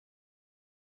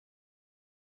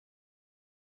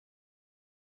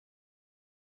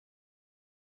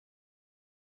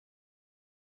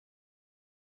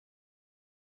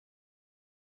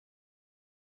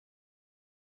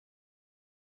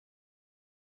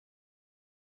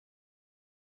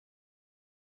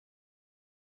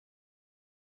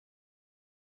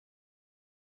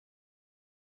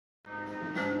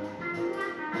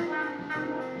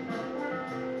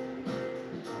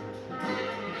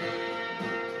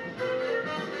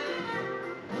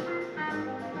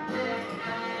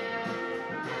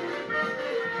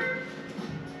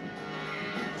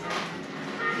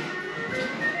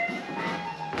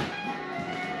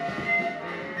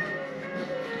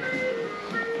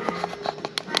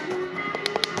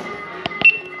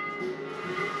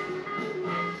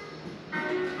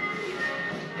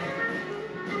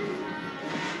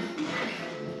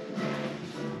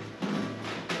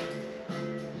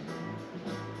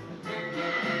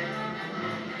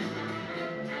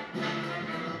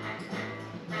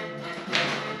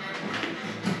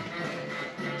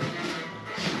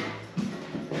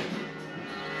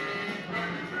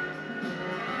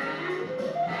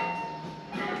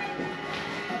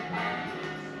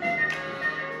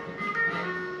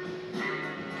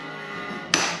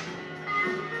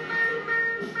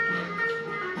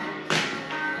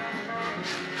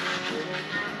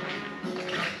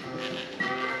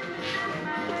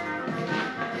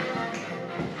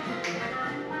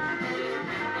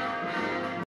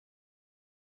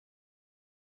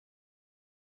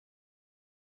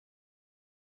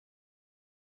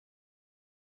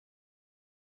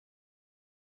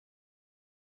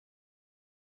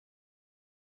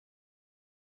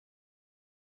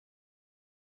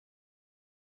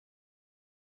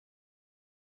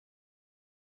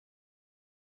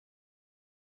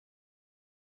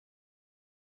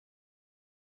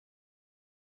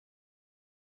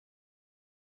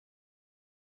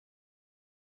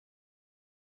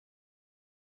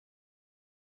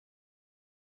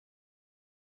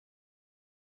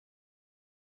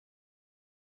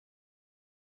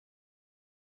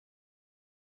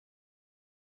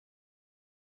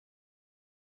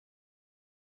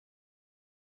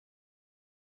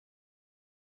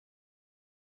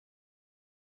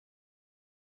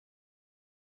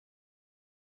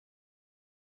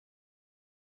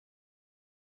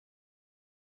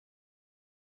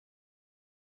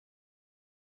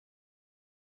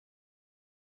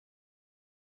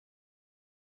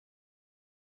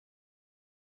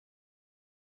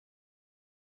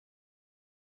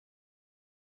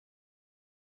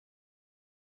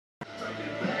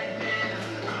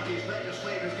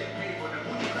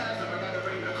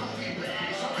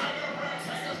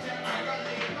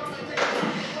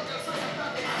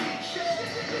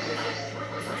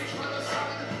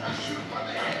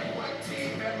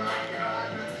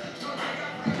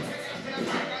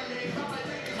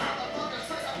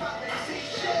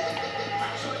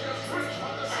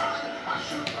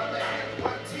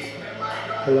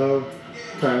Hello,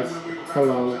 test.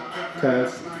 Hello,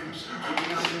 test.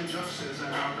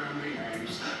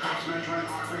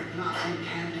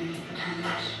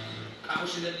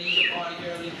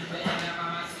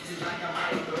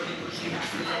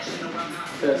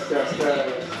 Test, test,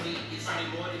 test.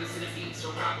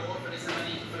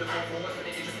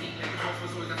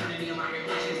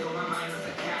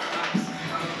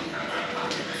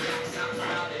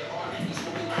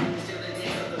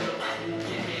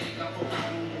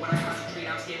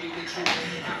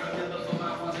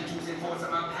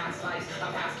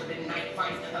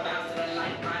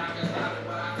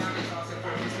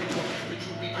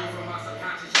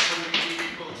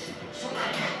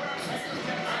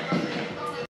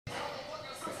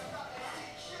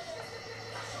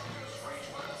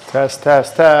 Test,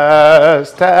 test,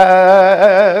 test,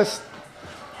 test,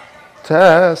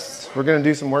 test. We're gonna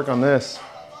do some work on this.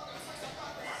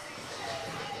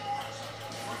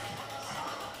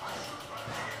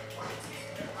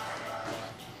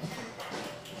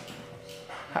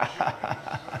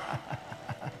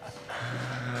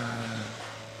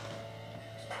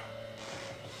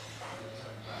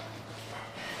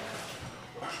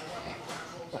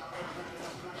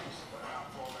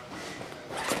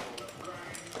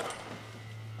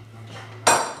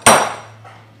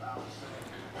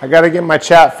 I gotta get my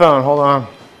chat phone, hold on.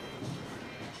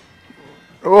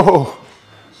 Oh,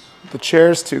 the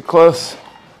chair's too close.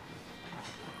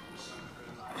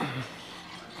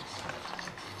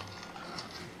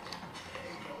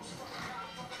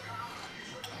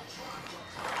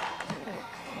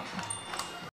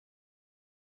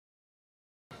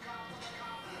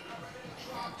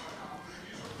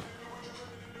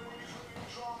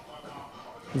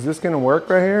 Is this gonna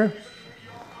work right here?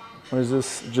 Or is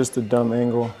this just a dumb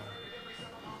angle?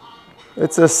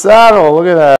 It's a saddle, look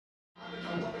at that.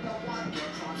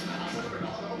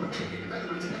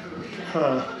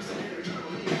 Huh.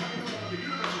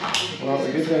 Well,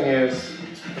 the good thing is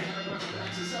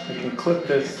I can clip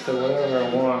this to whatever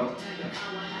I want.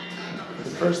 The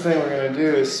first thing we're gonna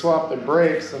do is swap the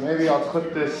brakes, so maybe I'll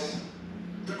clip this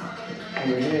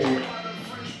over here.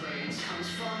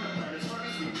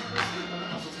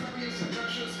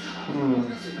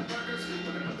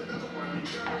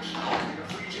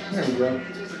 There we go.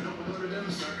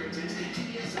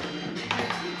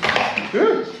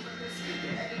 Good.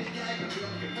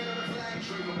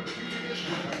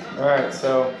 All right,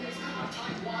 so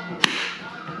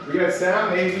we got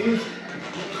sound, maybe.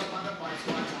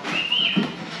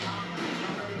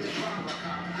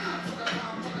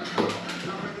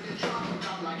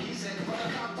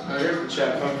 Oh, here's the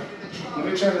chat phone.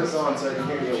 Let me turn this on so I can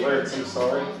hear the alerts. I'm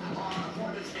sorry.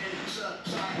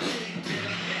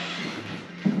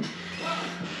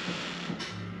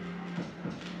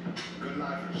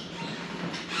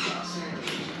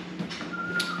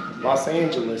 Los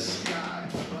Angeles.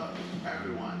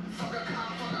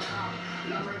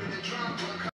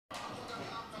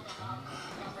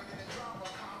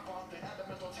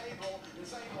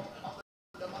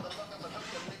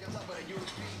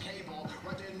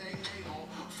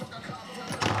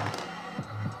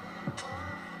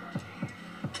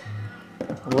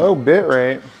 Low bit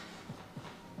rate.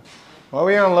 Why are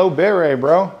we on low bit rate,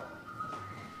 bro?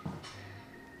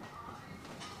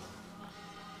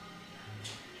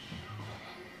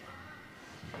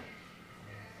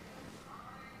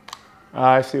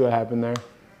 I see what happened there.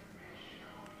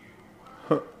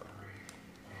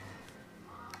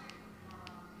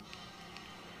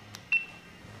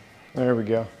 There we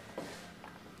go.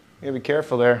 You gotta be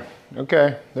careful there.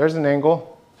 Okay, there's an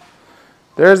angle.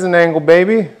 There's an angle,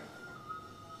 baby.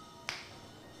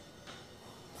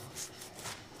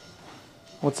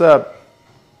 What's up?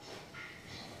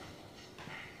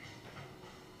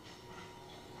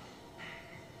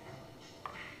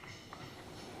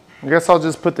 I guess I'll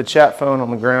just put the chat phone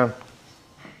on the ground.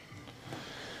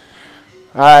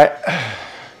 All right.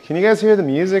 Can you guys hear the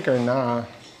music or not?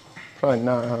 Probably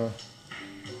not, huh?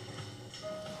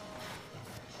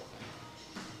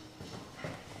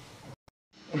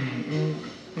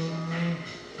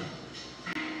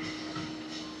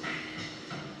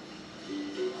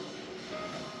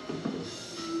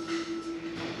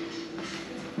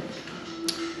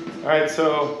 All right,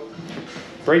 so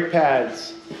brake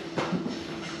pads.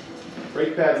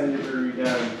 Brake pads need to be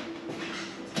redone.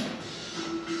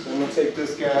 So I'm gonna take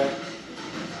this guy.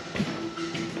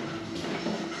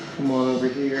 Come on over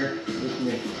here with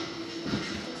me.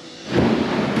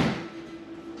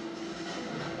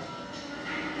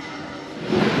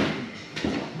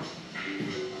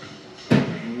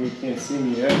 You can't see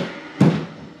me yet.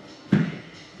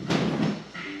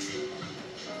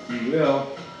 You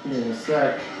will. here in a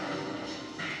sec.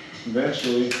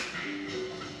 Eventually,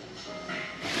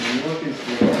 I'm looking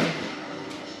for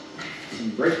some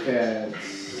brake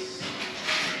pads.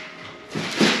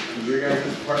 Does your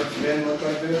guys' parts bin look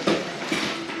like this?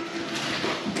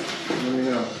 Let me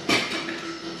know.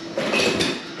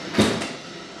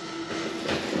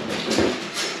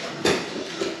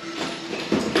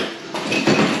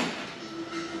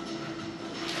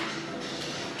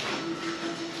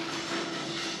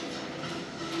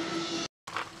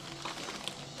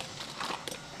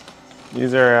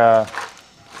 These are,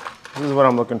 this is what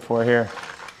I'm looking for here.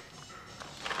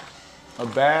 A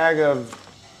bag of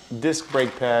disc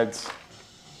brake pads.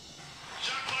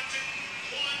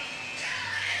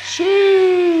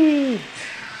 Sheesh!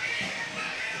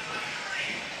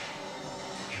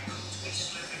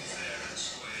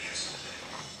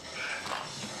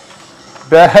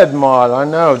 Bad mod, I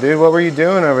know, dude. What were you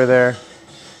doing over there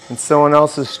in someone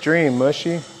else's stream,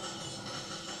 Mushy?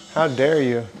 How dare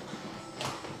you?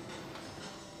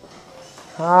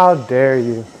 How dare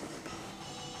you?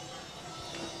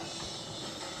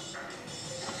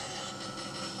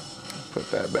 Put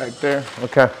that back there.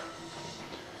 Okay.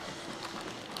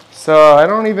 So I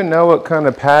don't even know what kind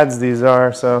of pads these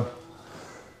are, so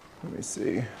let me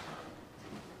see.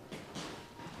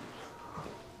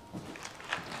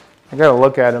 I gotta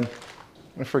look at them.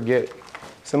 I forget.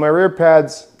 So my rear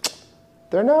pads,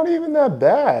 they're not even that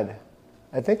bad.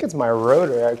 I think it's my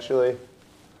rotor, actually.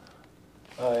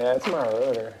 Oh yeah, it's my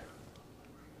rotor.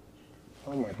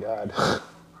 Oh my God.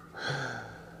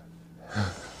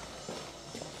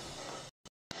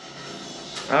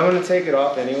 I'm gonna take it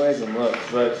off anyways and look,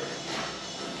 but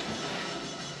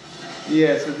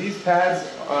yeah, so these pads,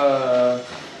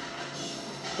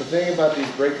 the thing about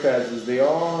these brake pads is they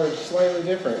all are slightly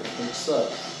different, which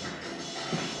sucks.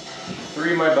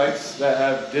 3 of my bikes that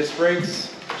have disc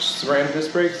brakes, SRAM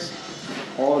disc brakes,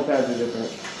 all the pads are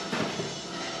different.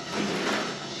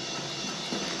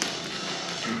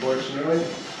 Unfortunately.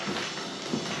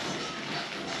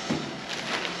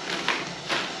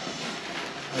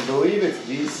 I believe it's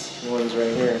these ones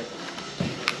right here.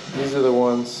 These are the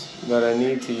ones that I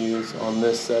need to use on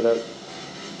this setup.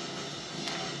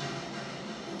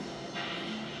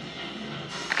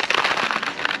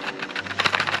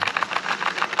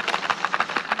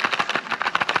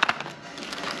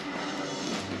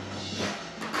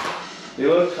 They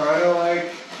look kind of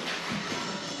like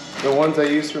the ones I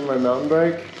use for my mountain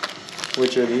bike,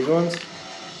 which are these ones,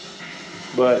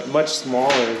 but much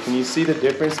smaller. Can you see the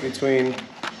difference between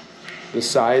the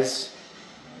size?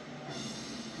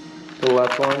 The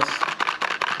left ones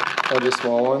are the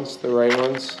small ones, the right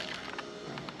ones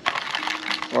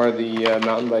are the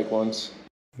mountain bike ones.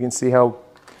 You can see how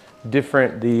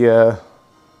different the,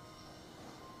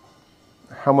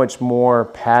 how much more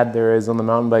pad there is on the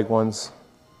mountain bike ones.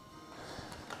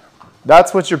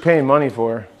 That's what you're paying money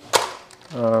for.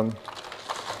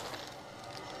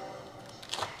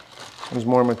 There's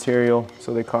more material,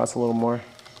 so they cost a little more.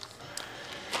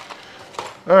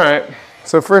 All right,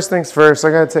 so first things first,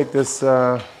 I gotta take this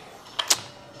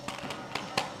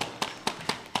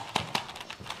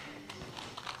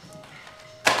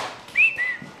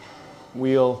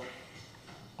wheel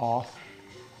off.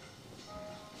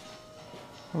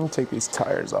 I'm gonna take these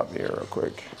tires off here real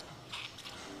quick.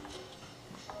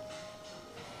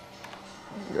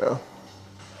 There we go.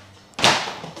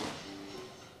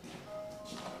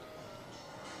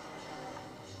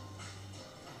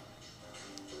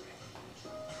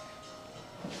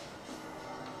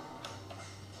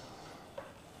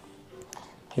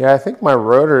 Yeah, I think my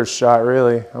rotor is shot,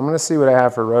 really. I'm gonna see what I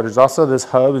have for rotors. Also, this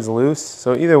hub is loose,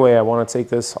 so either way I wanna take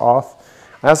this off.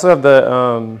 I also have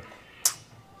the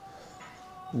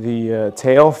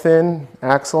tail fin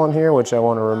axle in here, which I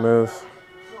wanna remove.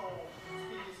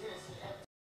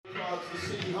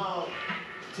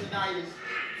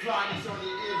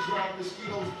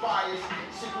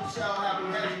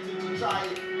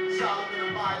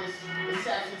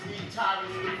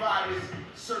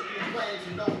 Circular planes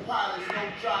with no pilots, no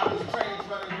drivers, trains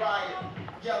running riot.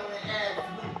 Yellow and ads,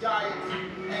 new diets,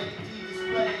 LED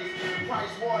displays,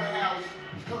 Price Waterhouse.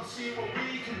 Come see what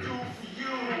we can do for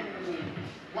you.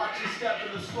 Watch your step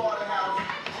in the slaughterhouse.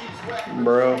 Jeeps wet,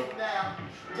 bro. Now,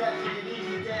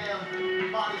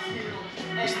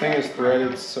 This thing is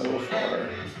threaded so far.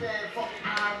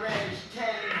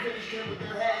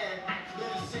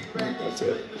 That's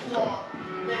it. Okay.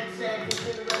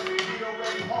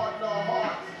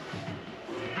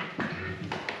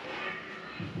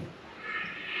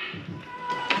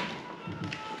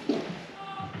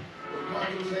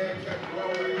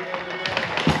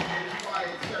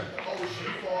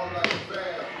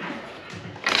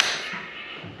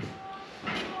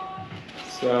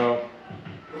 So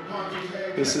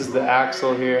this is the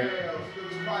axle here.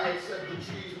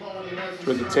 It's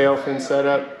where the tail fin set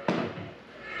up.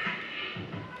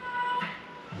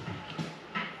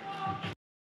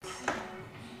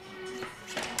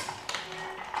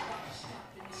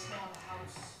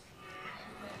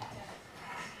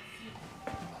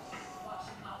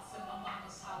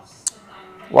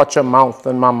 Watch your mouth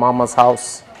in my mama's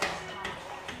house.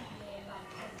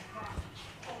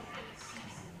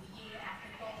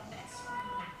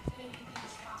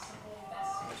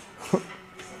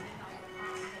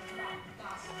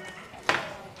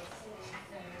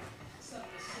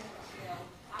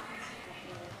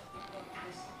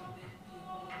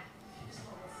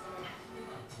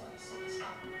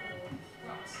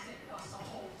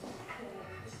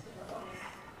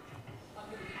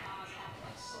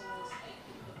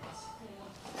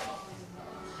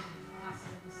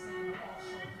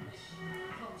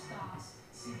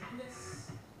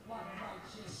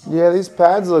 Yeah, these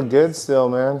pads look good still,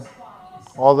 man.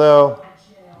 Although,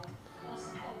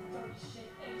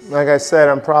 like I said,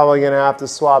 I'm probably going to have to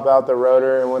swap out the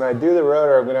rotor. And when I do the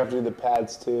rotor, I'm going to have to do the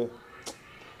pads too.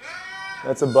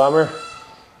 That's a bummer.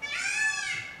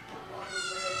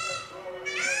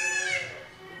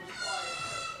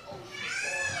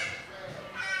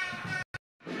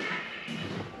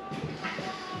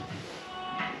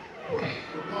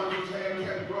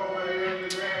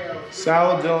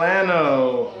 Sal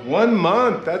Delano, 1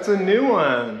 month. That's a new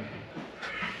one.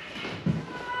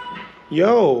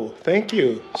 Yo, thank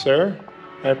you, sir.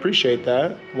 I appreciate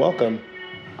that. Welcome.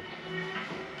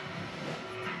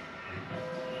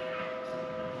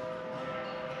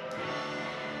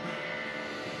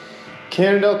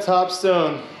 Cannondale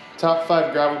Topstone, top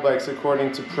 5 gravel bikes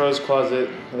according to Pro's Closet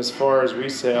as far as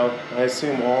resale. I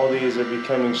assume all these are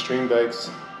becoming stream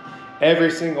bikes.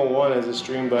 Every single one is a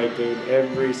stream bike, dude.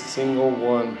 Every single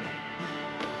one.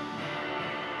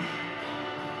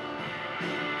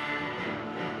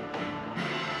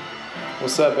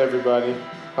 What's up, everybody?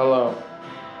 Hello.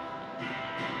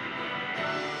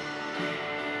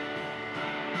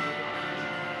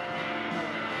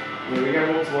 Yeah, we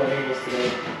got multiple angles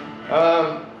today.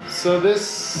 So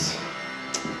this...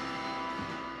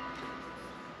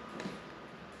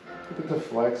 Look at the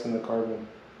flex in the carbon.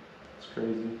 It's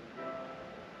crazy.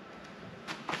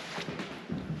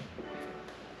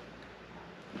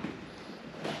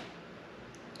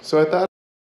 So I thought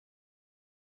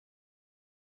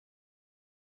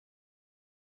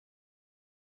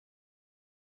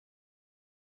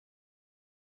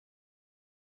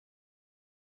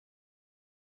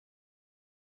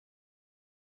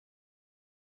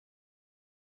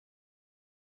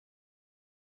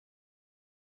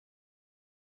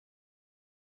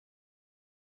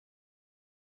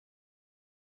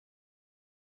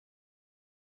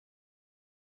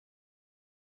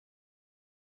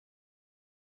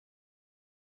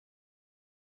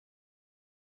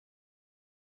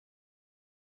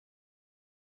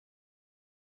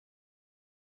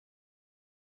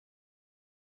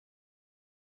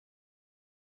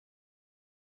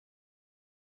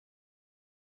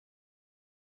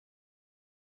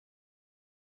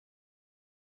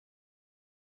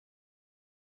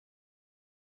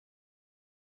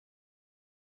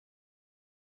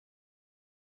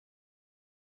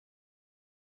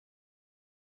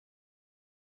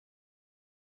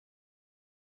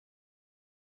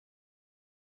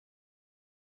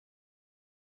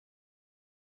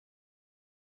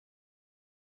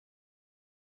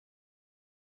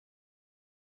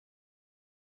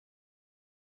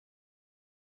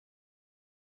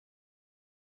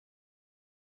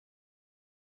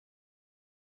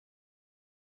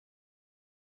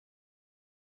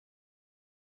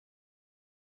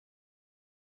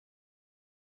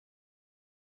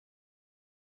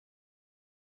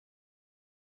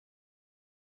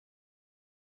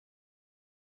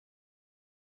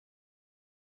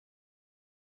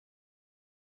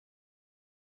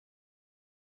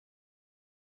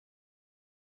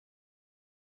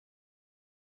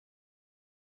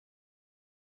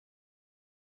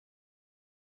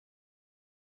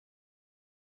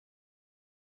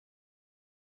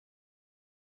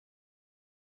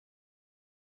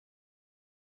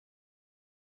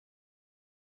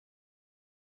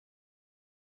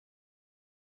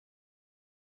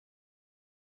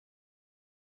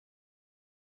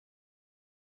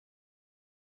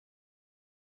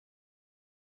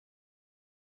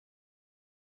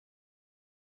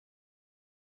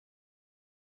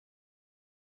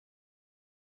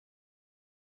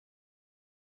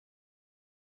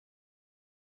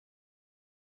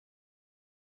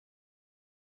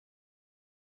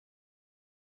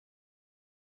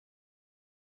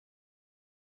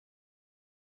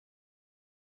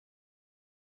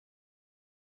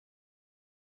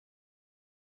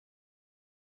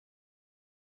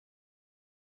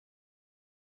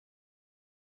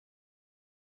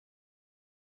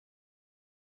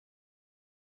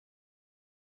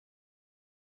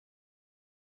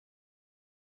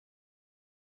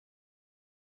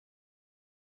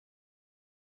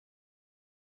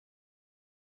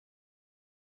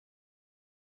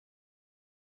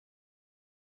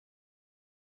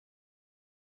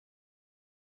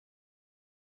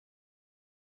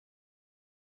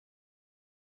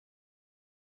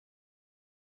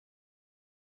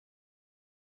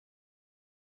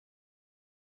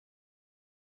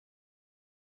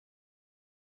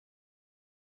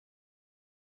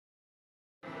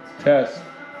Test.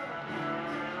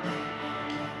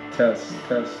 Test,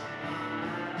 test.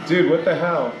 Dude, what the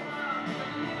hell?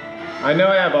 I know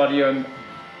I have audio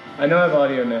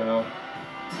now,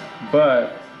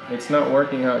 but it's not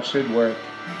working how it should work.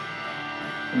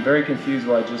 I'm very confused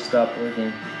why it just stopped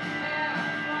working.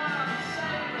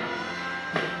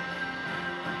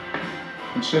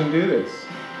 It shouldn't do this.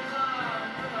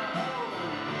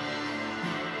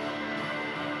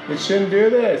 It shouldn't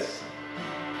do this.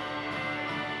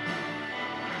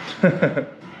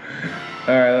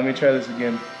 Alright, let me try this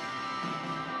again.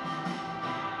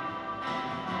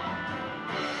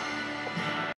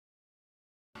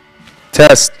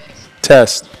 Test.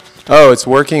 Test. Oh, it's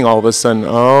working all of a sudden.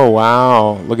 Oh,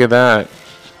 wow. Look at that.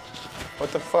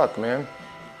 What the fuck, man?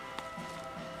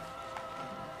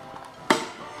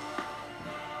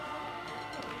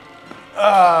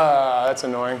 Ah, that's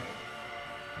annoying.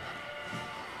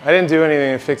 I didn't do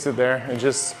anything to fix it there. I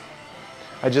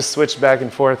just switched back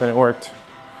and forth and it worked.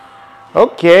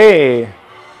 Okay.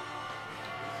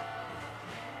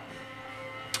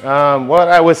 What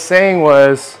I was saying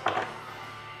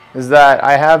is that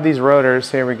I have these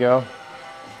rotors. Here we go.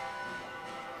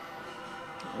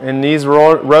 And these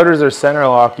rotors are center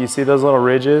lock. You see those little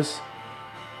ridges?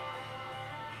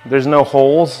 There's no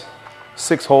holes,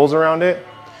 6 holes around it.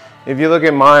 If you look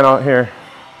at mine out here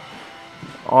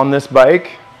on this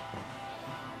bike,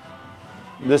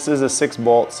 this is a 6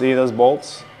 bolt. See those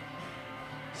bolts?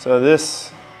 So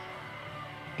this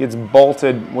gets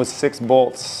bolted with 6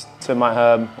 bolts to my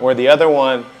hub, or the other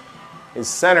one is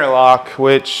center lock,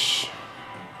 which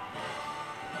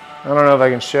I don't know if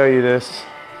I can show you this.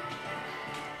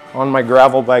 On my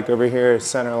gravel bike over here is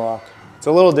center lock. It's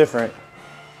a little different.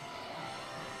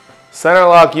 Center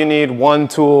lock, you need one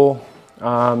tool.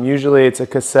 Usually it's a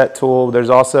cassette tool.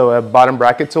 There's also a bottom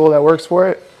bracket tool that works for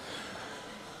it.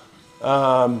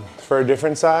 For a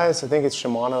different size, I think it's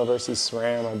Shimano versus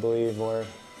SRAM, I believe, or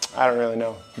I don't really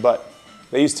know, but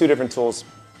they use 2 different tools.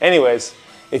 Anyways,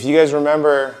 if you guys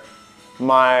remember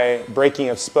my breaking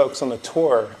of spokes on the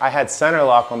Tour, I had center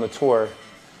lock on the Tour,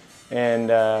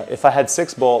 and if I had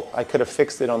 6 bolt, I could have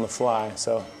fixed it on the fly.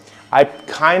 So I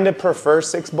kind of prefer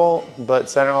 6 bolt, but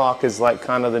center lock is like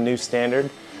kind of the new standard.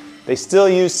 They still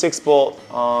use 6 bolt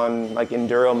on like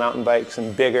enduro mountain bikes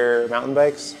and bigger mountain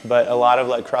bikes, but a lot of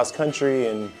like cross country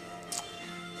and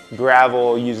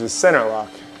gravel uses center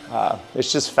lock.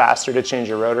 It's just faster to change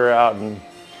your rotor out, and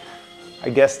I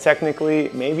guess technically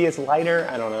maybe it's lighter,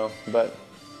 I don't know, but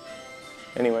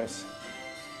anyways.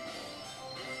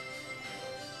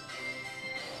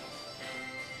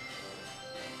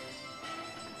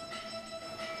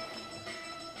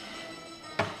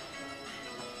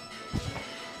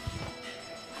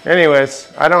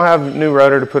 Anyways, I don't have a new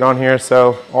rotor to put on here,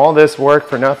 so all this work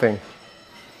for nothing.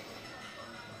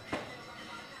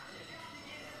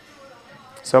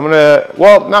 So I'm gonna,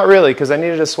 well, not really, because I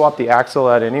needed to swap the axle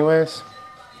out anyways.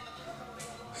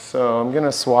 So I'm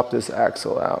gonna swap this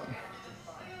axle out.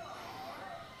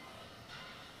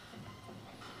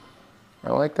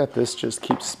 I like that this just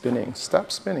keeps spinning.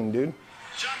 Stop spinning, dude.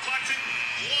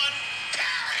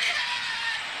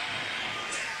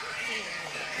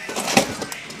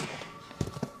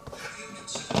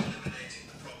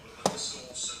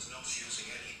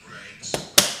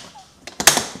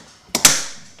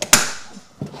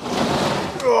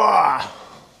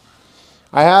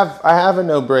 I have a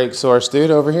no brake source,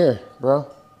 dude, over here, bro.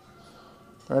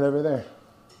 Right over there.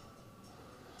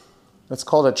 That's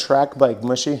called a track bike,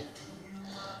 mushy.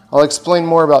 I'll explain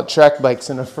more about track bikes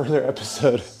in a further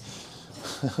episode.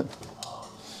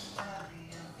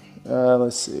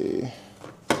 Let's see.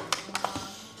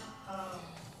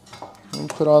 Let me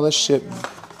put all this shit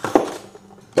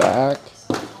back.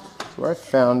 That's where I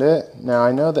found it. Now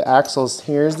I know the axle's,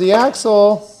 here's the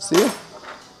axle. See?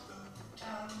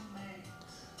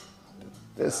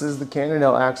 This is the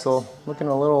Cannondale axle, looking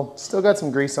a little, still got some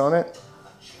grease on it.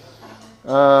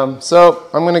 So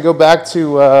I'm gonna go back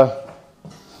to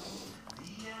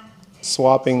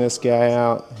swapping this guy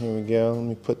out. Here we go, let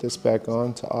me put this back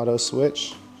on to auto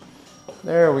switch.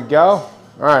 There we go. All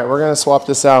right, we're gonna swap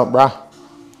this out, brah.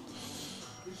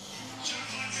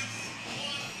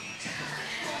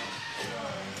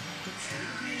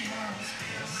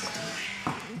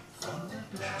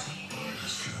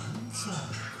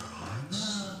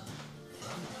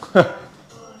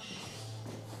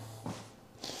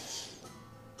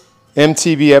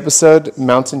 MTB episode,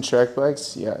 mountain track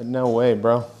bikes? Yeah, no way,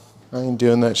 bro. I ain't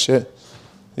doing that shit.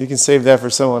 You can save that for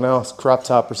someone else, crop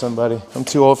top or somebody. I'm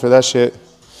too old for that shit.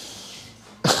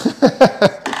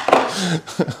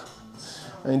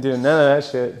 I ain't doing none of that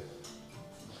shit.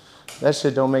 That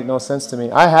shit don't make no sense to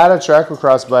me. I had a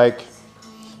tracklocross bike.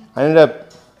 I ended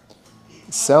up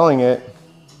selling it,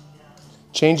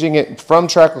 changing it from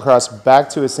tracklocross back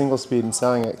to a single speed and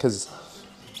selling it because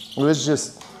it was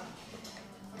just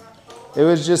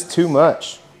too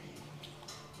much.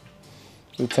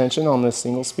 The tension on this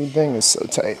single speed thing is so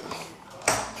tight.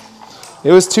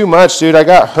 It was too much, dude. I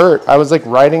got hurt. I was like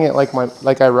riding it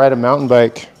like I ride a mountain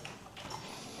bike.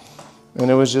 And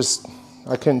it was just,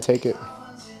 I couldn't take it.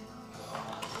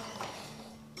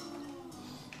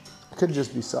 It could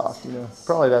just be soft, you know.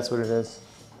 Probably that's what it is.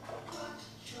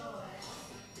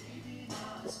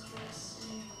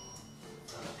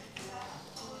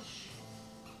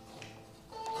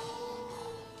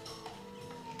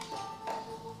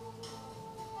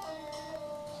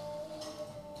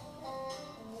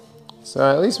 So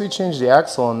at least we changed the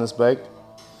axle on this bike.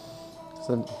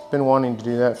 So I've been wanting to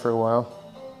do that for a while.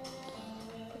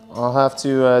 I'll have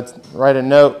to write a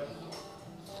note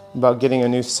about getting a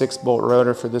new 6-bolt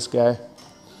rotor for this guy.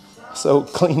 So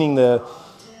cleaning the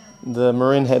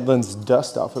Marin Headland's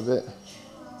dust off of it.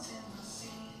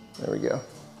 There we go.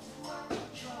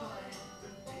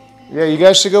 Yeah, you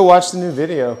guys should go watch the new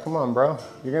video. Come on, bro.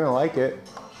 You're gonna like it.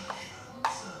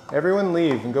 Everyone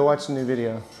leave and go watch the new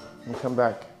video and come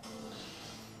back.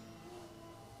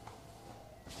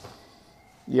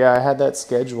 Yeah, I had that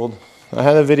scheduled. I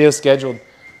had a video scheduled.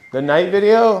 The night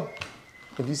video,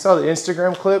 if you saw the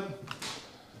Instagram clip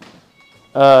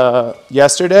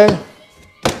yesterday,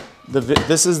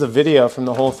 this is the video from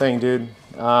the whole thing, dude.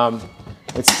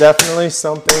 It's definitely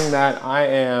something that I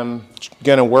am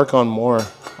gonna work on more.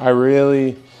 I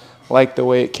really like the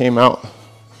way it came out.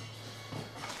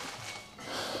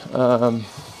 I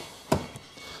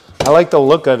like the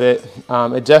look of it.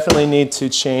 It definitely needs to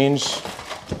change.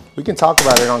 We can talk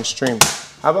about it on stream.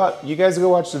 How about you guys go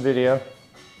watch the video?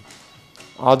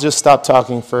 I'll just stop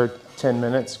talking for 10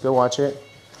 minutes. Go watch it.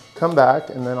 Come back,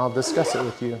 and then I'll discuss it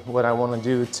with you, what I want to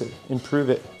do to improve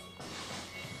it.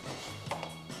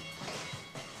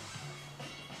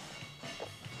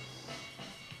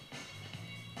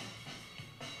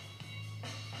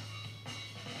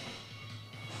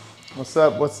 What's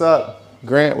up? What's up?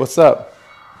 Grant, what's up?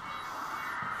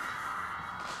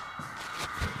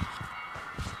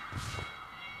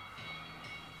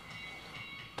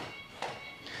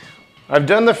 I've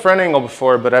done the front angle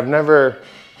before, but I've never,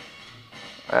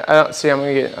 I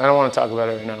don't want to talk about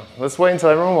it right now. Let's wait until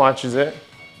everyone watches it.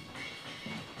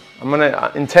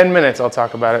 In 10 minutes I'll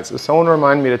talk about it. So someone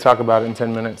remind me to talk about it in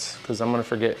 10 minutes because I'm gonna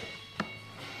forget.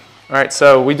 All right,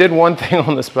 so we did one thing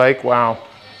on this bike. Wow,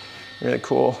 really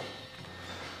cool.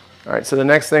 All right, so the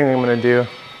next thing I'm gonna do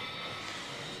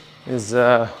is,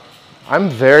 I'm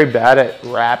very bad at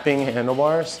wrapping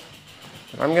handlebars.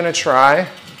 I'm gonna try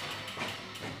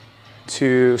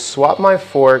to swap my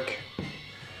fork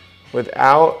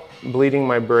without bleeding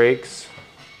my brakes.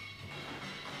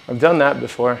 I've done that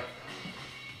before.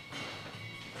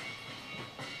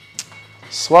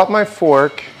 Swap my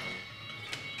fork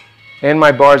and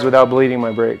my bars without bleeding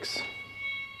my brakes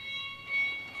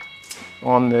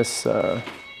on this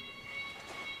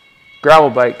gravel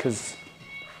bike because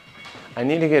I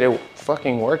need to get it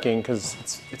fucking working because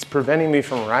it's preventing me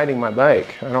from riding my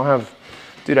bike.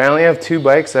 Dude, I only have 2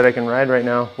 bikes that I can ride right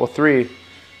now. Well, 3.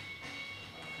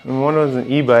 And one was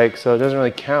an e-bike, so it doesn't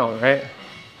really count, right?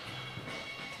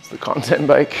 It's the content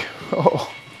bike.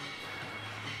 Oh.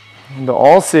 The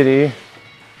All City. I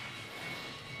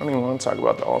don't even want to talk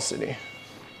about the All City.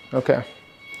 Okay.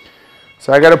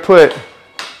 So I got to put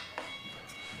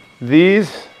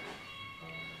these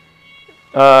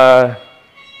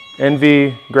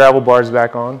NV gravel bars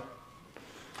back on.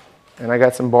 And I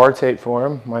got some bar tape for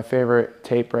them. My favorite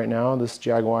tape right now, this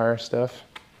Jaguar stuff.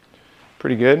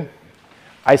 Pretty good.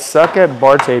 I suck at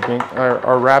bar taping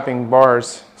or wrapping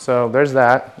bars, so there's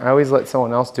that. I always let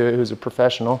someone else do it who's a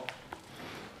professional.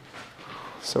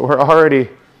 So we're already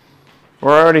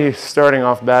starting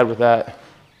off bad with that.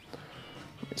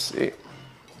 Let me see.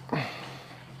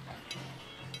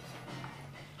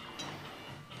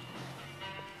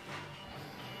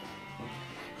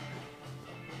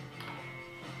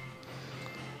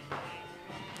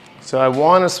 So I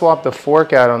want to swap the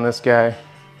fork out on this guy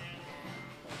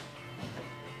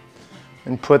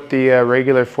and put the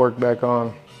regular fork back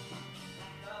on.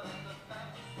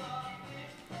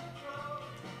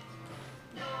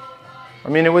 I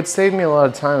mean, it would save me a lot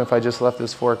of time if I just left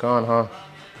this fork on, huh?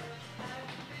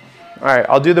 All right,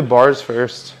 I'll do the bars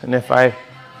first, and if I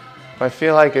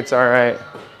feel like it's all right,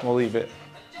 we'll leave it.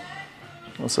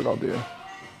 That's what I'll do.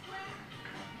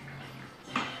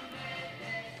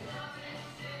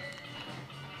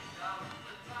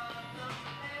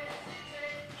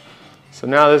 So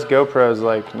now this GoPro is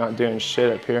like not doing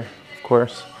shit up here, of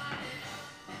course.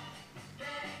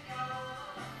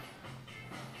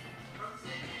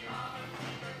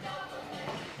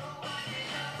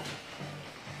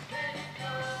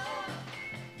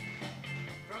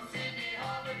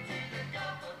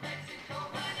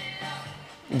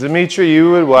 Dimitri, you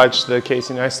would watch the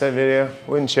Casey Neistat video,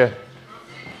 wouldn't you?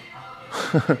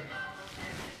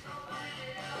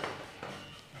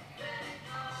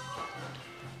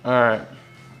 All right.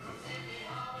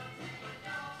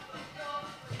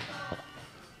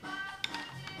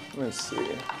 Let's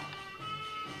see.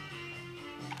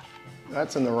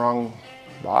 That's in the wrong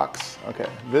box. Okay,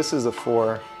 this is a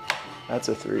 4. That's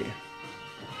a 3.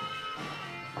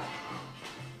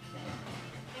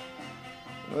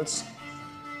 Let's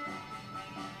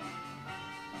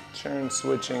turn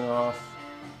switching off.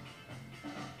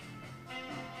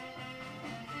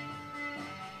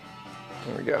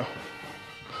 There we go.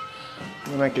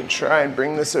 And I can try and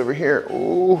bring this over here.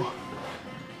 Ooh.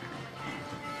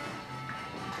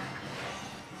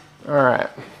 All right,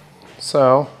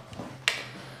 so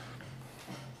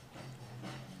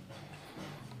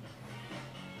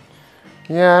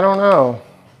yeah, I don't know.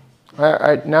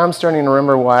 Now I'm starting to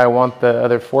remember why I want the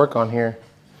other fork on here.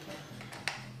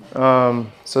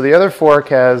 So the other fork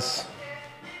has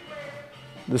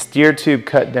the steer tube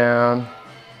cut down.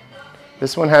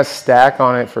 This one has stack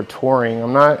on it for touring.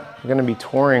 I'm not going to be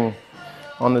touring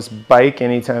on this bike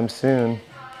anytime soon.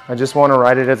 I just want to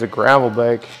ride it as a gravel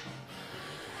bike.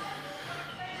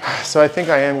 So I think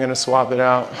I am going to swap it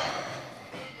out.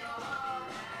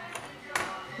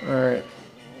 All right.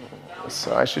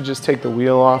 So I should just take the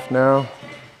wheel off now.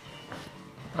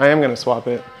 I am going to swap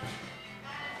it.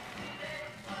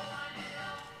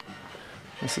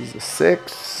 This is a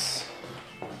 6.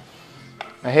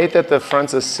 I hate that the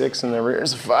front's a 6 and the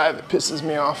rear's a 5. It pisses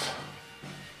me off.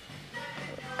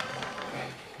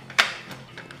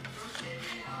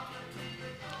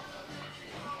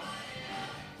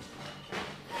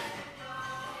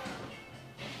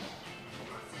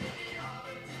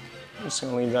 I'm just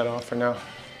going to leave that off for now.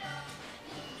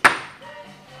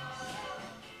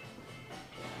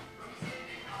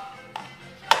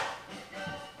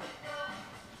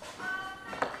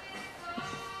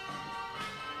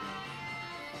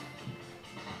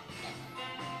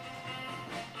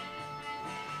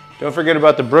 Don't forget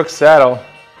about the Brooks saddle.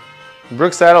 The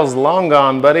Brooks saddle's long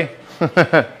gone, buddy.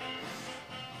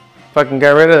 Fucking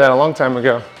got rid of that a long time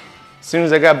ago. As soon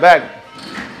as I got back.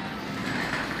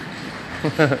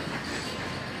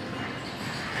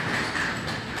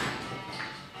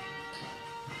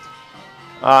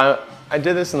 I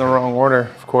did this in the wrong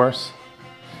order, of course.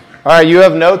 All right, you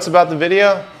have notes about the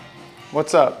video?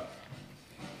 What's up?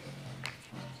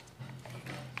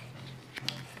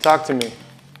 Talk to me.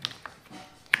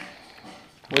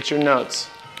 What's your notes?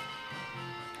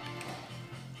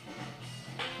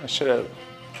 I should have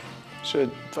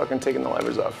fucking taken the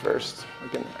levers off first,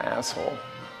 like an asshole.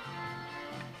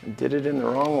 I did it in the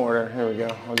wrong order. Here we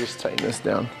go. I'll just tighten this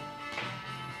down.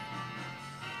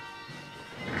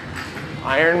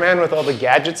 Iron Man with all the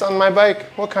gadgets on my bike?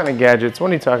 What kind of gadgets?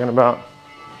 What are you talking about?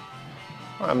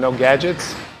 I have no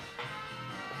gadgets.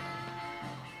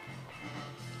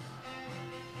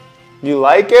 You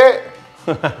like it?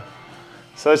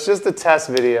 So it's just a test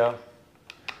video.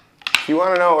 If you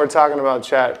want to know what we're talking about,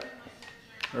 chat,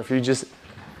 or if you just,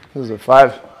 this is a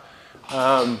 5.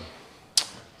 We're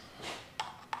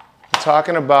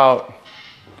talking about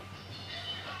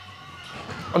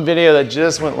a video that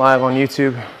just went live on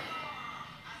YouTube.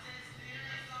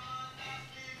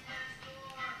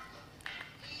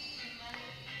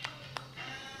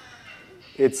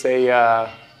 It's a, there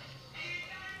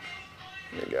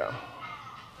you go.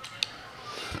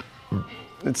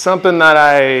 It's something that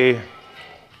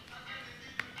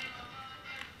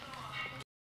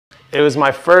it was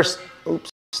my first, oops,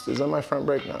 is that my front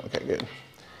brake? No, okay, good.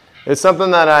 It's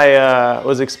something that I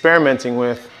was experimenting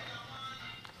with,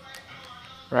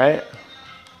 right?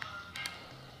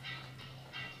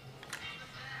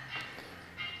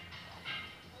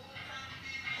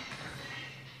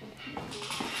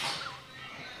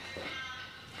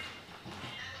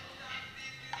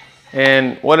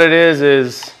 And what it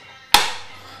is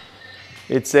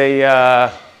it's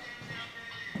a,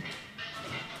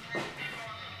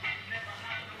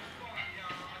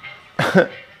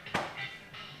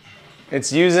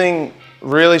 it's using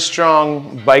really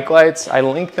strong bike lights. I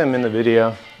link them in the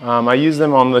video. I use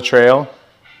them on the trail.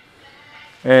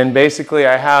 And basically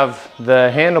I have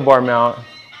the handlebar mount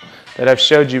that I've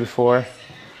showed you before.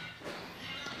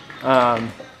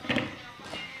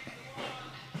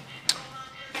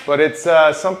 But it's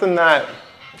something that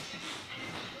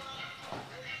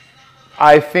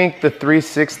I think the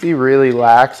 360 really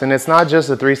lacks, and it's not just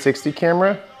a 360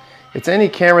 camera. It's any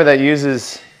camera that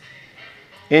uses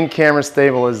in-camera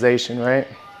stabilization, right?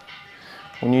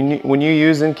 When you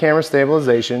use in-camera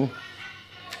stabilization,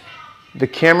 the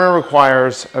camera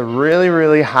requires a really,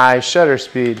 really high shutter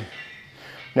speed.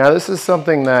 Now this is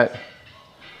something that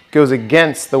goes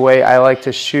against the way I like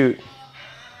to shoot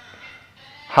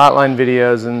hotline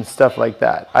videos and stuff like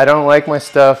that. I don't like my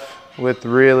stuff with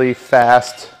really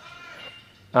fast,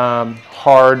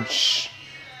 hard,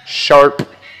 sharp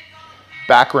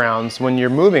backgrounds. When you're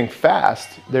moving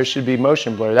fast, there should be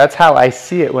motion blur. That's how I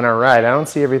see it when I ride. I don't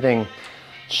see everything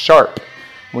sharp.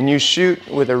 When you shoot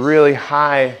with a really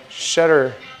high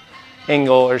shutter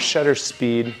angle or shutter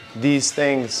speed, these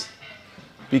things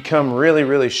become really,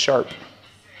 really sharp.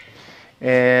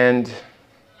 And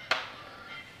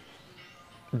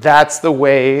that's the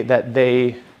way that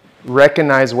they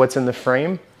recognize what's in the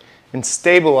frame and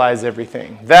stabilize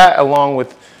everything. That, along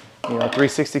with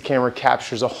 360 camera,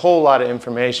 captures a whole lot of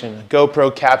information.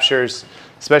 GoPro captures,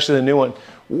 especially the new one,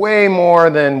 way more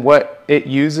than what it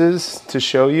uses to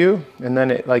show you, and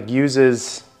then it like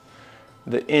uses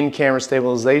the in-camera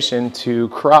stabilization to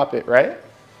crop it, right?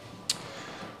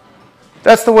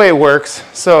 That's the way it works.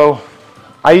 So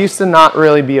I used to not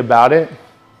really be about it,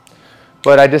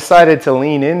 but I decided to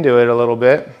lean into it a little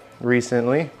bit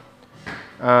recently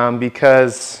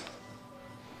because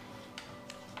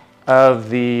of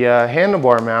the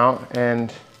handlebar mount.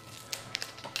 And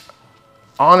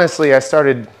honestly, I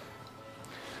started,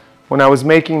 when I was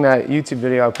making that YouTube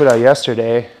video I put out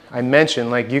yesterday, I mentioned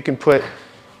like you can put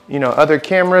other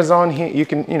cameras on here. You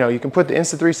can put the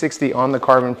Insta360 on the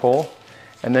carbon pole,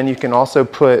 and then you can also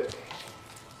put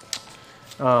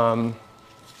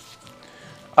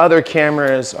other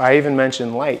cameras. I even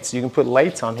mentioned lights. You can put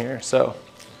lights on here. So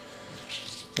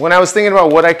when I was thinking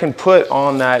about what I can put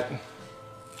on that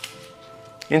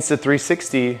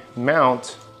Insta360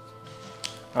 mount,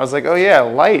 I was like, oh yeah,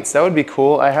 lights, that would be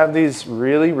cool. I have these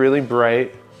really, really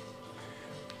bright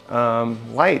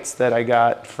lights that I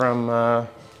got from a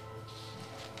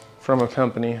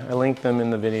company. I linked them in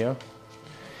the video.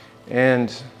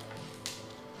 And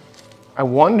I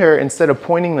wonder, instead of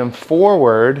pointing them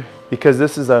forward, because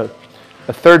this is a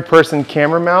third-person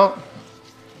camera mount,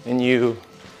 and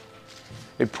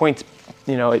it points,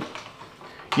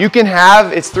 you can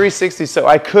have, it's 360, so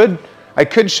I could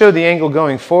show the angle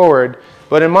going forward,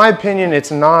 but in my opinion,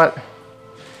 it's not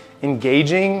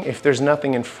engaging if there's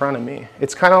nothing in front of me.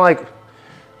 It's kind of like,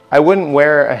 I wouldn't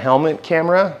wear a helmet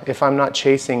camera if I'm not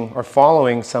chasing or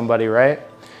following somebody, right?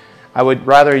 I would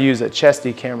rather use a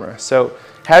chesty camera. So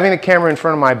having the camera in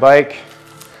front of my bike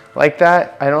like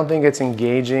that, I don't think it's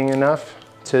engaging enough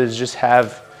to just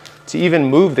to even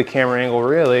move the camera angle,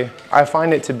 really. I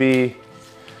find it to be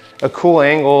a cool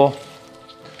angle,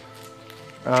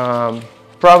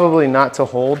 probably not to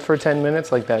hold for 10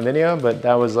 minutes like that video, but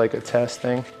that was like a test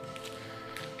thing.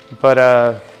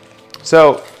 But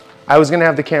so I was gonna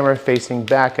have the camera facing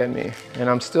back at me, and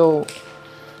I'm still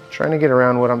trying to get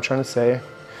around what I'm trying to say.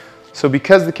 So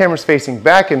because the camera's facing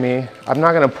back at me, I'm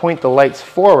not gonna point the lights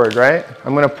forward, right?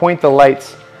 I'm gonna point the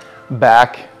lights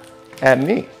back at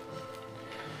me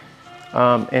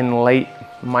and light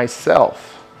myself.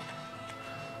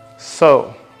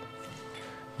 So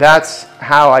that's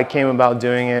how I came about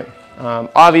doing it.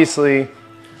 Obviously,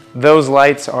 those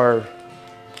lights are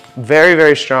very,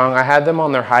 very strong. I had them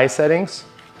on their high settings.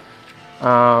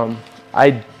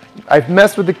 I've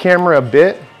messed with the camera a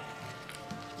bit.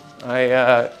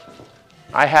 I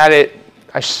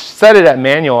set it at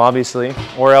manual, obviously,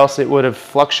 or else it would have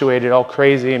fluctuated all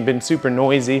crazy and been super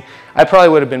noisy. I probably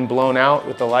would have been blown out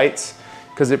with the lights,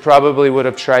 because it probably would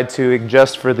have tried to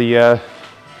adjust for the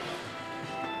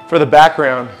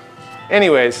background.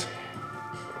 Anyways,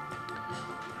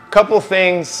 a couple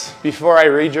things before I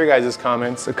read your guys'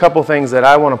 comments. A couple things that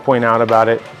I want to point out about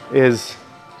it is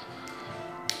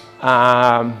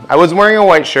I was wearing a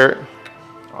white shirt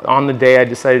on the day I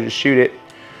decided to shoot it,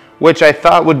 which I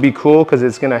thought would be cool because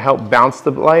it's going to help bounce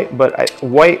the light, but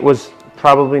white was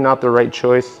probably not the right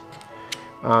choice.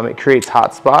 It creates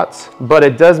hot spots, but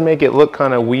it does make it look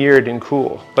kind of weird and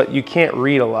cool, but you can't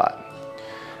read a lot.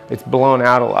 It's blown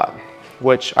out a lot,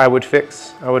 which I would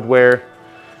fix. I wouldn't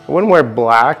wear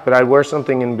black, but I'd wear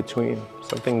something in between,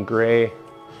 something gray.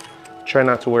 Try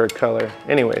not to wear a color.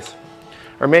 Anyways,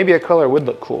 or maybe a color would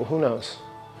look cool, who knows.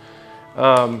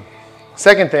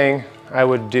 Second thing I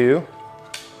would do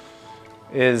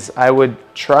is I would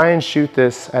try and shoot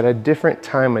this at a different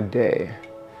time of day.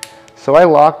 So I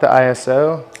locked the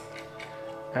ISO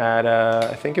at,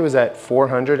 I think it was at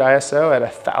 400 ISO at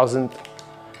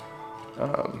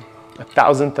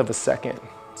 1,000th of a second.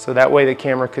 So that way the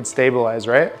camera could stabilize,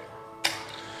 right?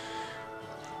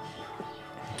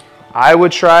 I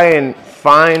would try and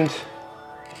find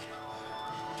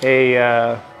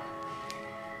a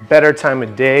better time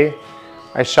of day.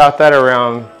 I shot that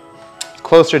around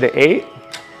closer to 8.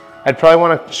 I'd probably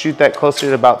want to shoot that closer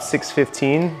to about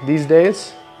 6:15 these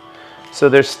days. So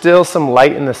there's still some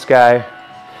light in the sky.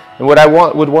 And what I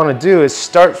would want to do is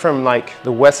start from like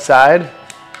the west side,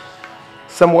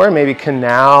 somewhere, maybe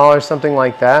Canal or something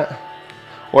like that,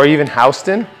 or even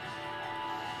Houston,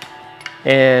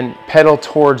 and pedal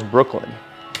towards Brooklyn.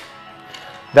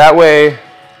 That way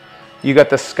you got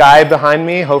the sky behind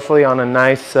me, hopefully on a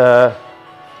nice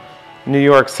New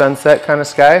York sunset kind of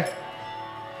sky.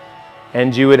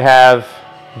 And you would have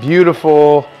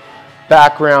beautiful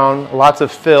background, lots of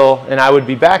fill, and I would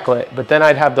be backlit. But then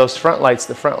I'd have those front lights,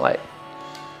 the front light.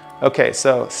 Okay,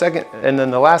 so second, and then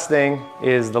the last thing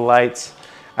is the lights.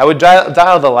 I would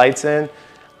dial the lights in.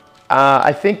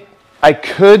 I think I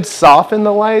could soften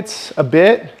the lights a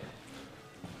bit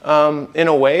in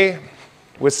a way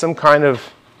with some kind of,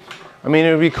 I mean,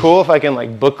 it would be cool if I can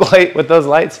like booklight with those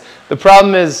lights. The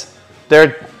problem is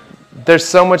there's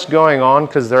so much going on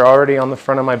because they're already on the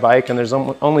front of my bike and there's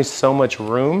only so much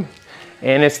room,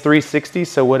 and it's 360,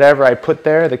 so whatever I put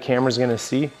there, the camera's gonna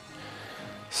see.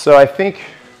 So I think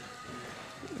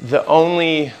the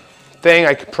only thing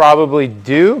I could probably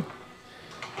do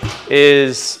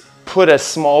is put a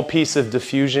small piece of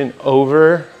diffusion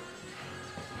over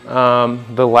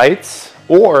the lights,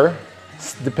 or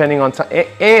depending on time,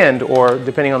 or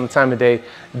depending on the time of day,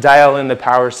 dial in the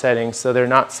power settings so they're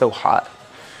not so hot.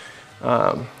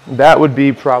 That would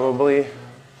be probably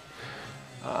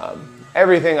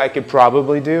everything I could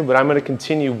probably do, but I'm going to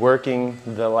continue working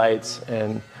the lights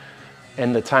and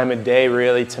the time of day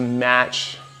really to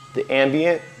match the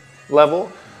ambient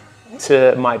level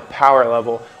to my power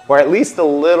level, or at least a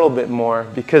little bit more,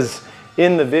 because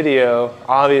in the video,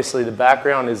 obviously the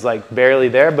background is like barely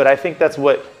there, but I think that's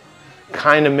what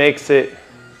kind of makes it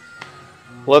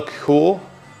look cool.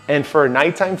 And for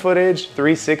nighttime footage,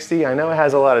 360, I know it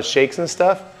has a lot of shakes and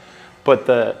stuff, but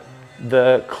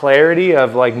the clarity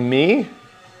of like me,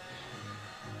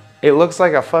 it looks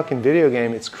like a fucking video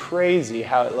game. It's crazy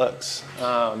how it looks.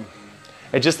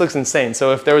 It just looks insane.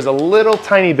 So if there was a little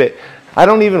tiny bit, I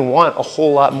don't even want a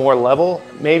whole lot more level,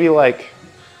 maybe like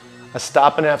a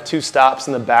stop and a half, 2 stops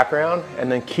in the background, and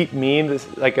then keep me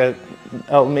like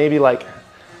maybe like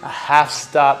a half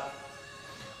stop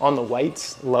on the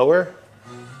whites lower.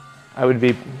 I would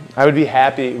be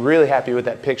happy, really happy with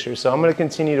that picture. So I'm going to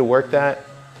continue to work that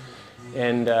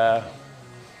and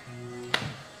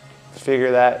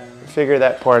figure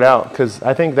that part out, because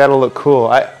I think that'll look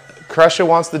cool. Crusher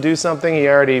wants to do something. He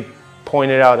already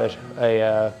pointed out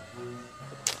a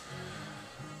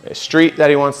street that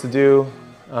he wants to do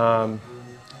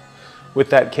with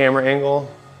that camera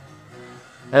angle,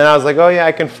 and I was like, oh yeah,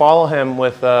 I can follow him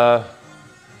with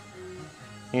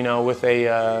you know, with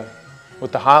the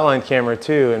Hotline camera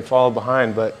too and follow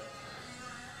behind, but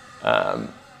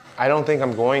I don't think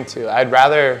I'm going to. I'd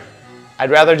rather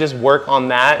just work on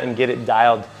that and get it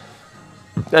dialed.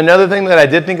 Another thing that I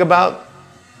did think about,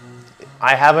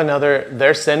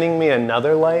 they're sending me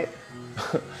another light,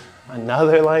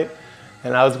 another light,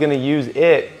 and I was gonna use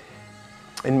it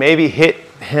and maybe hit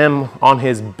him on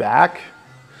his back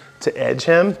to edge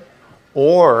him,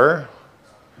 or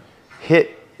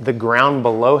hit the ground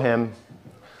below him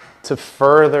to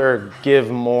further give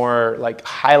more, like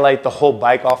highlight the whole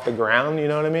bike off the ground, you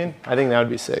know what I mean? I think that would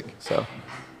be sick, so.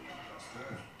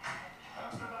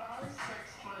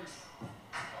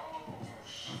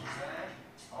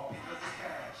 All because of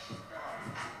cash.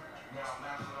 Now I'm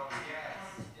mashing on the gas.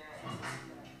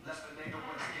 Left a nigga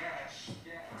with the gash.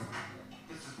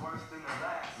 This is worse than the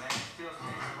last, man. Still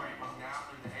chasing rainbows now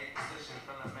in the 8th position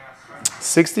from the mass scratch.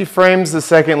 60 frames a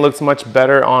second looks much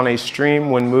better on a stream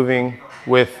when moving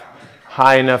with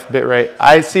high enough bitrate.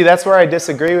 I see, that's where I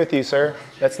disagree with you, sir.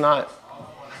 That's not,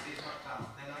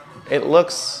 it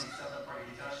looks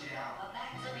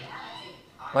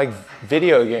like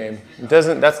video game. It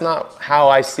doesn't, that's not how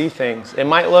I see things. It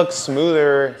might look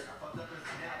smoother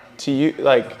to you,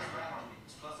 like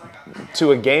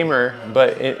to a gamer,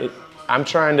 but I'm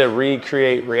trying to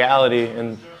recreate reality,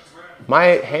 and my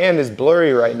hand is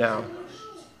blurry right now.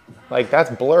 Like, that's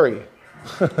blurry.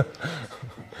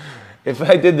 If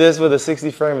I did this with a 60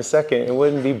 frame a second, it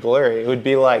wouldn't be blurry. It would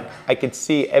be like I could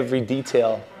see every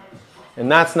detail. And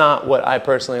that's not what I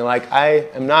personally like. I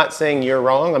am not saying you're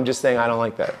wrong. I'm just saying I don't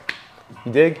like that.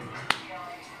 You dig?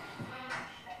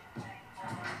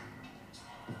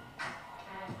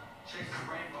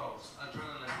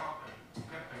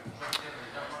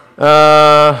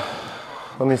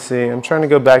 Let me see. I'm trying to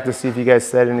go back to see if you guys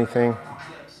said anything.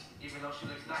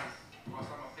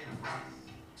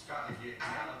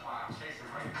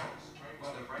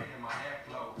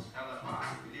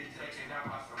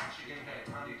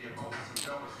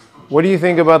 What do you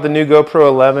think about the new GoPro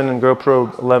 11 and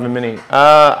GoPro 11 Mini?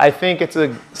 I think it's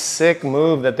a sick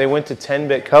move that they went to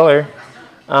 10-bit color.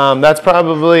 That's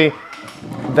probably,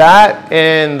 that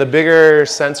and the bigger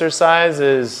sensor size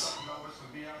is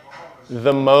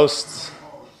the most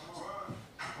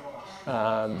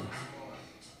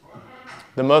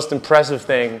impressive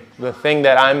thing. The thing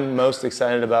that I'm most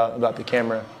excited about the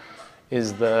camera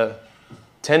is the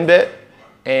 10-bit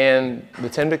and the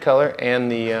 10-bit color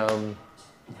and the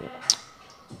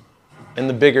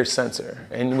bigger sensor.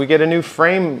 And we get a new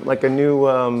frame, like a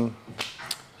new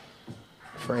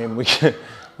frame. We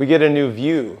get a new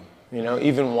view, you know,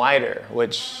 even wider,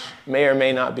 which may or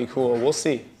may not be cool. We'll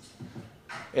see.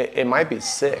 It might be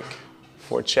sick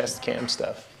for chest cam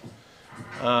stuff.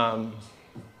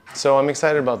 So I'm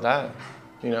excited about that,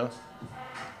 you know.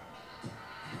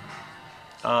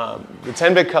 The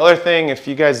 10-bit color thing, if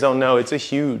you guys don't know, it's a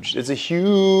huge,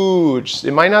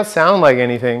 it might not sound like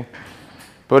anything,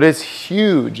 but it's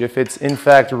huge if it's in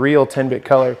fact real 10-bit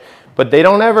color. But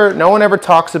no one ever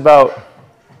talks about,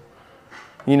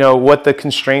 you know, what the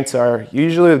constraints are.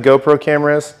 Usually with GoPro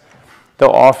cameras,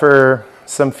 they'll offer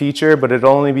some feature, but it'll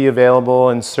only be available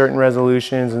in certain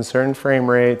resolutions and certain frame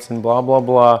rates and blah, blah,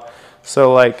 blah.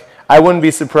 So like, I wouldn't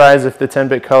be surprised if the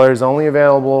 10-bit color is only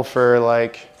available for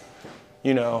like,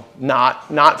 you know,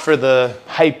 not for the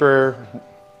hyper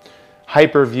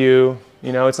view.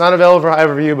 You know, it's not available for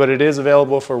hyper view, but it is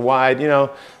available for wide. You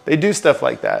know, they do stuff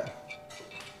like that.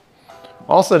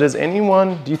 Also, do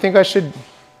you think I should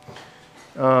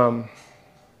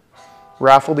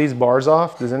raffle these bars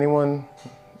off? Does anyone,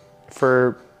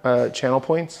 for channel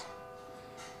points?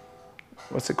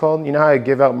 What's it called? You know how I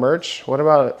give out merch? What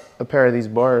about a pair of these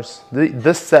bars?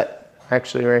 This set,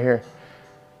 actually, right here.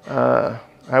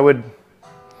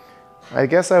 I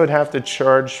guess I would have to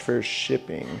charge for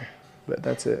shipping, but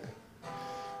that's it.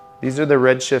 These are the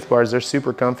Redshift bars. They're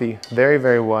super comfy. Very,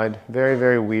 very wide. Very,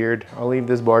 very weird. I'll leave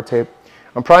this bar tape.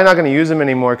 I'm probably not going to use them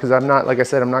anymore because I'm not, like I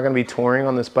said, I'm not going to be touring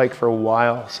on this bike for a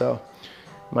while. So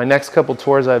my next couple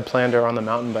tours I had planned are on the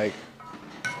mountain bike.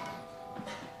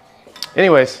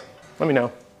 Anyways, let me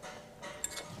know.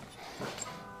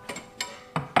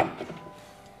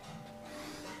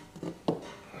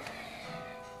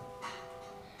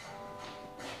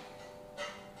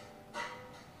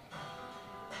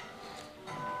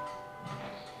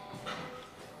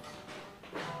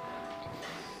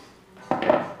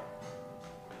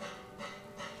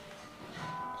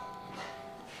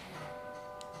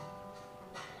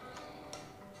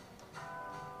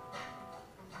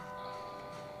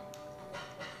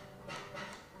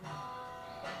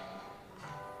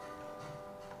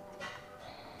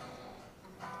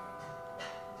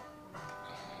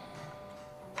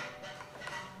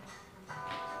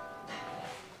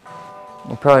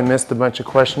 I probably missed a bunch of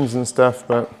questions and stuff,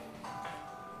 but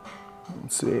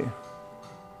let's see.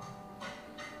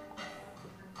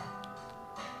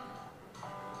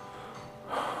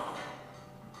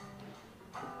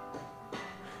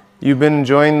 You've been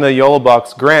enjoying the YOLO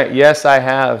box. Grant, yes, I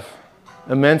have,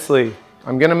 immensely.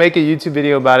 I'm gonna make a YouTube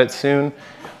video about it soon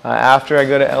after I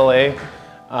go to LA.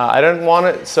 I didn't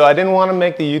want to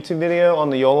make the YouTube video on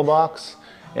the YOLO box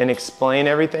and explain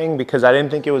everything because I didn't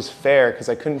think it was fair because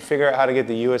I couldn't figure out how to get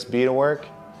the USB to work.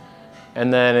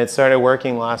 And then it started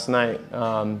working last night.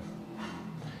 That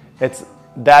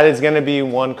is gonna be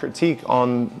one critique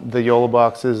on the YOLO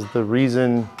box, is the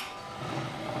reason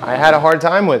I had a hard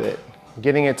time with it,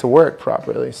 getting it to work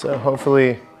properly. So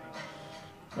hopefully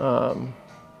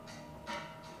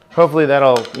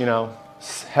that'll, you know,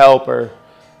 help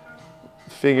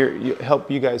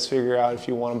help you guys figure out if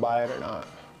you want to buy it or not.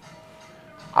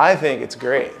 I think it's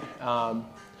great.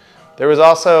 There was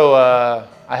also,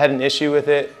 I had an issue with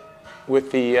it, with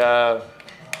the,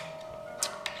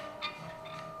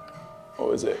 what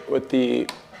was it? With the,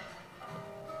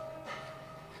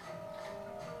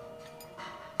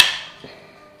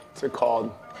 what's it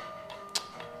called?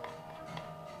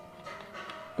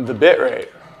 The bit rate.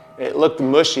 It looked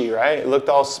mushy, right? It looked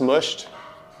all smushed.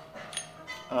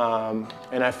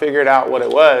 And I figured out what it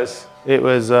was. It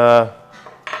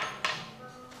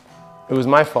was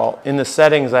my fault. In the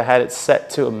settings, I had it set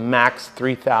to a max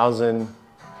 3,000,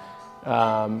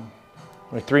 or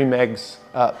 3 megs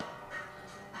up.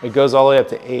 It goes all the way up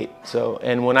to 8. So,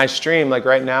 and when I stream, like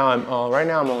right now, I'm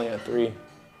only at 3.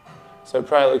 So it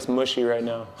probably looks mushy right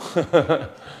now.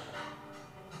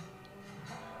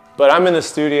 But I'm in the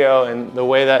studio, and the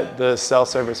way that the cell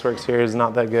service works here is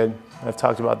not that good. I've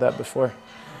talked about that before.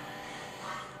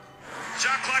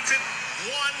 Shot collected.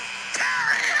 One.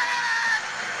 Terry hit!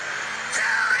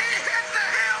 Terry hit the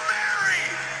Hail Mary!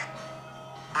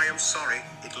 I am sorry.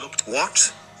 It looked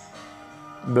what?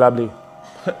 Blubby.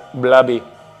 Blubby.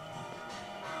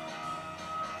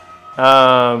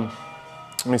 Let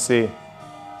me see.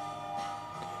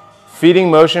 Feeding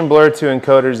motion blur to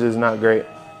encoders is not great.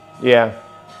 Yeah.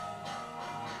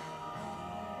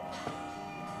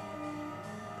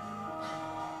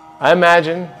 I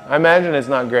imagine it's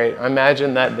not great. I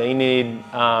imagine that they need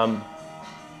a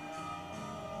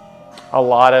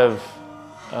lot of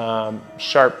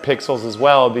sharp pixels as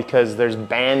well, because there's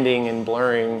banding and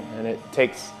blurring, and it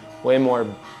takes way more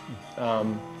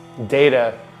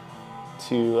data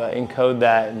to encode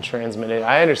that and transmit it.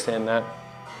 I understand that.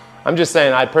 I'm just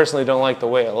saying I personally don't like the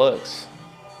way it looks,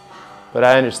 but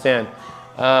I understand.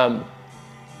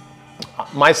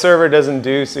 My server doesn't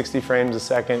do 60 frames a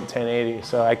second, 1080,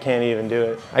 so I can't even do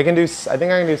it. I think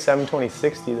I can do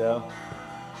 720/60 though,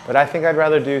 but I think I'd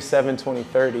rather do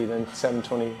 720/30 than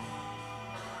 720,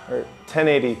 or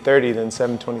 1080/30 than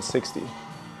 720/60.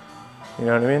 You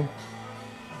know what I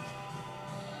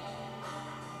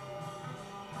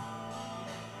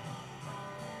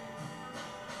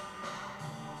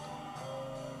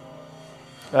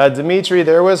mean? Dimitri,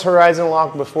 there was Horizon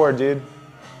Lock before, dude.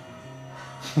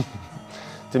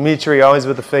 Dimitri, always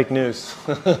with the fake news.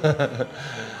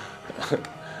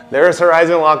 There was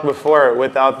Horizon Lock before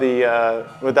without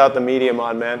the media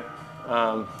mod, man.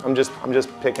 I'm just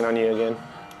picking on you again,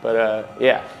 but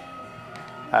yeah,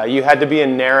 you had to be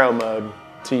in narrow mode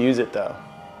to use it though.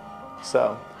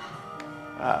 So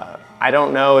I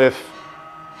don't know if,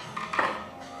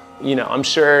 you know, I'm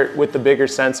sure with the bigger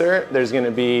sensor, there's going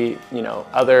to be, you know,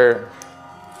 other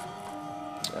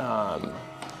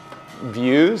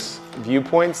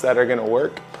viewpoints that are going to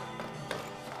work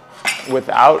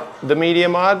without the media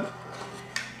mod.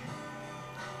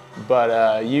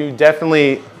 But you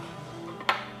definitely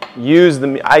I use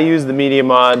the media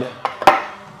mod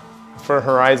for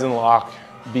Horizon Lock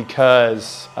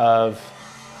because of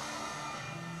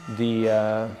the,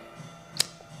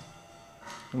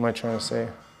 what am I trying to say?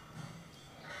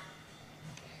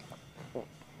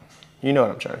 You know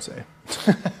what I'm trying to say.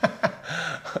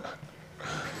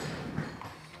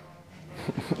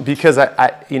 Because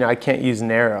I can't use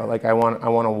narrow. Like I want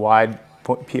a wide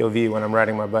POV when I'm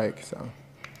riding my bike. So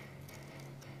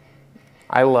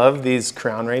I love these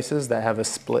crown races that have a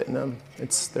split in them.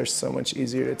 They're so much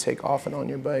easier to take off and on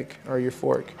your bike or your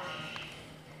fork.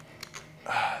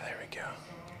 There we go.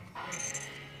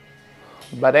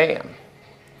 Badam.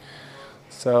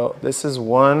 So this is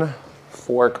one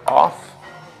fork off.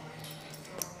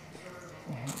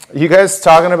 You guys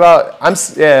talking about,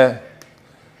 yeah,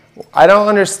 I don't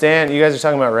understand, you guys are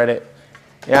talking about Reddit.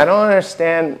 Yeah, I don't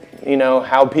understand, you know,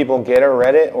 how people get a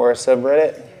Reddit or a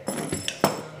subreddit.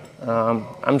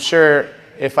 I'm sure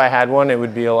if I had one, it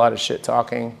would be a lot of shit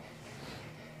talking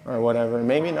or whatever.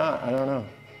 Maybe not, I don't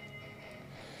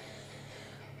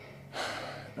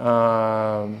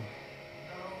know.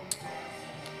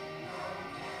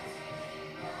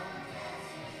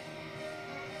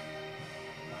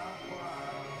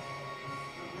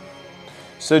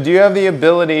 So do you have the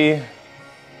ability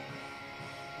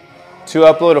to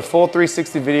upload a full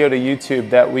 360 video to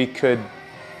YouTube that we could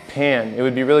pan? It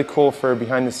would be really cool for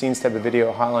behind the scenes type of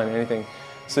video, hotline, anything.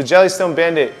 So Jellystone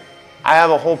Bandit, I have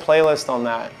a whole playlist on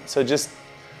that. So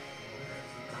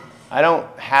I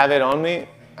don't have it on me.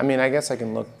 I mean, I guess I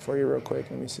can look for you real quick.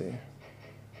 Let me see.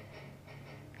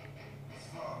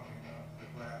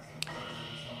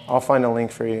 I'll find a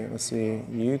link for you. Let's see,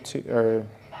 YouTube, or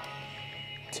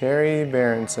Terry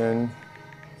Berenson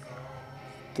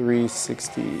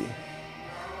 360.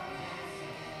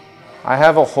 I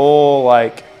have a whole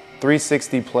like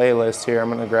 360 playlist here. I'm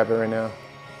gonna grab it right now.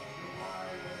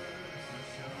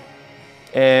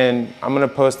 And I'm gonna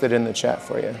post it in the chat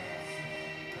for you.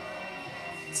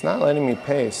 It's not letting me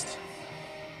paste.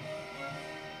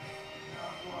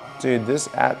 Dude, this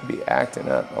app be acting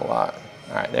up a lot.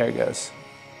 All right, there it goes.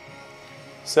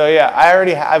 So yeah,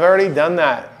 I've already done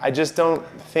that. I just don't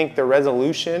think the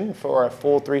resolution for a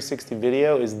full 360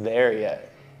 video is there yet.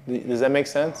 Does that make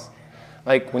sense?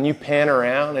 Like when you pan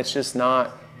around, it's just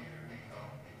not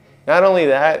only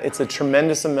that, it's a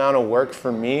tremendous amount of work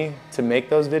for me to make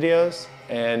those videos,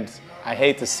 and I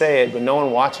hate to say it, but no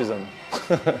one watches them.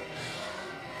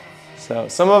 So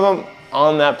some of them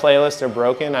on that playlist are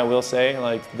broken, I will say.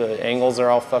 Like the angles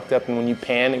are all fucked up, and when you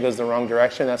pan, it goes the wrong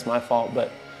direction. That's my fault, but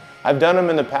I've done them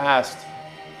in the past.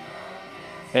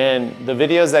 And the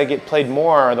videos that get played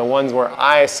more are the ones where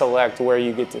I select where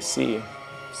you get to see.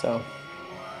 So.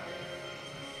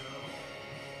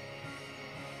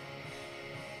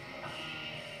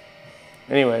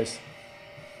 Anyways,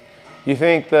 you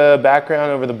think the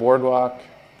background over the boardwalk?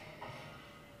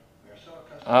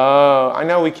 Oh, I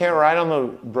know we can't ride on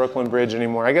the Brooklyn Bridge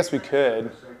anymore. I guess we could.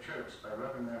 Their troops by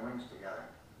rubbing their wings together.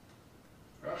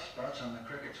 Rough spots on the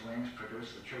cricket's wings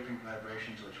produce the chirping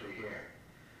vibrations which we hear.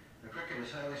 The cricket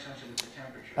is highly sensitive to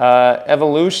temperature.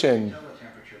 Evolution.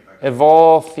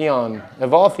 Evoltheon.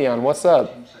 Evoltheon, what's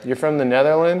up? You're from the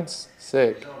Netherlands?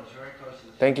 Sick.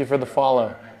 Thank you for the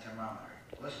follow.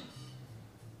 Listen.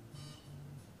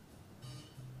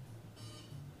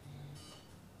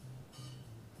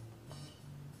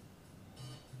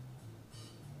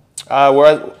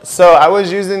 So I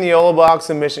was using the YOLO box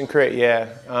and Mission Crit, yeah.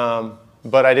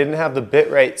 But I didn't have the bit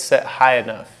rate set high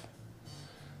enough.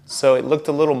 So it looked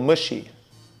a little mushy.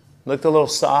 Looked a little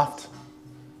soft,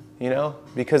 you know,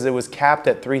 because it was capped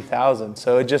at 3,000.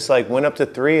 So it just like went up to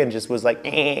 3 and just was like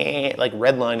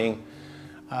redlining.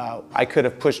 I could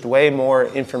have pushed way more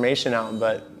information out,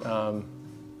 but,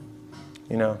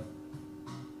 you know.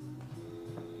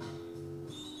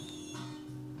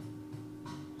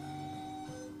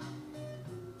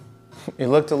 It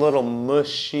looked a little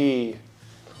mushy.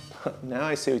 Now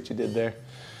I see what you did there.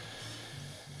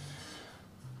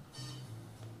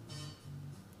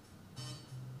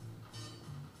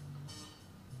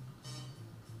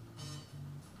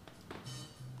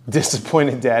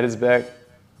 Disappointed dad is back.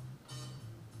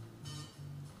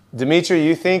 Dimitri,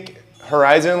 you think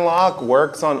Horizon Lock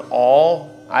works on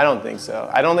all? I don't think so.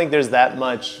 I don't think there's that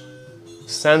much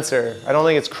sensor. I don't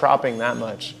think it's cropping that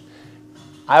much.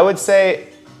 I would say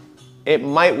it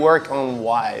might work on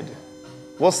wide.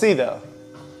 We'll see though.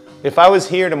 If I was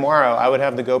here tomorrow, I would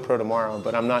have the GoPro tomorrow,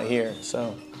 but I'm not here.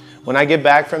 So when I get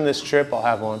back from this trip, I'll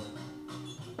have one.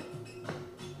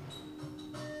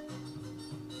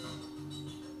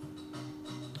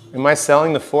 Am I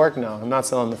selling the fork? No, I'm not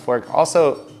selling the fork.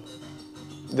 Also,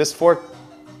 this fork,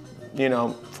 you know,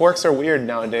 forks are weird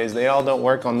nowadays. They all don't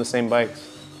work on the same bikes.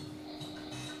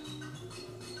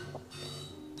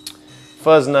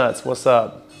 Fuzz Nuts, what's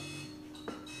up?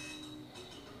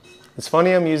 It's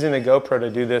funny I'm using the GoPro to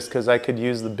do this because I could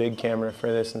use the big camera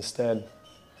for this instead.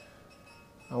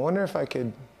 I wonder if I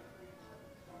could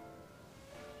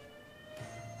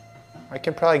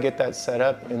probably get that set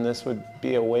up and this would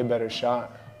be a way better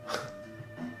shot.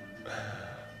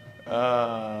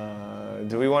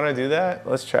 Do we want to do that?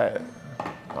 Let's try it.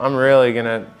 I'm really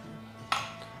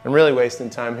wasting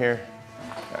time here.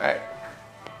 All right,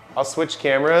 I'll switch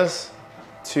cameras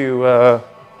to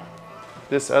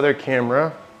this other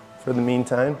camera for the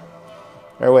meantime.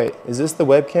 Or wait, is this the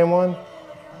webcam one?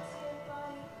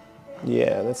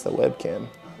 Yeah, that's the webcam.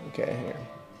 Okay, here.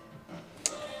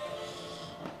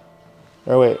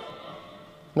 Or wait,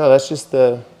 no, that's just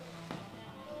the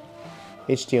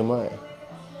HDMI.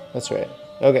 That's right.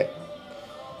 Okay.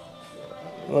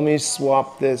 Let me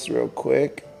swap this real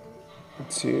quick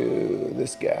to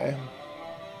this guy.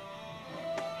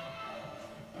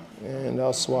 And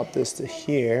I'll swap this to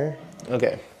here.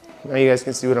 Okay. Now you guys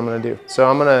can see what I'm gonna do. So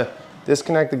I'm gonna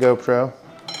disconnect the GoPro.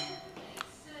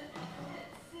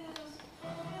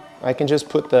 I can just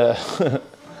put the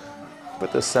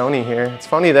put the Sony here. It's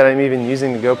funny that I'm even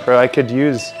using the GoPro. I could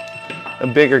use a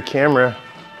bigger camera.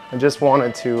 I just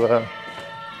wanted to, I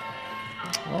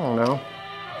don't know.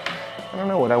 I don't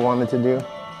know what I wanted to do.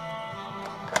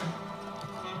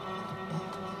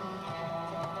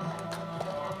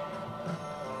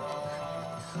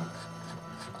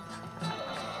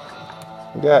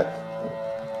 Got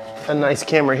a nice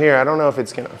camera here. I don't know if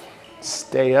it's gonna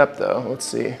stay up though. Let's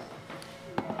see.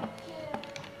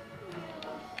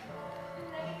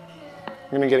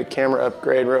 I'm gonna get a camera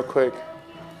upgrade real quick.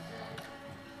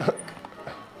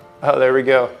 Oh, there we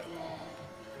go.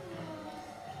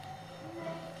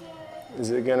 Is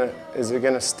it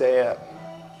gonna stay up?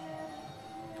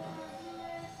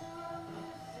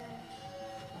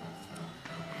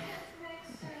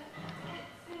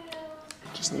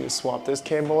 Just need to swap this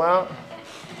cable out.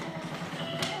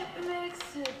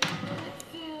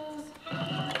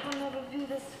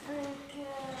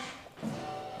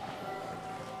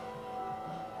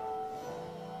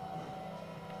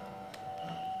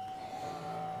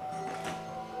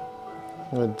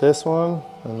 With this one,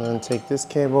 and then take this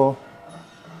cable,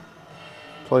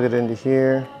 plug it into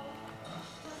here,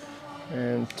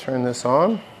 and turn this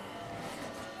on.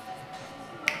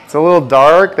 It's a little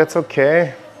dark, that's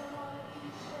okay.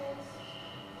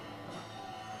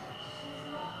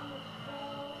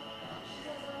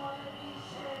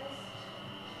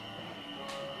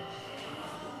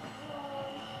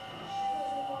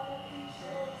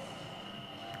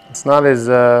 It's not as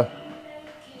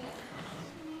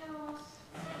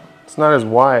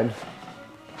wide.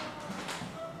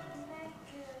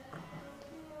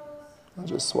 I'll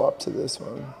just swap to this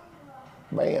one.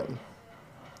 Bam.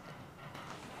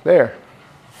 There.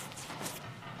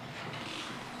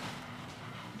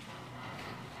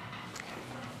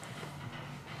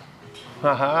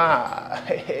 Haha.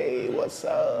 Hey, what's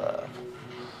up?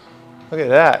 Look at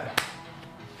that.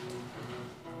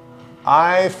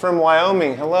 I from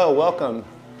Wyoming. Hello, welcome.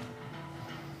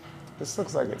 This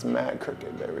looks like it's mad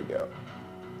crooked. There we go.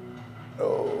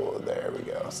 Oh, there we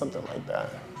go. Something like that.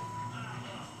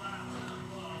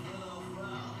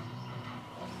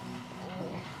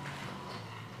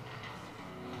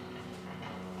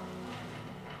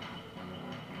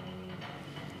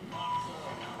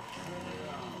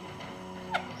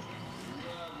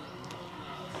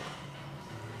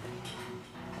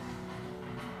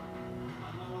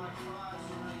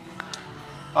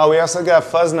 Oh, we also got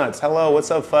Fuzz Nuts. Hello, what's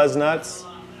up, Fuzz Nuts?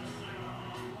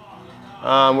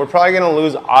 We're probably gonna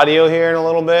lose audio here in a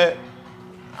little bit.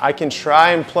 I can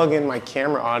try and plug in my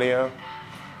camera audio.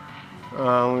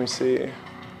 Let me see.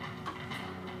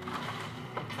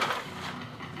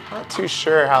 Not too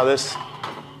sure how this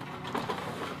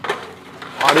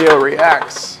audio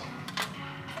reacts.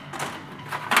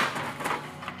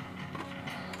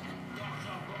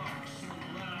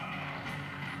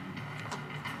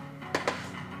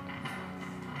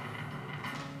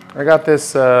 I got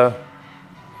this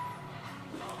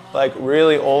like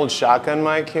really old shotgun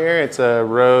mic here. It's a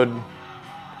Rode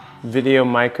Video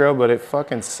Micro, but it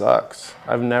fucking sucks.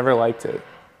 I've never liked it.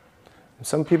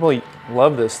 Some people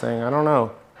love this thing. I don't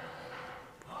know.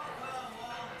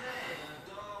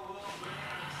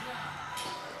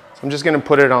 So I'm just gonna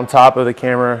put it on top of the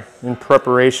camera in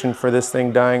preparation for this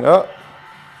thing dying. Oh.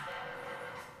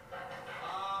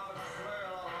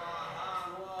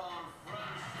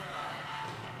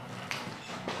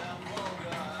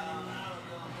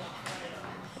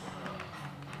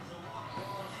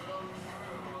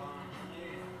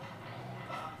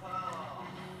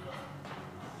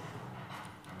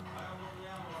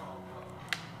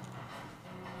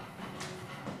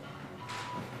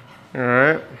 All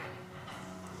right.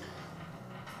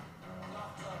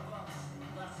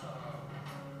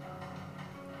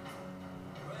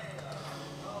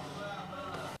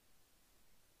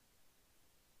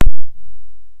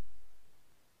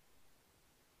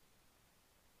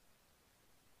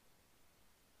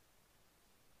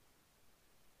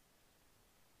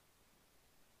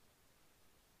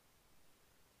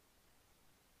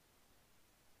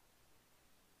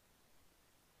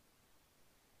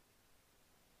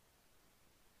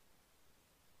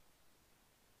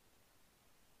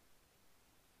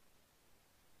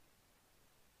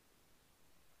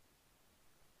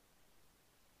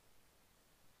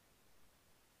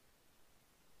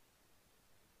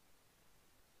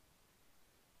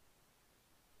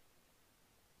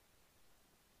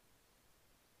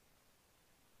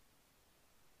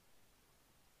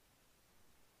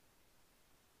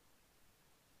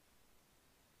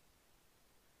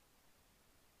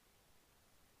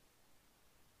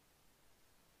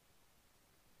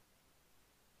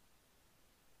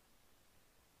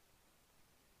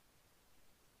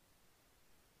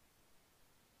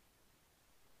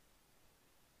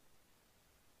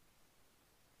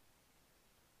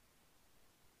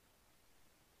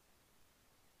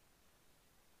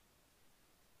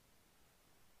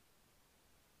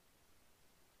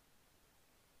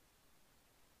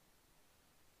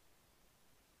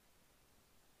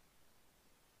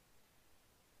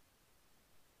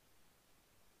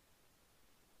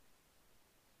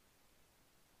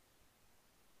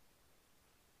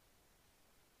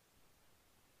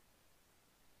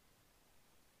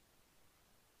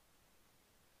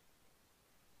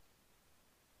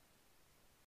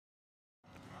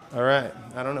 All right,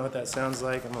 I don't know what that sounds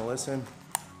like. I'm gonna listen.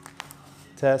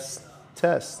 Test,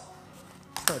 test.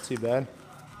 It's not too bad.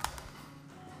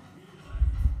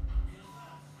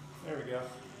 There we go.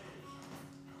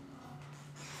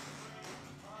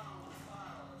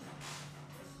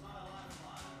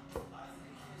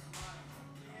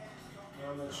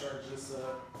 Now I'm gonna charge this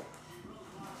up.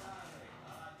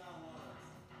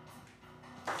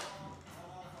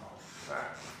 All right,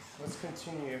 let's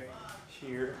continue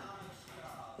here.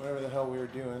 Whatever the hell we were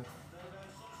doing.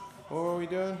 What were we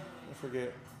doing? I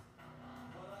forget.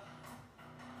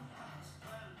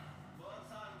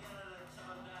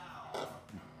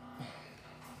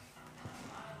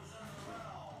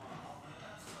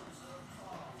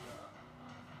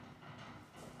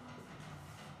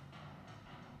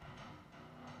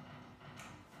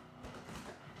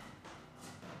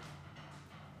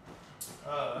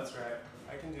 that's right.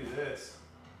 I can do this.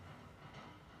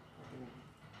 I can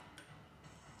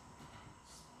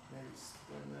maybe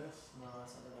spin this. No,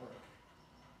 that's not gonna work.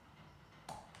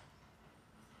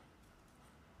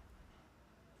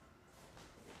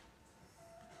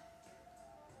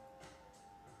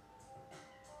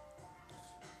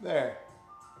 There.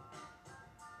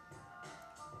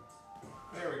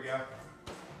 There we go.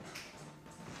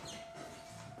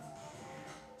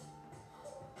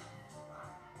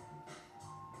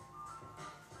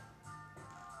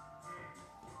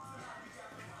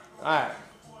 Alright.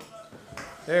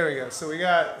 There we go. So we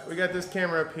got this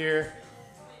camera up here.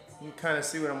 You can kind of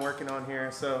see what I'm working on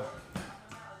here. So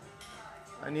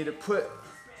I need to put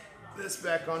this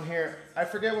back on here. I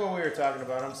forget what we were talking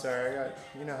about. I'm sorry.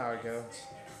 You know how it goes.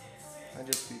 I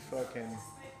just be fucking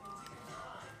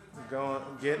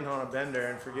getting on a bender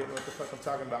and forgetting what the fuck I'm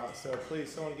talking about. So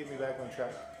please, someone get me back on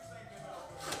track.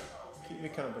 Keep me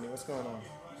company. What's going on?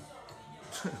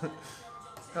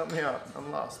 Help me out.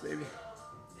 I'm lost, baby.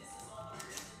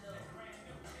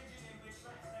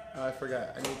 Oh, I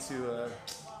forgot. I need to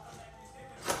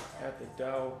add the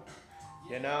dough.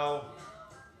 You know.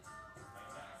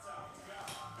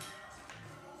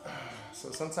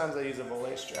 So sometimes I use a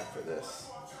belay strap for this.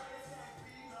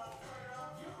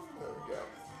 There we go.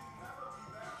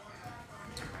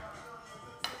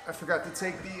 I forgot to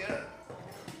take the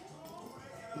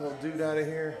little dude out of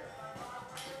here.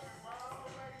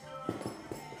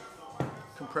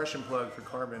 Compression plug for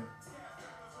carbon.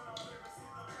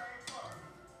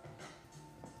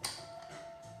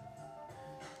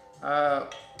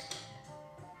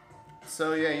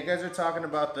 So yeah, you guys are talking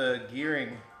about the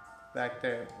gearing back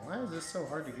there. Why is this so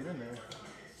hard to get in there?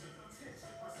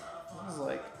 This is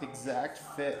like exact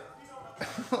fit.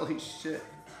 Holy shit.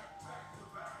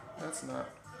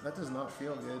 That does not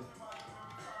feel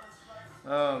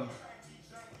good.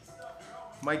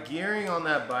 My gearing on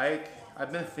that bike,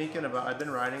 I've been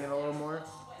riding it a little more.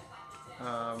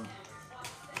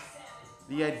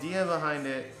 The idea behind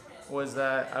it was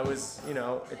that I was, you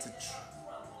know,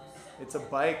 it's a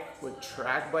bike with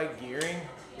track bike gearing.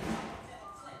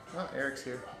 Oh, Eric's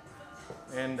here.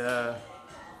 And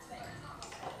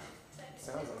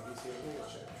sounds like he's here. Let me go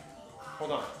check.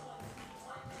 Hold on.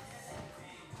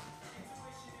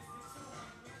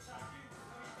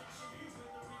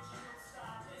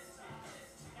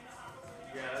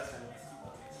 Yeah, that's him.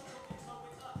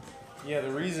 Yeah,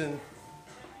 the reason.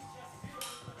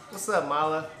 What's up,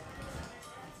 Mala?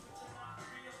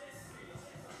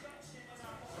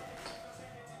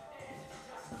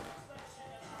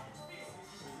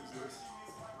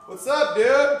 What's up, dude?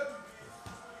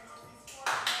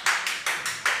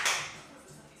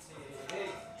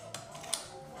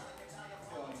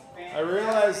 I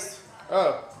realized.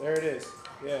 Oh, there it is.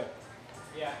 Yeah.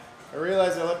 Yeah. I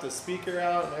realized I left the speaker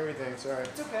out and everything. Sorry.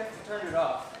 It's okay. I turned it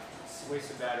off. It's a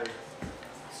waste of battery.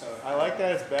 So I like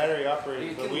that it's battery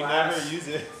operated, but we never use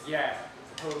it. Yeah.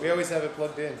 Totally. We always have it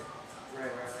plugged in.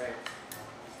 Right.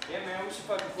 Yeah, man. We should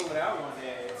fucking pull it out one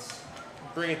day. It's.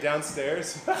 Bring it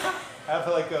downstairs. Have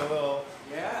like a little.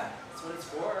 Yeah. That's what it's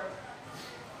for.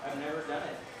 I've never done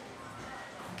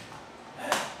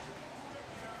it.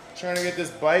 Trying to get this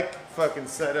bike fucking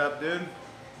set up, dude.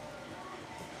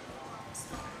 It's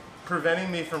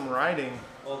preventing me from riding.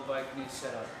 Old bike needs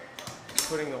set up.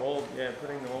 Putting the old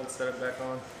setup back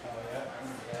on. Oh yeah.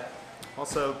 Yeah.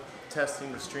 Also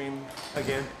testing the stream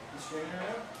again. You streaming right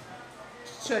now?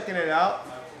 Just checking it out.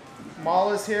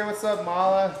 Mala's here. What's up,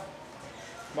 Mala?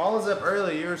 Mala's up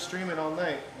early. You were streaming all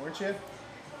night, weren't you?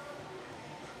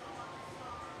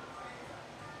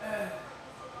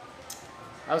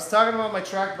 I was talking about my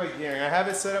track bike gearing. I have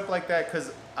it set up like that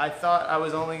because I thought I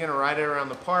was only gonna ride it around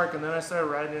the park, and then I started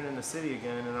riding it in the city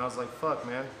again, and I was like, "Fuck,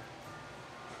 man!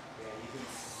 Yeah, you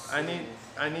can.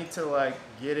 I need to like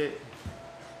get it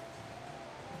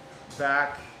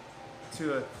back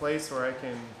to a place where I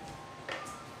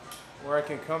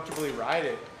can comfortably ride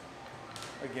it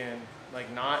again, like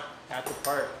not at the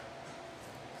park.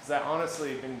 Cause I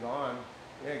honestly been gone.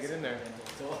 Yeah, get in there.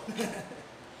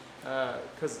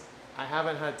 Cause I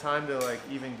haven't had time to like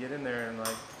even get in there and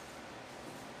like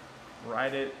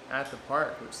ride it at the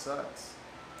park, which sucks.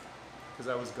 Cause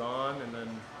I was gone, and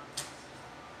then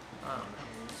I don't know.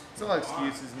 It's all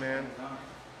excuses, man.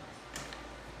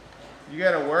 You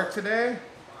gotta work today?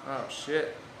 Oh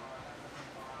shit.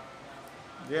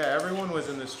 Yeah, everyone was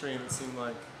in the stream, it seemed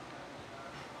like.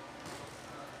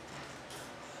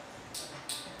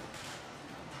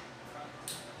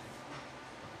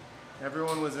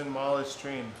 Everyone was in Mala's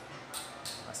stream.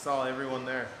 I saw everyone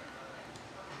there.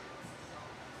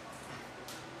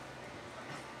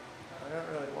 I don't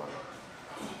really want to.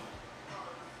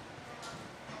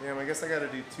 Damn, I guess I gotta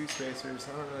do 2 spacers.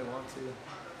 I don't really want to.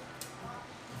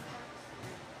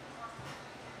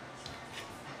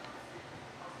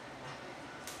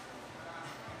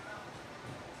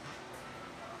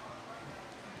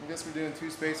 I guess we're doing 2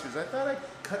 spacers. I thought I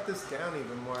cut this down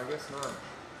even more. I guess not.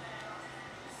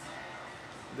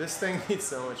 This thing needs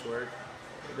so much work.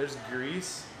 There's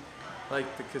grease.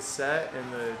 Like the cassette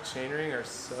and the chainring are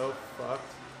so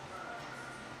fucked.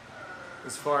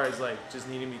 As far as like just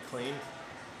needing to be cleaned.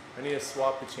 I need to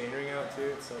swap the chainring out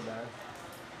too. It's so bad.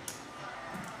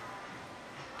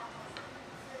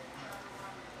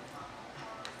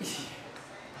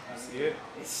 See it?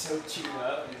 It's so chewed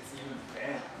up and it's even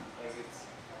bent. Like it's.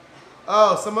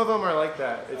 Oh, some of them are like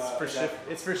that. It's for is that-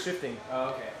 it's for shifting.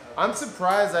 Oh, okay. I'm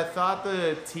surprised. I thought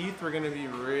the teeth were gonna be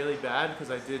really bad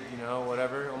because I did, you know,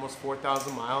 whatever, almost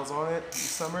 4,000 miles on it this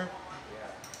summer,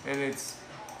 Yeah. and it's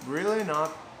really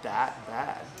not that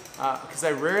bad. Because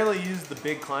I rarely use the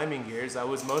big climbing gears. I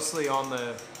was mostly on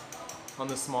the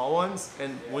small ones,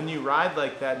 and when you ride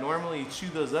like that, normally you chew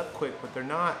those up quick, but they're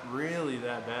not really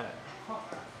that bad.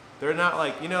 They're not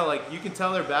like, you know, like you can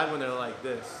tell they're bad when they're like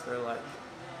this. They're like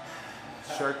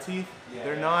shark teeth. Yeah,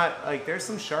 They're yeah. not like, there's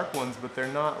some sharp ones, but they're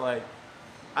not like,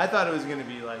 I thought it was gonna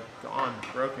be like gone,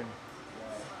 broken.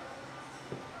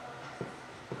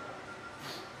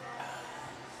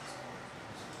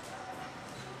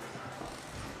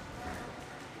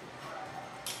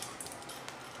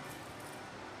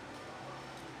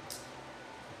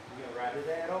 You gonna ride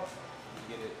today at all?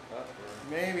 You get it up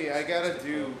or? Maybe I gotta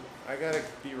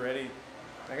be ready.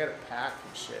 I gotta pack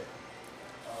and shit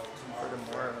for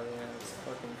tomorrow. Yeah, it's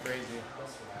fucking crazy.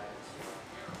 That's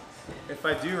right. If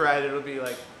I do ride, it'll be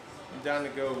like, I'm down to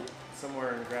go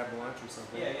somewhere and grab lunch or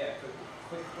something. Yeah, yeah.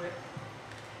 Quick.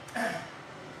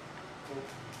 Cool.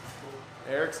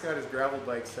 Eric's got his gravel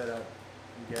bike set up,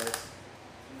 you guys.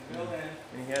 In the building.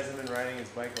 And he hasn't been riding his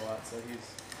bike a lot, so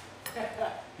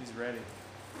he's ready.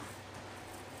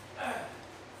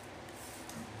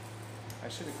 I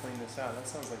should have cleaned this out. That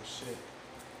sounds like shit.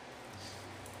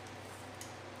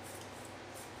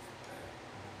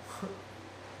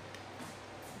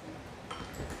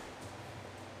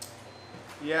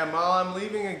 Yeah, Mal, I'm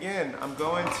leaving again. I'm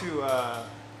going to,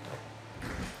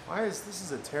 why is, this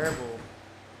is a terrible,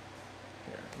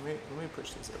 here, let me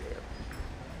push this over here.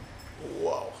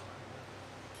 Whoa.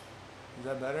 Is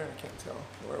that better? I can't tell.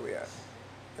 Where are we at?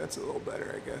 That's a little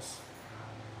better, I guess.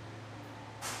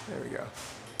 There we go.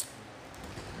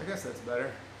 I guess that's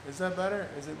better. Is that better?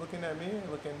 Is it looking at me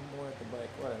or looking more at the bike?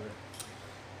 Whatever.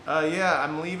 Yeah,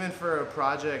 I'm leaving for a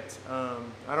project. I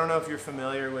don't know if you're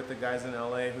familiar with the guys in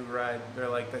LA who ride. They're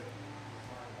like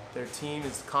their team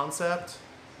is Concept.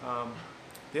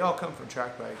 They all come from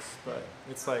track bikes, but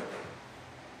it's like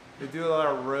they do a lot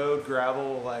of road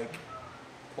gravel, like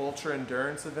ultra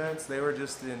endurance events. They were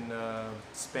just in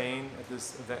Spain at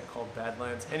this event called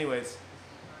Badlands. Anyways,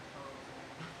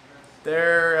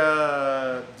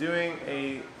 they're doing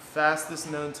a fastest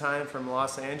known time from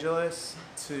Los Angeles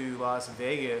to Las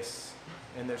Vegas,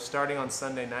 and they're starting on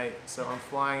Sunday night. So I'm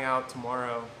flying out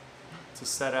tomorrow to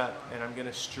set up, and I'm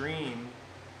gonna stream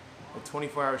a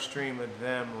 24-hour stream of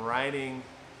them riding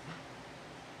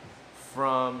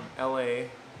from LA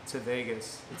to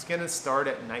Vegas. It's gonna start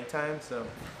at nighttime, so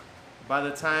by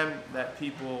the time that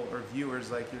people or viewers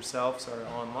like yourselves are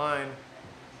online,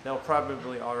 they'll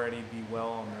probably already be well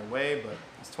on their way, but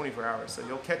it's 24 hours, so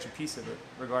you'll catch a piece of it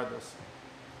regardless.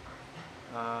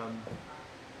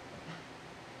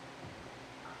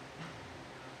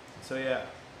 So yeah,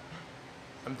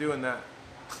 I'm doing that.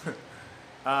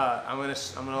 I'm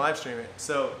gonna live stream it.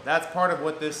 So that's part of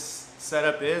what this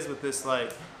setup is, with this,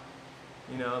 like,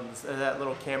 you know, that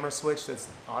little camera switch that's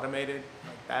automated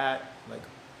like that. Like,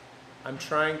 I'm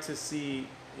trying to see,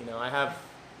 you know, I have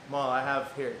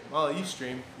here. Molly, you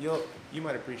stream. You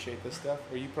might appreciate this stuff,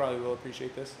 or you probably will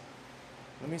appreciate this.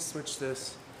 Let me switch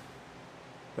this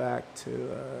back to.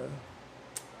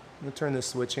 I'm gonna turn this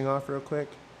switching off real quick,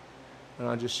 and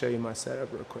I'll just show you my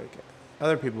setup real quick.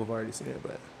 Other people have already seen it,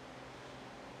 but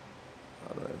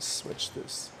I'm gonna switch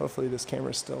this. Hopefully, this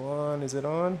camera's still on. Is it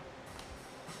on?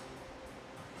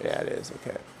 Yeah, it is.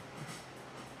 Okay.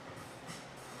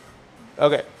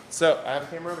 Okay. So I have a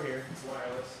camera over here. It's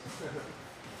wireless.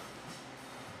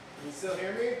 Can you still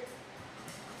hear me?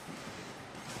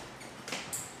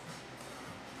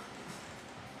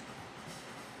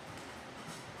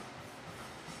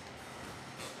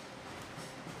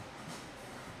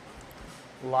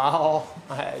 Lol,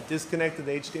 I disconnected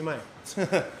the HDMI.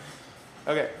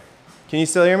 Okay, can you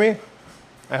still hear me?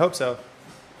 I hope so.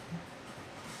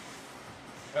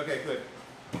 Okay, good.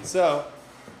 So,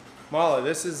 Mala,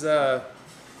 this is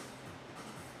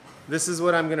this is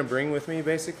what I'm gonna bring with me,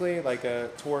 basically, like a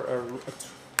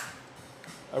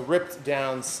ripped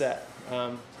down set.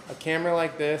 A camera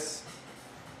like this,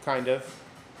 kind of.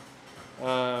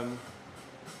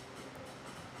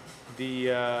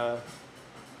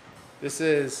 This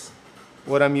is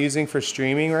what I'm using for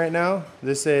streaming right now.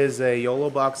 This is a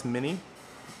YOLO Box Mini.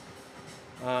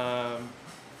 And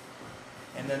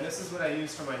then this is what I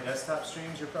use for my desktop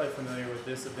streams. You're probably familiar with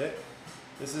this a bit.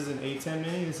 This is an A10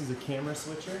 Mini. This is a camera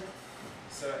switcher.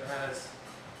 So it has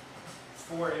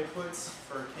 4 inputs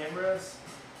for cameras,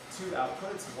 2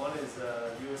 outputs. One is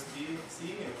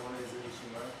USB-C and one is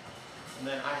HDMI. And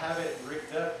then I have it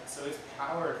rigged up so it's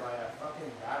powered by a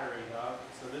fucking battery, dog.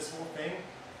 So this whole thing,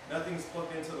 nothing's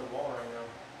plugged into the wall right now.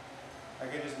 I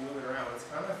can just move it around. It's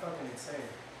kind of fucking insane.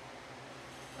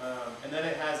 And then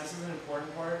it has, this is an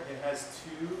important part, it has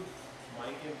 2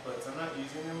 mic inputs. I'm not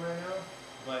using them right now,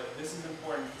 but this is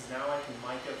important because now I can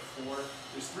mic up 4.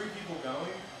 There's 3 people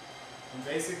going, and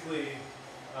basically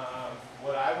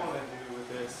what I want to do with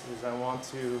this is I want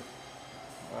to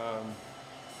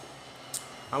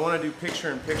do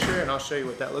picture-in-picture, and I'll show you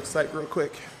what that looks like real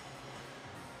quick.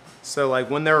 So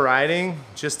like when they're riding,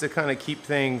 just to kind of keep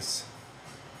things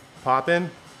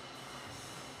popping,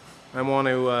 I want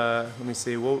to, let me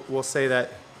see, we'll say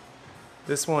that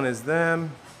this one is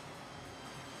them,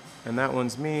 and that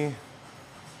one's me.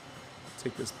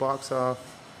 Take this box off,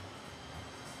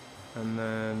 and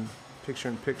then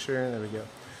picture-in-picture, there we go.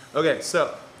 Okay,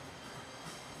 so,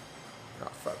 oh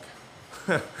fuck,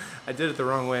 I did it the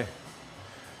wrong way.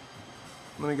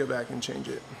 Let me go back and change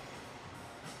it.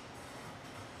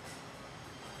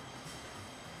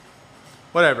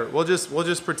 Whatever, we'll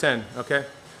just pretend, okay?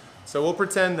 So we'll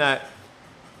pretend that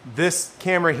this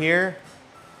camera here,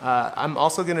 I'm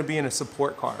also gonna be in a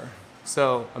support car.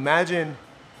 So imagine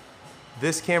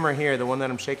this camera here, the one that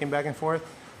I'm shaking back and forth,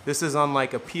 this is on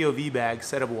like a POV bag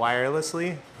set up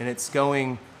wirelessly, and it's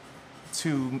going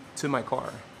to my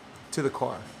car, to the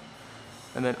car.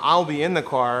 And then I'll be in the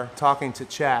car talking to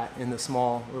chat in the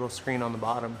small little screen on the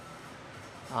bottom.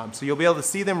 So you'll be able to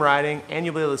see them riding, and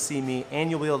you'll be able to see me,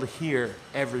 and you'll be able to hear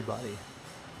everybody.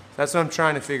 That's what I'm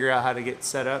trying to figure out how to get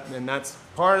set up, and that's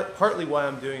partly why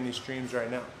I'm doing these streams right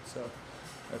now. So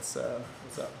that's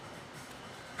what's up.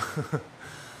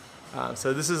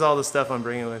 So this is all the stuff I'm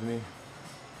bringing with me.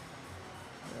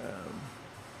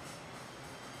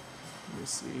 Let me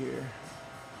see here.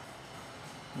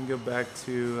 Let me go back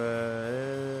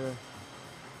to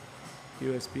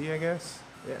USB, I guess.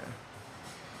 Yeah.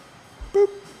 Boop.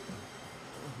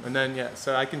 And then yeah,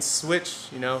 so I can switch,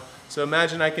 you know. So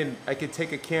imagine I could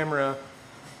take a camera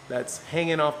that's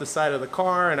hanging off the side of the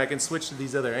car, and I can switch to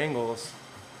these other angles.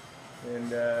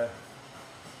 And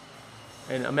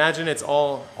imagine it's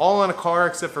all on a car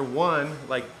except for one,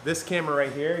 like this camera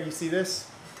right here. You see this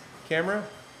camera?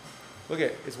 Look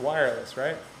at it, it's wireless,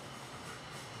 right?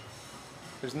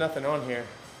 There's nothing on here.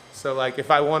 So like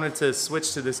if I wanted to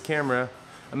switch to this camera,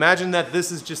 imagine that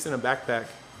this is just in a backpack.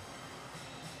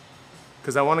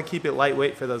 Because I want to keep it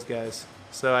lightweight for those guys.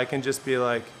 So I can just be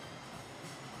like,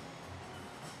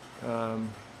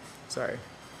 sorry.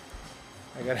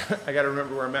 I gotta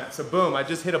remember where I'm at. So boom, I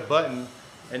just hit a button,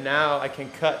 and now I can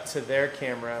cut to their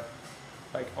camera,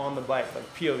 like on the bike,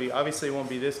 like POV. Obviously it won't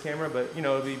be this camera, but you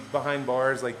know, it'll be behind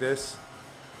bars like this.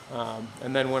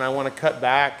 And then when I want to cut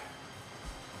back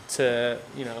to,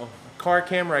 you know, a car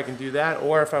camera, I can do that.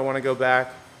 Or if I want to go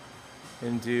back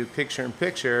and do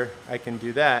picture-in-picture, I can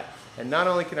do that. And not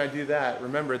only can I do that,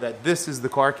 remember that this is the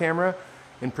car camera,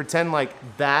 and pretend like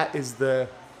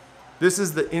this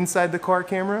is the inside the car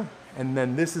camera, and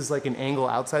then this is like an angle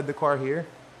outside the car here.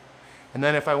 And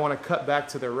then if I want to cut back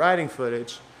to their riding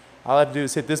footage, all I have to do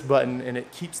is hit this button, and it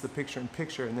keeps the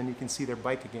picture-in-picture, and then you can see their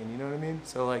bike again, you know what I mean?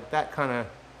 So like that kind of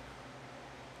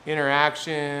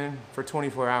interaction for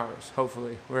 24 hours,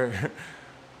 hopefully. We're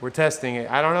testing it.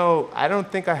 I don't know, I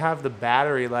don't think I have the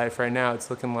battery life right now, it's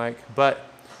looking like, but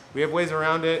we have ways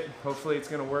around it. Hopefully it's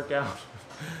gonna work out.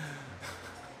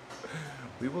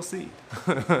 We will see.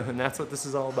 And that's what this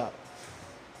is all about.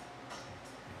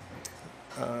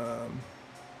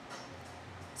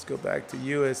 Let's go back to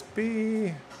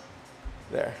USB.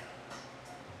 There.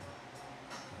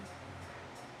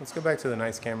 Let's go back to the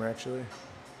nice camera actually.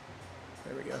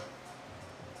 There we go.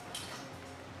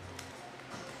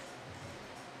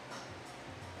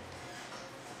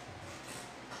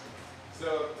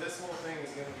 So this whole thing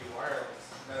is going to be wireless.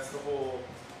 That's the whole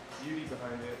beauty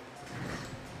behind it.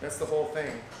 That's the whole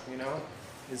thing, you know,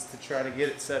 is to try to get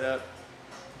it set up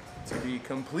to be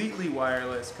completely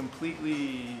wireless,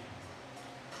 completely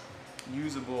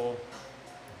usable.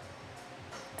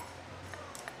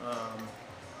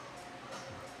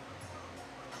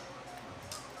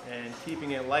 and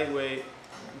keeping it lightweight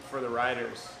for the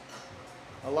riders.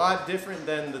 A lot different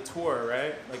than the Tour,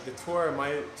 right? Like the Tour,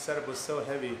 my setup was so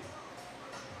heavy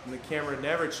and the camera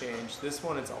never changed. This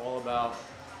one, it's all about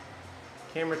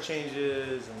camera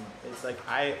changes, and it's like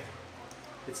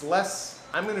it's less,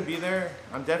 I'm gonna be there.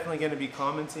 I'm definitely gonna be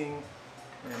commenting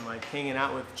and like hanging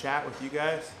out with chat with you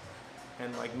guys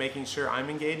and like making sure I'm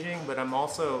engaging, but I'm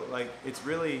also like, it's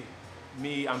really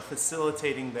me, I'm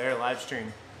facilitating their live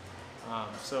stream.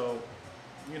 So,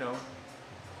 you know,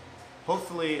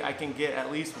 hopefully I can get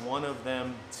at least one of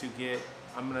them to get,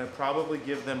 I'm gonna probably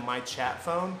give them my chat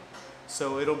phone.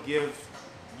 So it'll give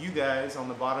you guys on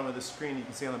the bottom of the screen, you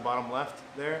can see on the bottom left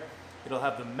there, it'll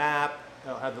have the map,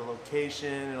 it'll have the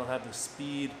location, it'll have the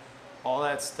speed, all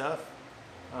that stuff.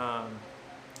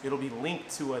 It'll be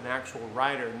linked to an actual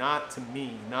rider, not to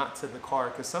me, not to the car.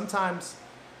 Because sometimes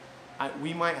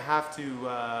we might have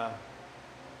to,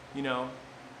 you know,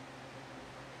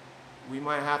 we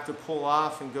might have to pull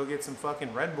off and go get some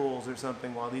fucking Red Bulls or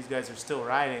something while these guys are still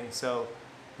riding. So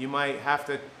you might have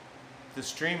to, the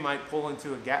stream might pull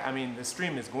into a the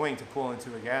stream is going to pull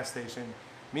into a gas station.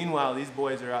 Meanwhile, these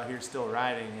boys are out here still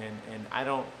riding, and I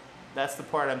don't, that's the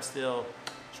part I'm still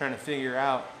trying to figure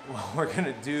out what we're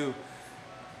gonna do,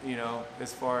 you know,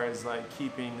 as far as like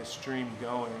keeping the stream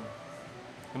going.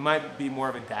 It might be more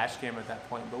of a dash cam at that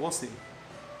point, but we'll see.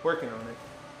 Working on it.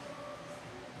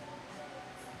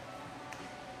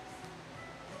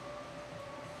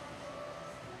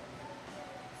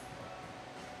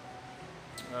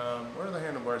 Where are the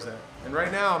handlebars at? And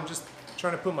right now I'm just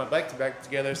trying to put my bike back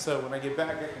together so when I get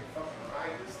back I can fucking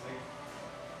ride this thing.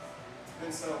 It's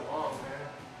been so long, man.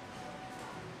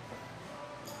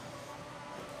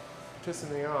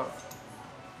 Pissing me off.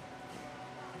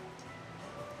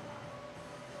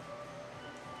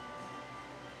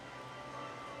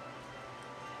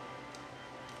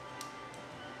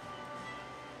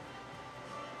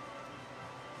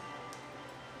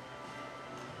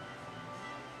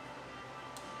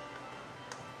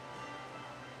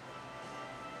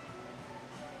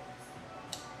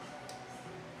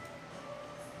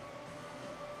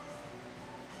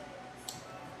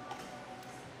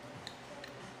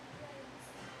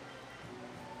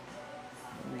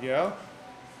 Go.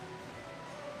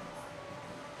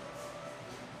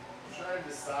 I'm trying to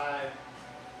decide.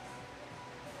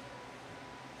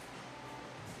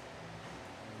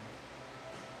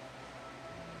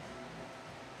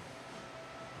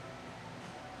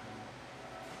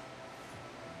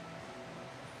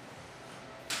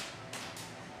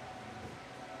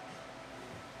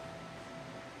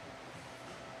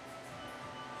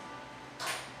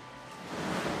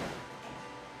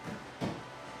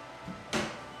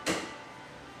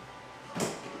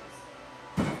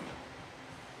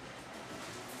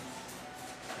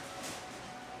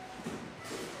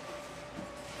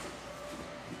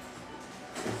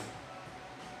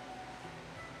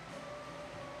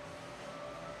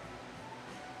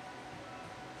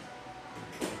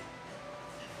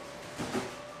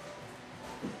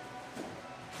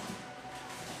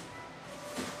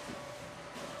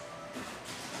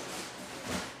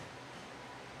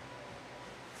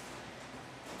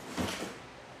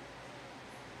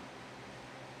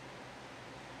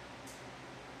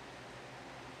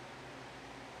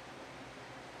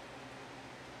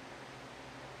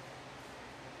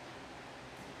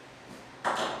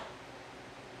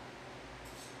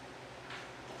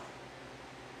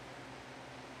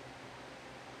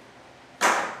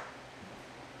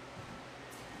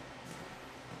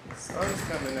 Sun's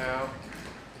coming out.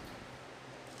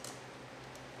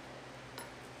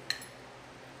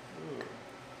 Ooh.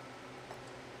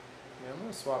 Yeah, I'm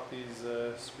gonna swap these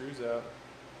screws out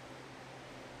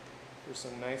for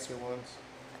some nicer ones.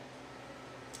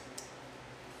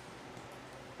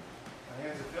 My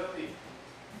hands are filthy.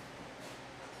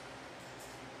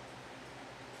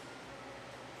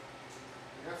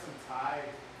 I got some Tide.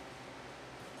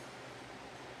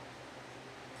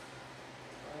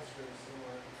 That's very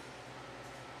similar.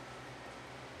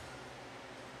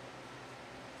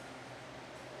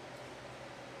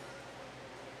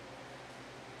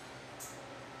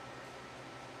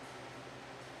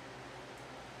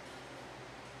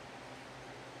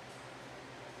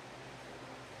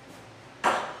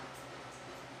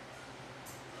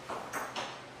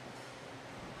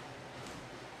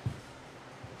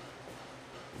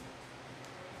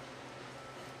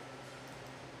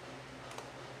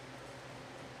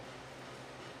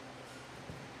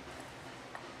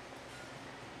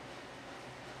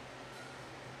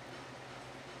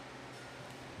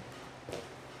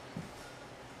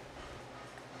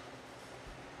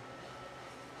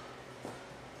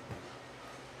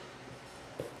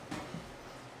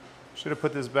 Should have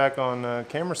put this back on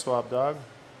camera swap, dog.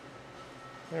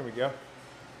 There we go.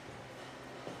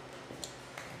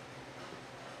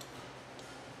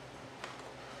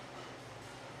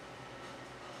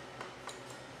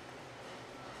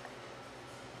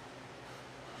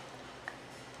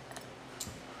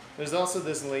 There's also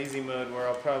this lazy mode where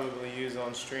I'll probably use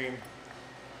on stream.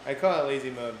 I call it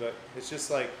lazy mode, but it's just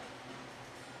like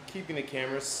keeping the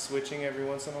camera switching every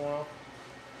once in a while.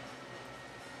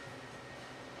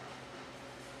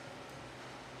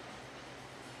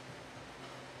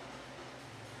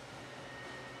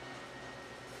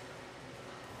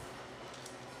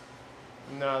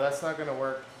 No, that's not going to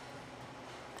work.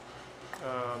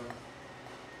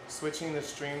 Switching the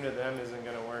stream to them isn't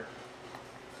going to work.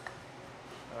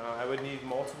 I would need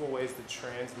multiple ways to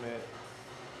transmit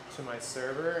to my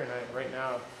server, and right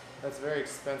now that's very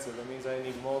expensive. That means I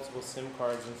need multiple SIM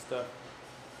cards and stuff.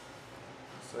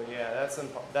 So yeah,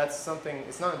 that's something.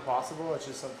 It's not impossible. It's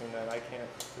just something that I can't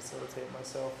facilitate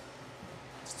myself.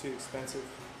 It's too expensive.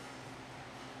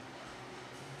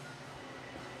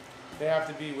 They have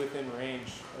to be within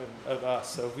range of us.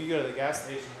 So if we go to the gas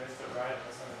station, that's the ride.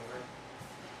 That's not gonna work.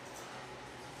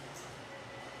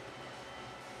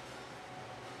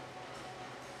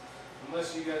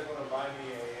 Unless you guys want to buy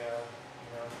me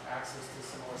access to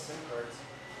some more SIM cards.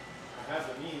 I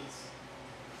have the means.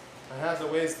 I have the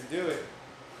ways to do it.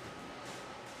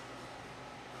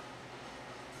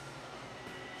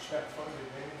 Chat funded,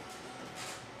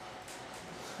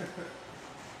 baby.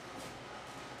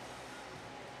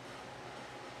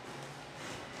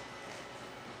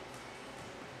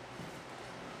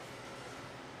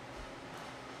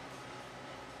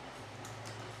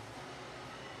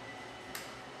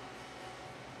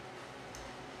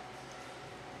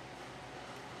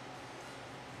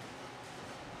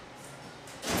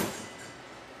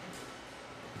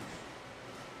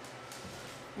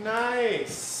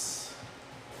 Nice.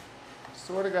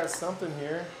 Sort of got something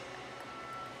here.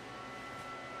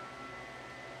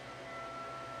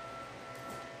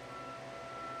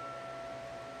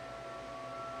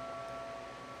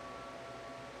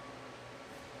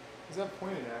 What's that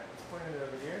pointed at? It's pointed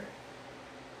over here.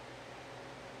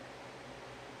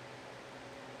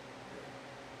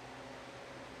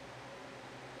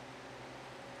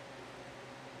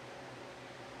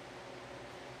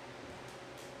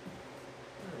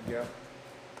 There we go.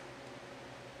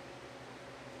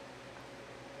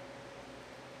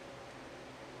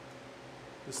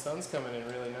 The sun's coming in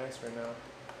really nice right now.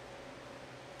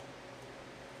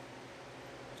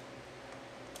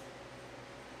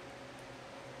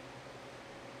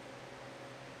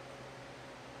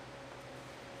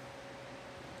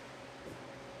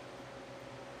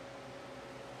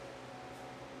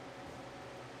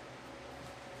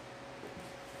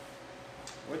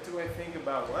 What do I think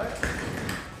about what?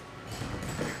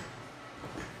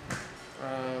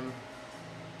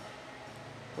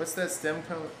 What's that stem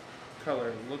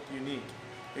color? Look unique.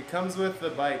 It comes with the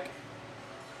bike.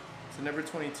 It's a number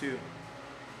 22.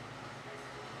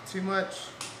 Too much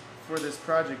for this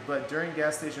project, but during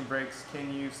gas station breaks,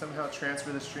 can you somehow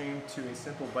transfer the stream to a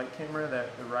simple bike camera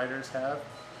that the riders have,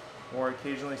 or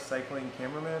occasionally cycling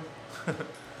cameraman?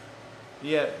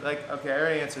 Yeah, like, okay, I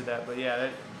already answered that, but yeah,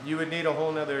 you would need a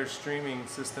whole nother streaming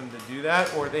system to do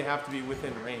that, or they have to be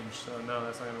within range, so no,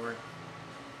 that's not gonna work.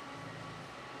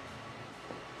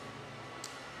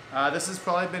 This has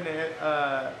probably been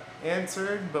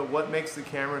answered, but what makes the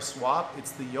camera swap?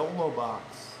 It's the YOLO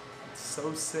box. It's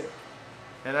so sick.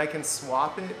 And I can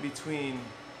swap it between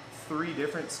 3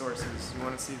 different sources. You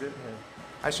wanna see that? Yeah.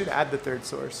 I should add the 3rd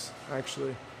source,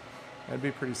 actually. That'd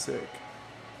be pretty sick.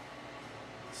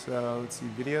 So let's see,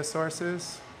 video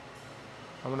sources.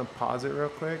 I'm gonna pause it real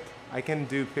quick. I can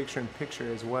do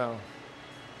picture-in-picture as well.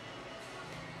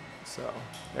 So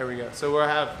there we go. So we'll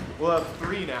have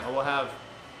 3 now. We'll have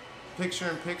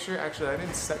picture-in-picture. Actually, I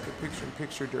didn't set the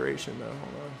picture-in-picture duration though.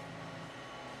 Hold on.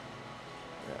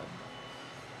 Yeah.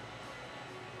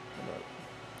 Hold up.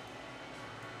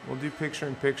 We'll do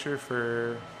picture-in-picture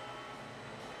for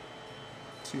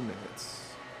 2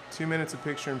 minutes. 2 minutes of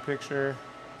picture-in-picture.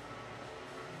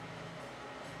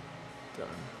 Done.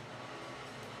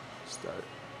 Start.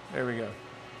 There we go.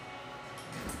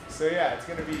 So yeah, it's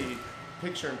gonna be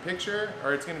picture-in-picture,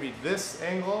 or it's gonna be this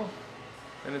angle,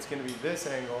 and it's gonna be this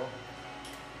angle,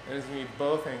 and it's gonna be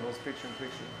both angles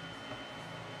picture-in-picture.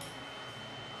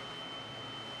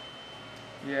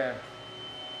 Yeah.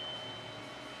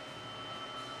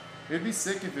 It'd be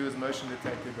sick if it was motion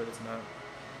detected, but it's not.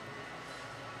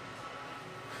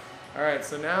 Alright,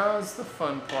 so now is the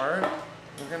fun part.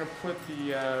 we're gonna put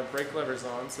the brake levers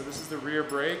on. So this is the rear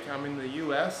brake. I'm in the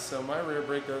US, so my rear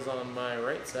brake goes on my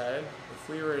right side. If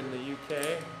we were in the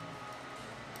UK,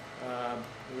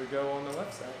 it would go on the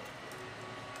left side.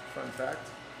 Fun fact.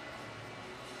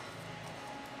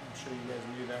 I'm sure you guys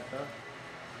knew that though.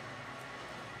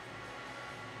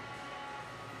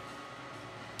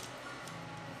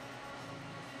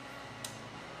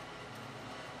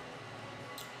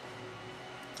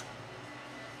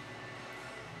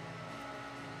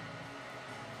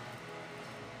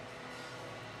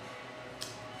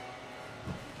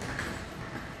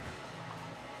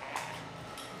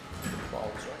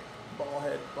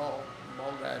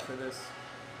 Ball guy for this.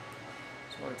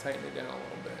 Just want to tighten it down a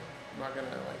little bit. I'm not gonna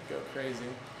like go crazy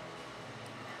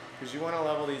because you want to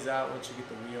level these out once you get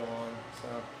the wheel on. So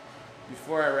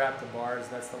before I wrap the bars,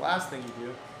 that's the last thing you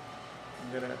do.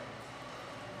 I'm gonna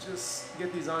just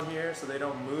get these on here so they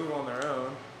don't move on their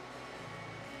own.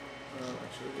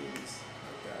 Actually, these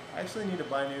like that. I actually need to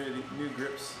buy new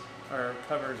grips or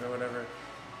covers or whatever.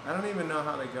 I don't even know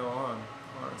how they go on,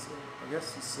 honestly. I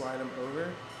guess you slide them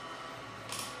over.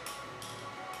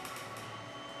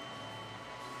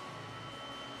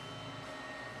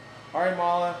 All right,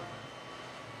 Mala,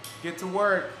 get to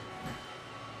work.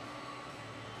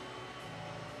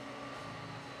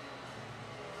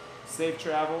 Safe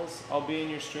travels. I'll be in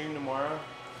your stream tomorrow.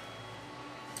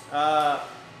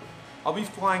 I'll be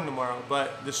flying tomorrow,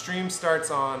 but the stream starts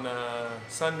on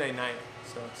Sunday night,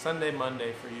 so Sunday,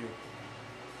 Monday for you.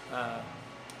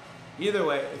 Either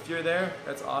way, if you're there,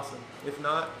 that's awesome. If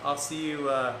not, I'll see you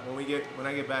when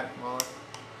I get back, Mala.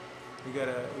 We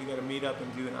gotta meet up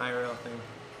and do an IRL thing.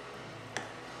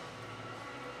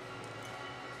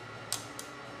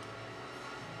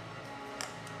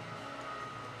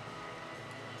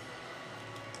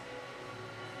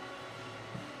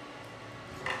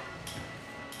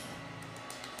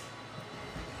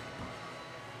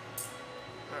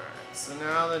 So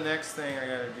now the next thing I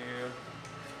gotta do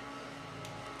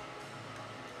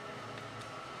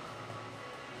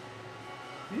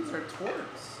these are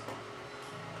torques.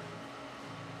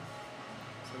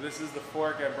 So this is the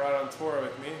fork I brought on tour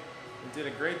with me. It did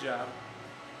a great job.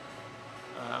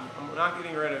 I'm not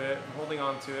getting rid of it. I'm holding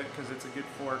on to it because it's a good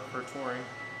fork for touring.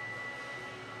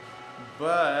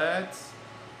 But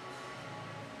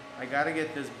I gotta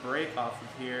get this brake off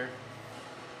of here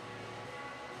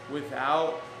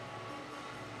without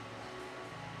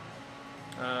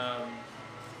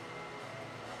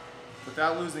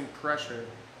losing pressure.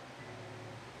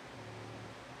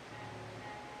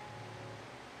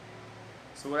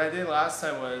 So what I did last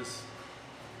time was,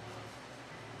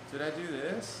 did I do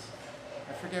this?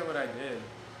 I forget what I did.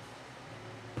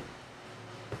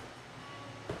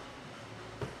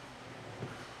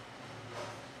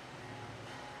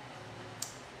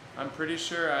 I'm pretty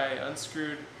sure I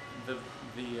unscrewed the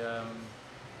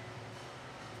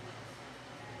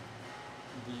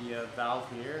valve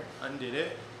here, undid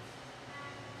it.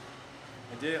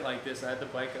 I did it like this. I had the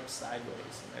bike up sideways,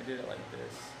 and I did it like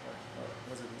this. Or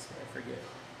was it this way? I forget.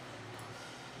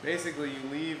 Basically, you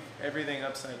leave everything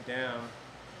upside down.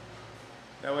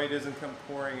 That way it doesn't come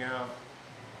pouring out.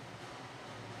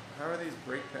 How are these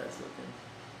brake pads looking?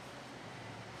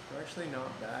 They're actually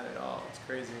not bad at all. It's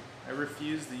crazy. I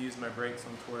refuse to use my brakes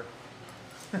on tour.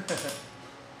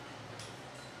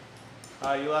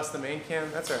 You lost the main cam?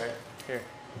 That's alright. Here.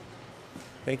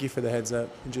 Thank you for the heads up.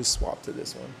 I just swapped to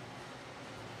this one.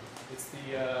 It's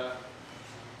the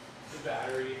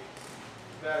battery.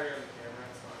 Battery on the camera,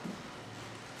 it's fine.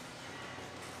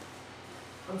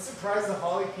 I'm surprised the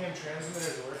Holycam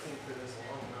transmitter is working for this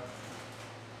long enough.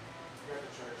 I got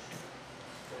the charge.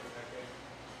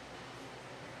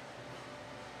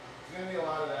 There's gonna be a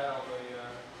lot of that on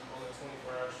the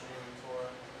 24-hour streaming tour.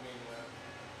 I mean,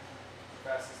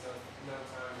 fastest no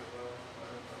time as well.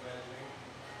 I'm imagining.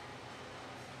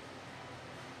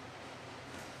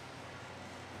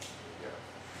 Yeah.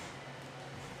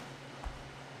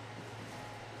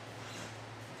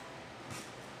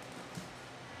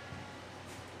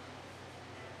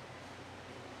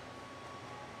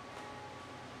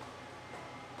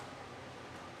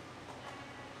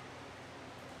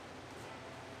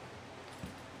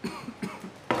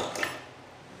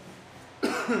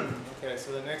 Okay,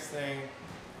 so the next thing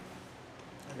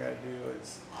I gotta do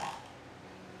is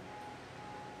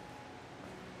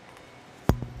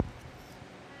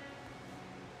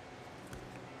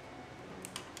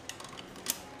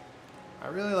I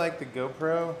really like the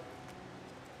GoPro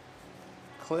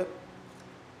clip.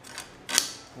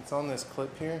 It's on this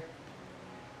clip here.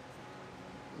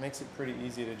 It makes it pretty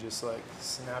easy to just like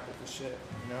snap it to shit,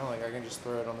 you know? Like I can just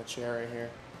throw it on the chair right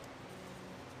here.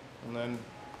 And then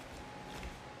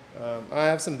I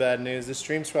have some bad news. This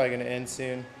stream's probably going to end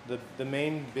soon. The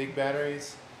main big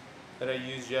batteries that I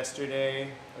used yesterday,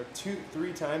 or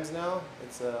 3 times now,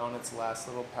 it's on its last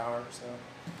little power, so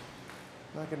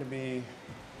not going to be...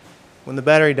 When the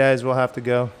battery dies, we'll have to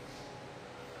go.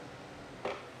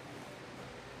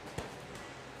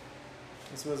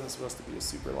 This wasn't supposed to be a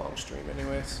super long stream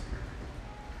anyways.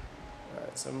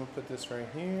 Alright, so I'm going to put this right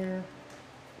here.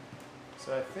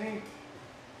 So I think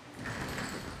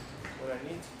what I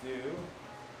need to do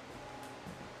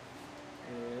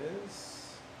is...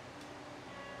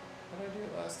 How did I do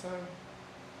it last time?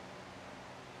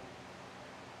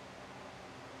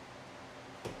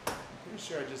 I'm pretty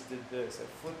sure I just did this. I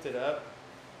flipped it up.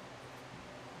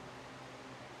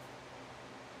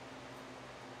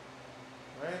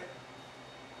 Right?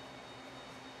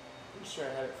 Pretty sure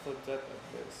I had it flipped up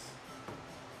like this.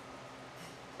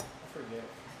 I forget.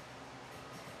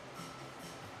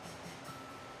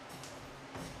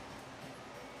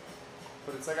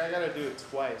 But it's like I gotta do it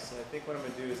twice, and I think what I'm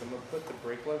gonna do is I'm gonna put the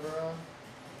brake lever on,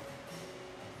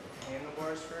 the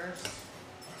handlebars first.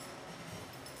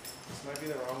 This might be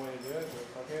the wrong way to do it,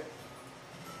 but fuck it.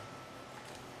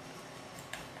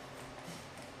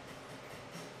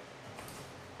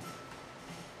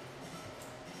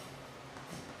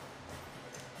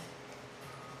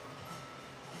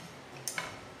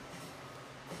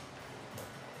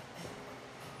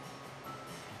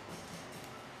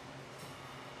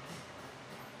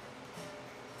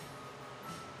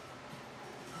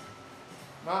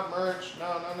 Not merch.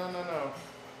 No, no, no, no, no.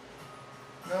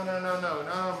 No, no, no, no,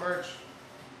 no, merch.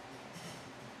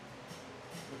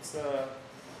 It's, I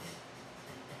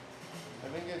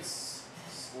think it's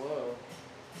slow.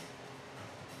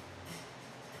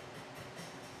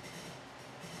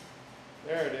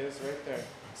 There it is, right there.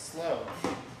 Slow.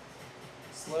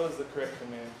 Slow is the correct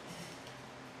command.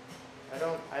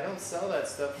 I don't sell that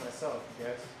stuff myself, you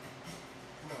guys.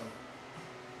 Come on.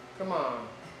 Come on.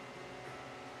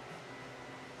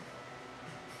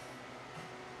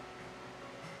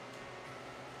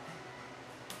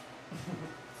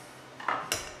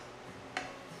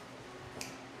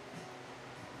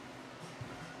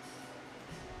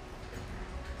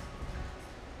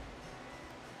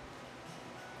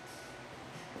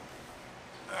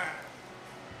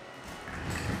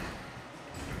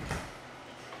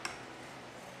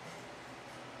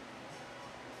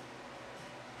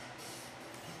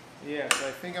 Yeah, so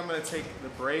I think I'm going to take the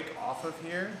brake off of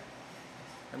here.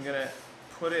 I'm going to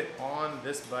put it on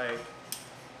this bike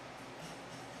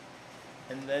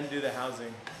and then do the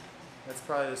housing. That's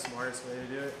probably the smartest way to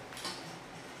do it.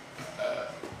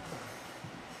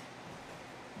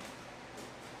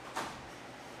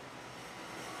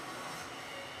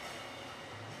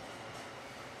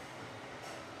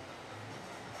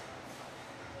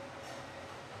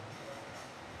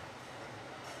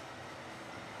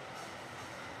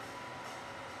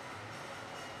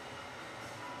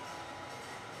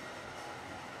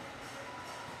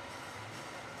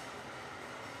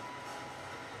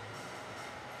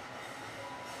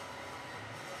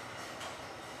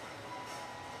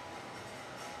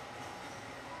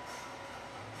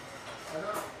 I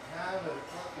don't have a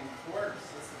fucking Quartz,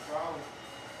 that's the problem.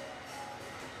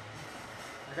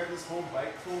 I got this whole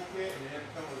bike toolkit and it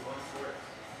didn't come with one Quartz.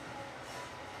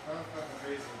 Kind of fucking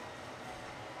crazy.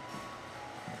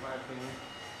 In my opinion.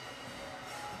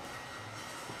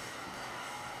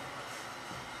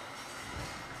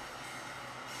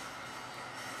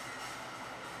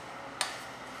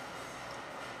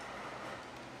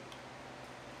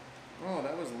 Oh,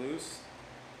 that was loose.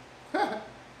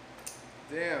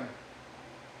 Damn.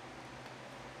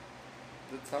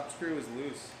 The top screw is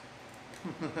loose.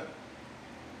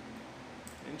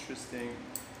 Interesting.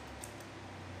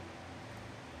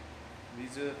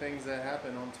 These are the things that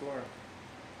happen on tour.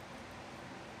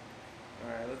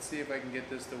 Alright, let's see if I can get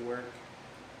this to work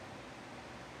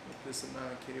with this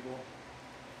amount of cable.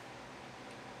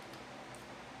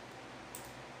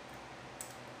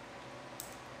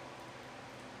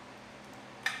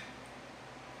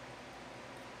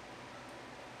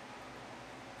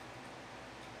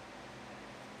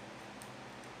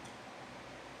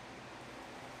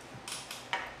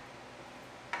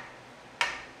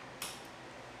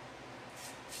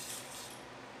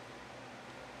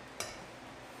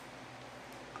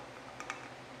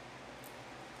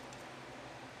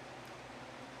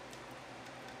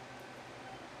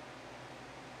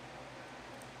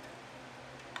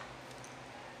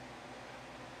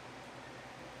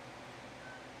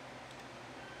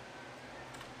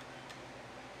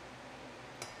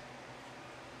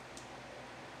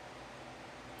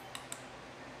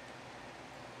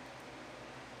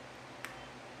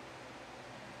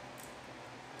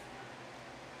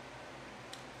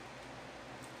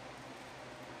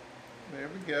 There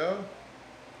we go.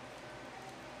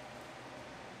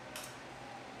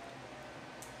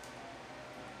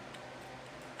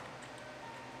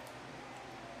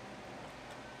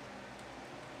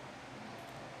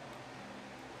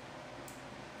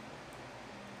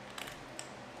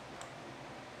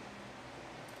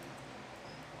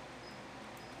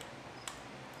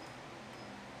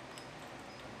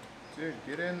 Dude,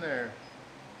 get in there.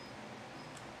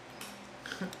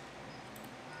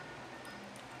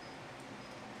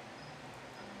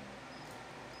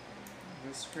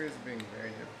 This screw is being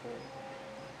very difficult.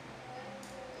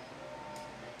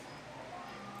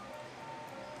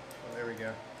 Oh, there we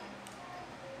go.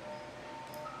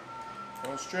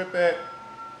 Don't strip it.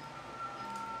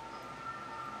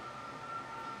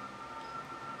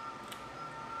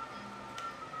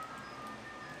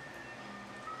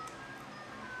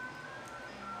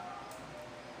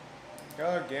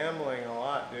 Y'all are gambling a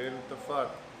lot, dude. What the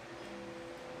fuck?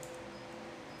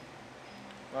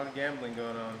 A lot of gambling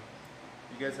going on.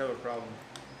 You guys have a problem.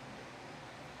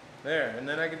 There, and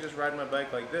then I can just ride my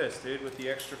bike like this, dude, with the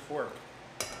extra fork.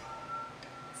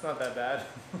 It's not that bad.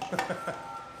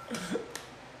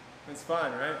 It's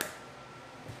fine, right?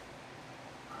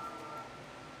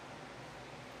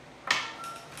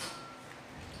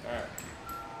 Alright.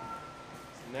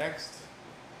 So next,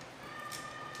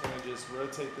 I'm going to just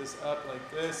rotate this up like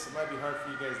this. It might be hard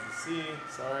for you guys to see.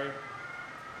 Sorry.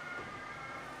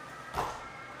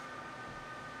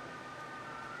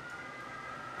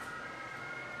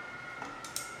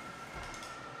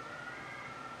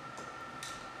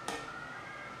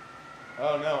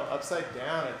 Oh no, upside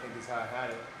down I think is how I had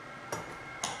it.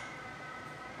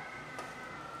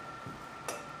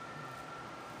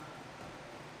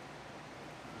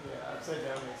 Yeah, upside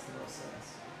down makes the most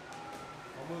sense.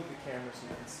 I'll move the camera so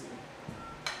you can see.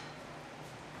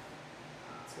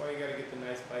 That's why you gotta get the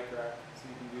nice bike rack so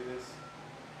you can do this.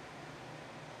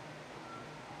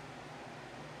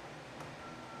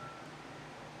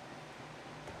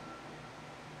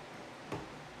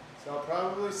 So I'll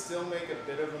probably still make a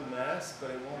bit of a mess, but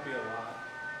it won't be a lot.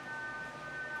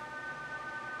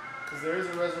 Because there is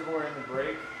a reservoir in the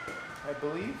brake, I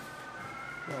believe.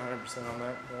 Not 100% on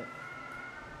that, but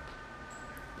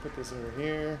put this over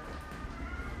here.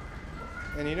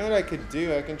 And you know what I could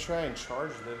do? I can try and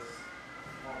charge this.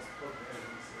 While it's plugged in.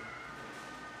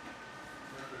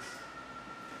 Let me see.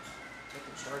 Make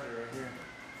the charger right here.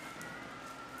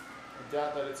 I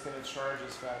doubt that it's going to charge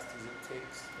as fast as it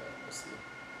takes, but we'll see.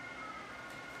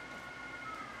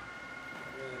 I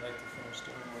really like to finish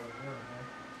doing what I'm doing here.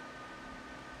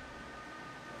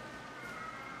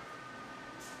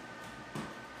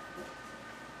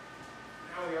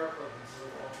 Now we are plugging so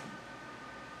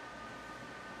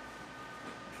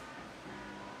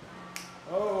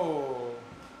well. Oh,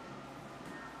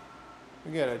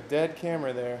 we got a dead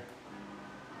camera there.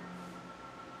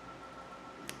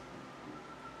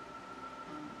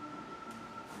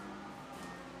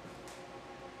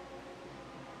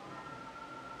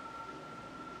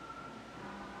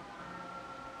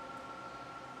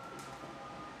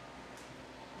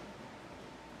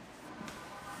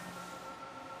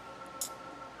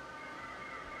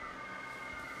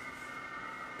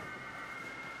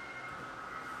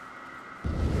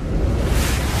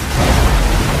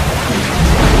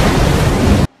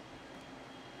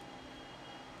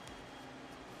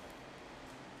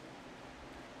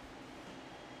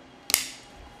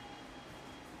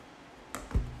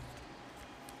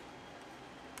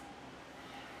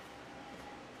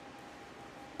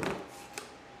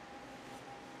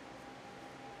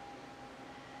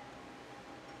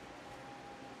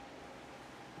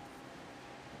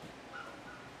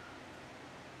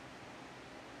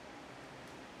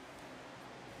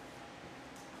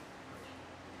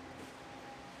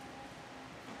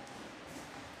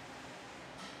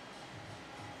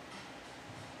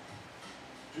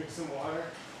 Drink some water.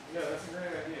 Yeah, that's a great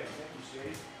idea. Thank you,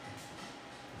 Shady.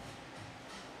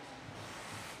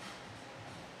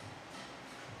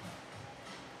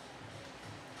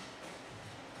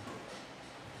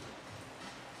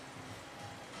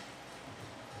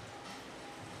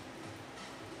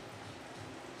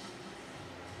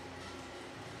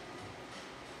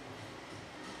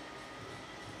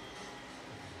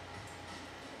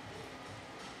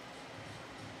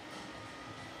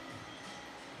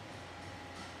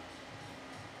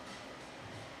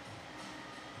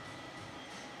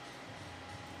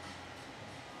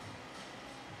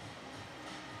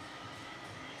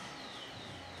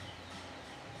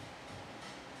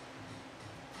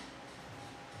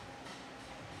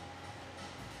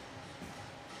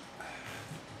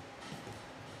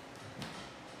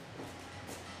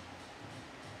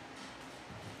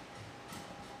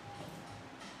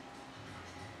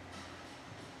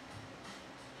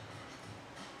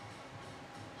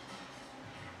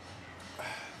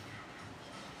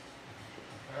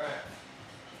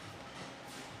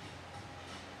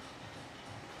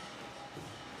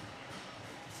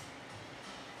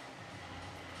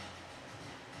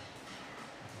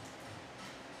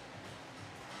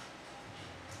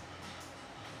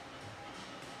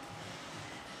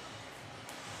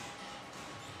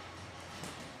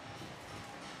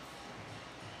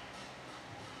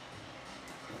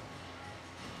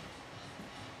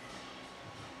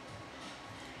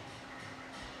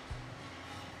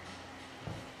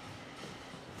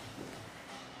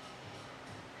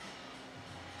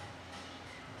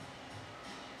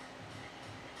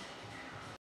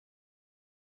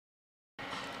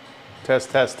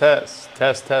 Test, test, test.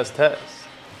 Test, test, test.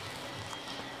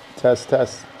 Test,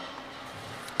 test.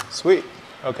 Sweet.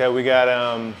 Okay, we got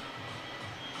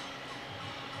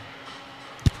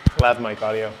lav mic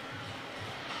audio.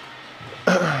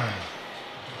 I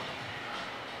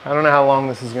don't know how long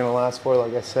this is gonna last for,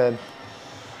 like I said.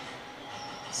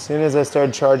 As soon as I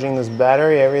started charging this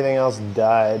battery, everything else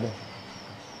died.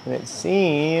 And it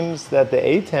seems that the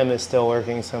ATEM is still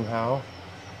working somehow.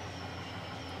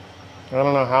 I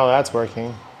don't know how that's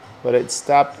working, but it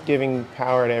stopped giving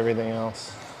power to everything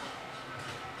else.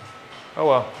 Oh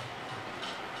well.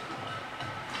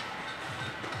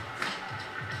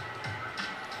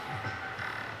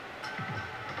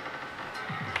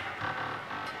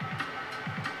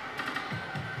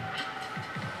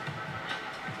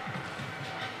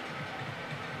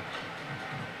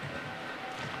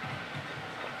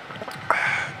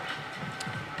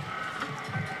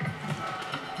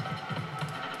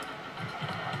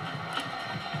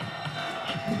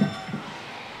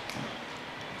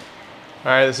 All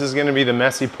right, this is gonna be the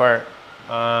messy part.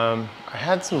 I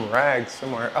had some rags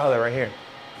somewhere. Oh, they're right here.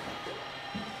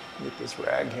 Get this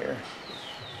rag here.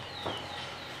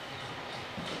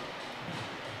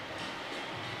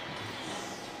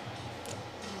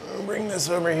 I'll bring this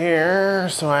over here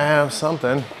so I have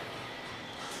something.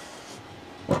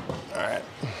 All right.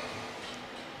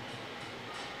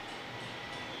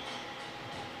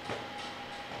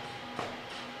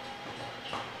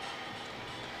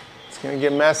 It's gonna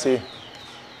get messy.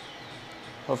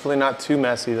 Hopefully not too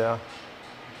messy though.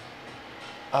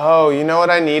 Oh, you know what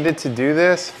I needed to do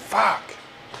this? Fuck.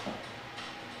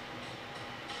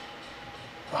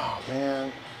 Oh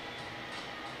man.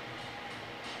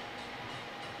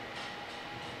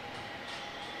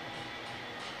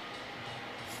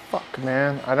 Fuck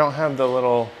man, I don't have the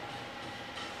little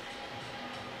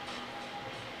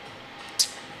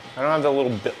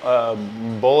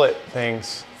bullet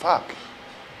things. Fuck.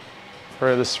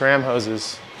 For the SRAM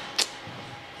hoses.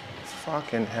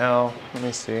 Fucking hell. Let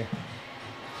me see.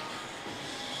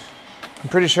 I'm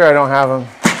pretty sure I don't have them.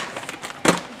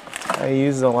 I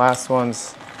used the last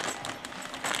ones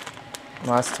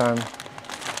last time.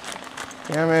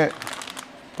 Damn it.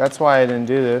 That's why I didn't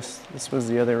do this. This was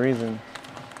the other reason.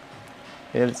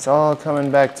 It's all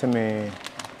coming back to me.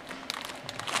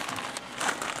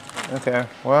 Okay,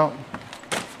 well,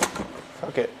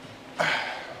 fuck it.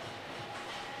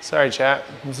 Sorry, chat.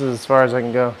 This is as far as I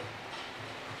can go.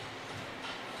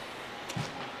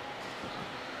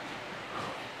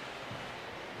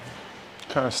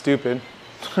 Kind of stupid.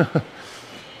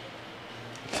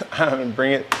 I'm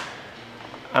bring it.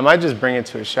 I might just bring it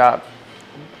to a shop.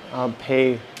 I'll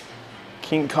pay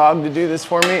King Cog to do this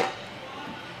for me.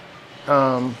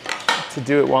 To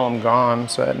do it while I'm gone,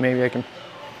 so that maybe I can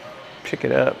pick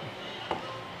it up.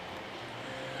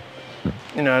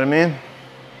 You know what I mean?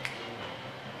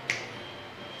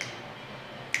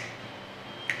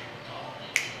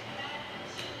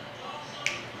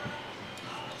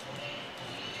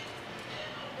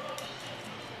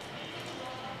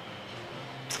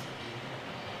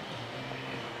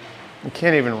 You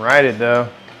can't even ride it though.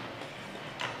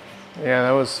 Yeah,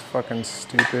 that was fucking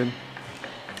stupid.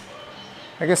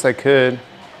 I guess I could.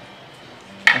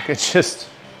 I could just,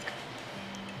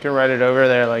 I can ride it over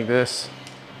there like this.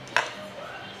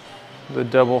 The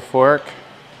double fork.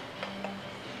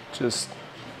 Just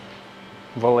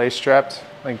volet strapped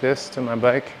like this to my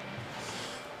bike.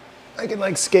 I can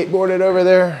like skateboard it over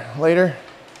there later.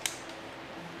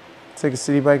 Take a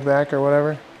city bike back or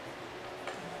whatever.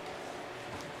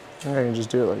 I think I can just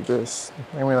do it like this.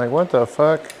 I mean, like, what the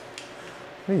fuck?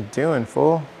 What are you doing,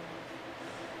 fool?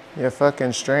 You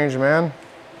fucking strange man.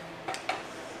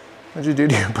 What'd you do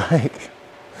to your bike?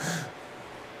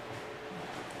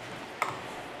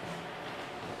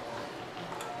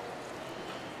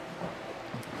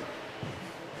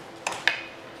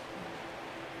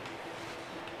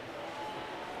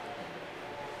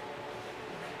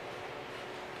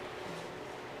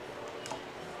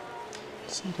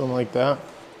 Something like that.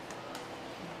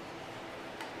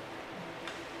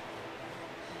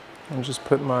 And just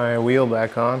put my wheel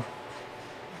back on.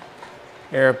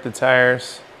 Air up the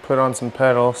tires, put on some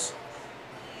pedals.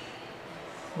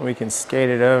 We can skate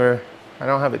it over. I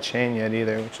don't have a chain yet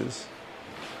either, which is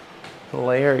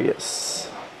hilarious.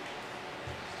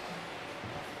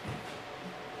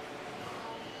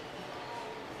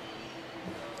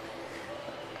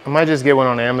 I might just get one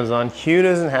on Amazon. Q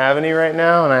doesn't have any right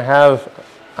now, and I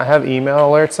have email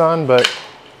alerts on, but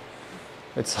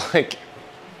it's like,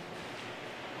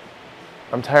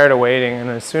 I'm tired of waiting, and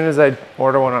as soon as I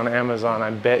order one on Amazon,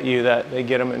 I bet you that they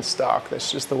get them in stock. That's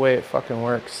just the way it fucking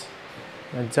works.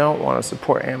 I don't want to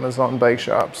support Amazon bike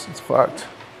shops. It's fucked.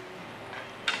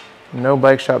 No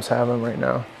bike shops have them right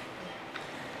now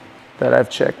that I've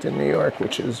checked in New York,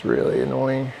 which is really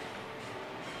annoying.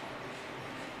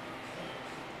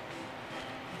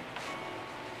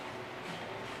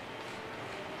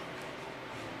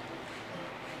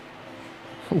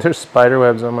 There's spider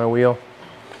webs on my wheel.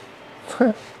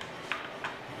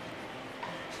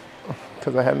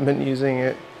 Because I haven't been using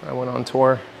it. I went on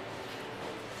tour.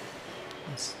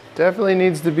 It definitely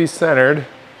needs to be centered.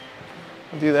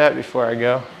 I'll do that before I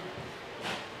go.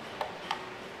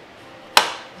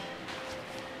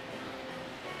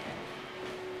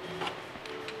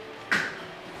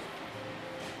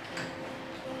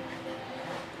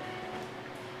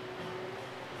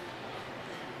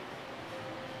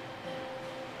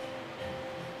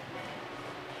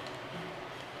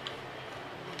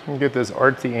 Get this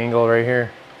artsy angle right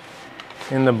here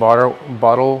in the water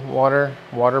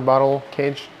bottle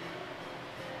cage.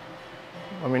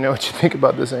 Let me know what you think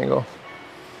about this angle.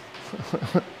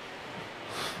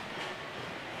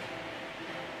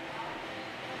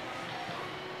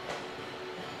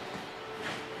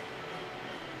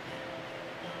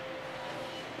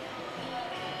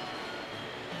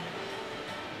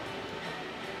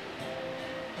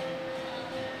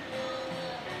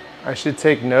 I should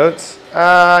take notes.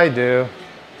 I do.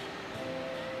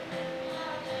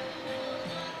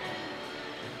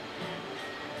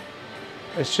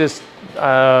 It's just,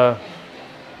 I'm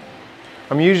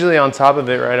usually on top of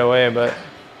it right away, but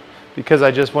because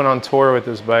I just went on tour with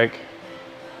this bike,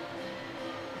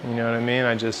 you know what I mean?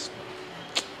 It's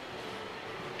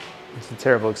a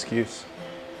terrible excuse.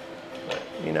 But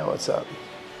you know what's up.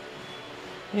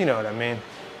 You know what I mean.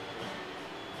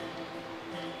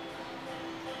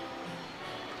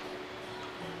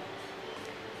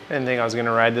 I didn't think I was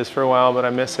gonna ride this for a while, but I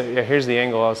miss it. Yeah, here's the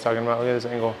angle I was talking about. Look at this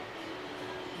angle.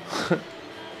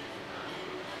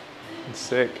 It's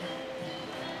sick.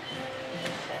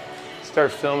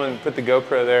 Start filming, put the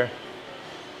GoPro there.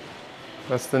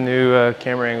 That's the new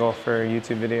camera angle for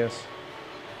YouTube videos.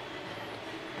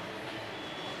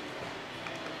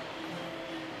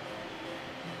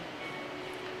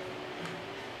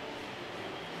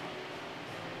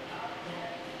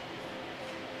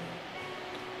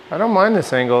 I don't mind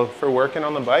this angle for working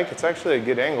on the bike. It's actually a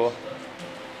good angle.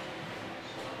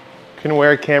 Can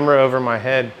wear a camera over my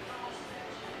head,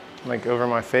 like over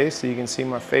my face, so you can see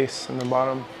my face in the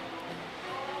bottom.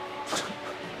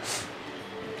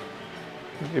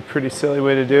 It'd be a pretty silly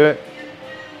way to do it.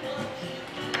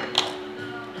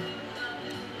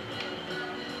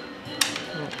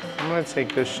 I'm gonna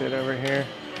take this shit over here.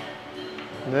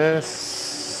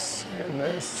 This and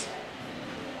this.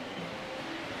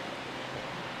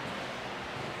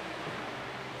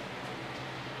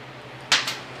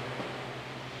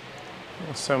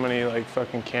 So many like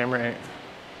fucking camera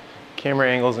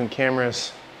angles and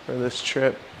cameras for this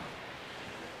trip.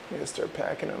 I gotta start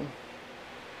packing them.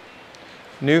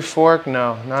 New fork?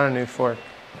 No, not a new fork.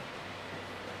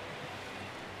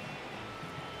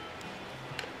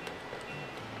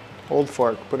 Old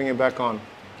fork, putting it back on.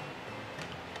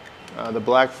 The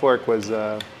black fork was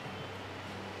the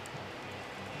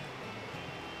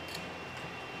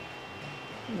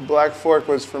black fork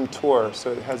was from Tour,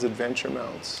 so it has adventure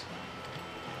mounts.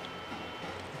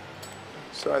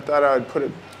 So I thought I would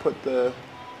put the,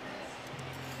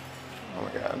 oh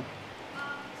my God.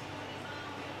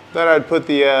 Thought I'd put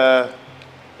the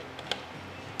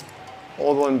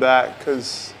old one back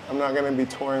because I'm not gonna be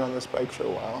touring on this bike for a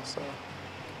while, so.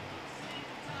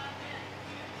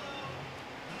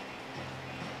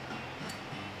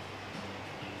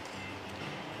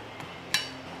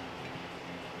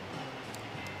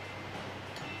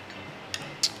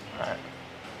 All right.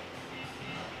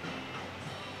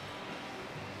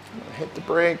 Hit the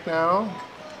brake now.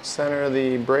 Center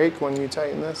the brake when you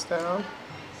tighten this down.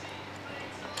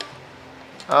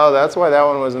 Oh, that's why that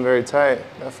one wasn't very tight.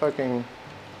 That fucking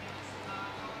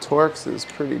Torx is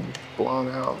pretty blown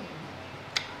out.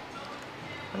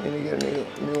 I need to get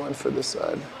a new one for this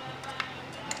side.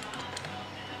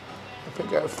 I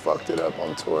think I fucked it up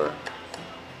on tour.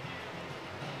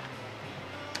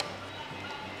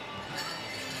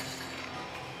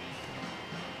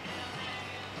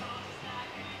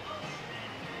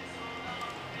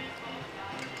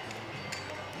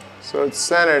 So it's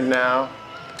centered now.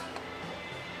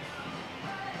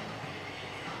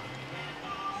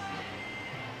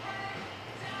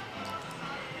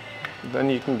 Then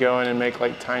you can go in and make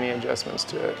like tiny adjustments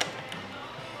to it.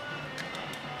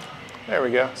 There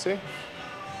we go, see?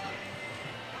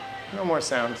 No more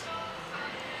sound.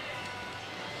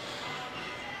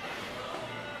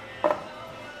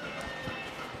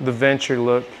 the Venture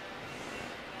look.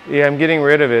 Yeah, I'm getting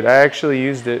rid of it. I actually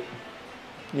used it.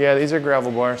 Yeah, these are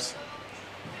gravel bars.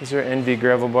 These are NV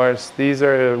gravel bars. These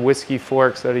are whiskey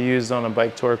forks that are used on a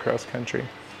bike tour across country.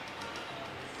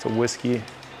 It's a whiskey.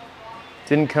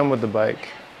 Didn't come with the bike.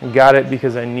 Got it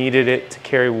because I needed it to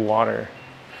carry water.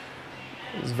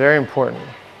 It's very important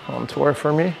on tour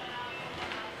for me.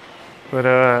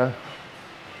 But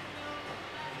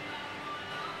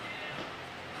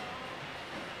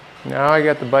now I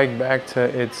got the bike back to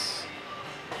its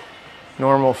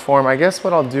normal form. I guess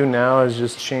what I'll do now is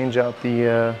just change out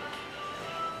the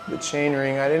chain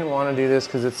ring. I didn't want to do this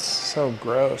because it's so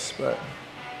gross, but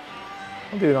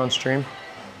I'll do it on stream.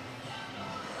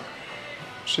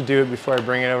 Should do it before I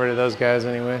bring it over to those guys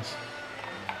anyways.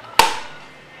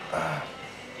 Let's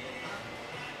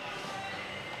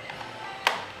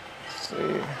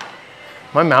see.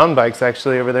 My mountain bike's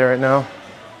actually over there right now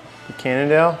in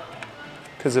Cannondale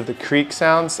because of the creak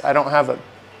sounds. I don't have a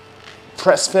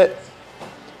press fit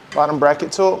bottom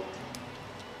bracket tool.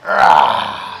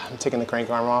 I'm taking the crank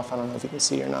arm off. I don't know if you can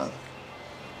see or not.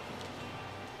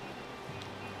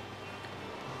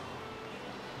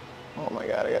 Oh my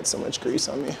God, I got so much grease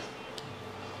on me.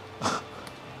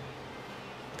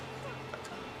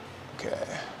 Okay.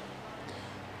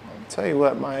 I'll tell you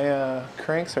what, my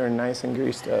cranks are nice and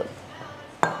greased up.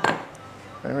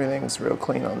 Everything's real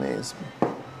clean on these.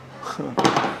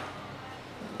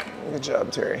 Good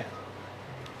job, Terry.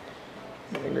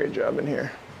 You did a great job in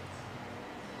here.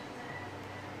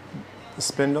 The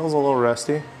spindle's a little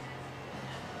rusty.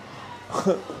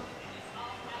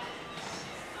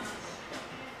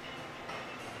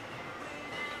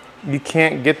 You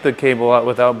can't get the cable out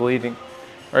without bleeding.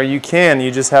 Or you can,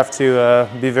 you just have to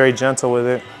be very gentle with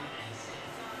it.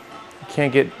 You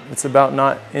can't get, it's about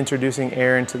not introducing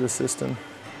air into the system.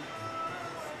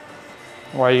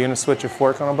 Why are you gonna switch your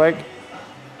fork on a bike?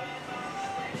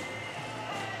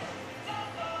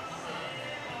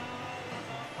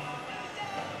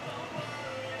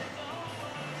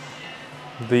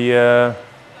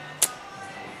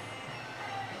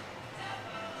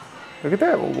 Look at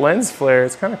that lens flare,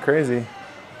 it's kind of crazy.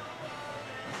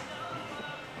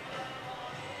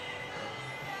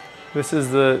 This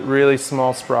is the really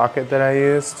small sprocket that I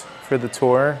used for the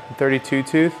tour, 32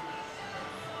 tooth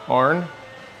Arn.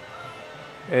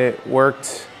 It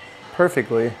worked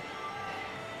perfectly,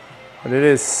 but it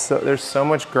is so, there's so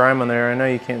much grime on there. I know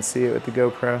you can't see it with the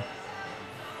GoPro,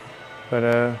 but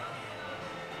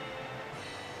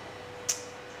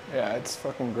yeah, it's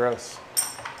fucking gross.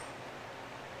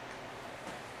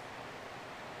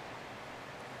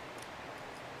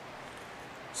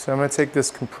 So I'm gonna take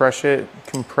this compression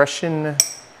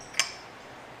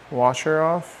washer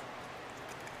off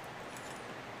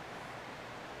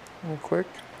real quick.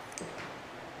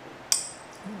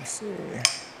 Let's see. There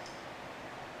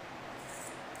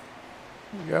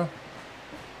we go.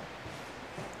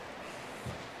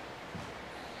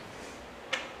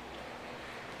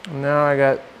 And now I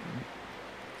got a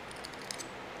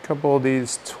couple of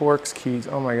these Torx keys.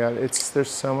 Oh my God,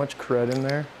 there's so much crud in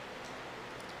there.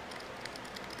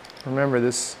 Remember,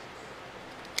 this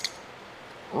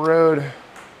road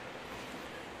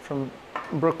from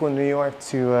Brooklyn, New York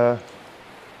to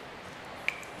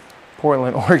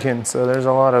Portland, Oregon, so there's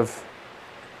a lot of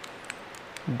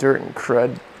dirt and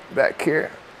crud back here.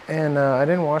 And I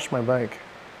didn't wash my bike.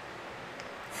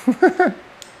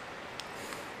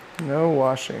 No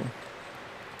washing.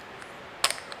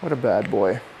 What a bad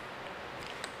boy.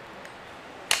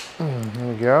 There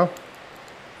we go.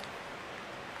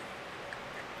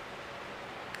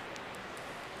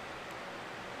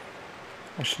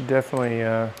 I should definitely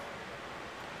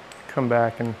come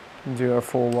back and do a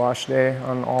full wash day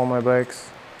on all my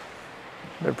bikes.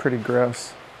 They're pretty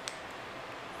gross.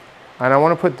 And I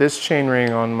want to put this chain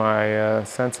ring on my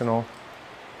Sentinel.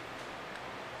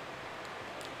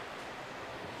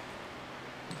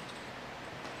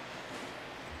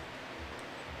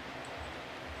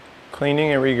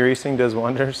 Cleaning and re-greasing does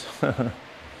wonders.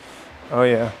 Oh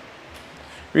yeah.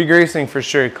 Re-greasing for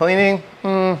sure. Cleaning,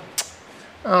 I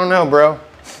don't know, bro.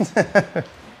 I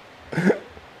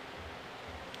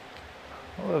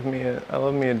love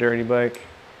me a dirty bike.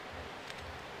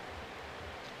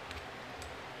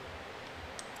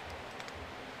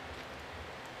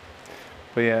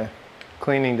 But yeah,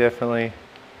 cleaning definitely.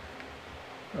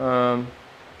 I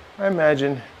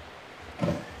imagine it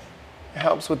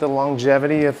helps with the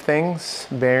longevity of things,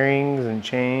 bearings and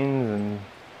chains and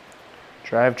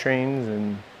drivetrains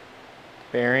and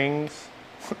bearings.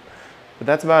 But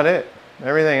that's about it.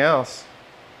 Everything else,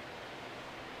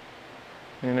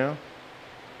 you know,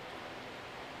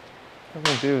 I'm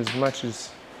gonna do as much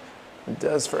as It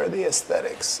does for the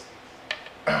aesthetics,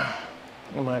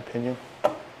 in my opinion.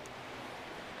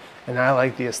 And I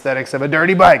like the aesthetics of a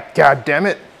dirty bike. God damn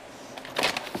it.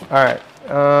 All right,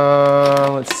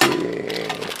 let's see.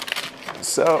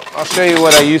 So I'll show you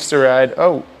what I used to ride.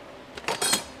 Oh.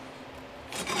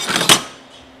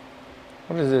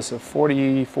 What is this, a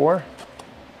 44?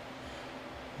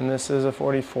 And this is a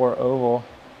 44 oval.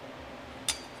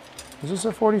 Is this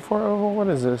a 44 oval? What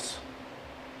is this?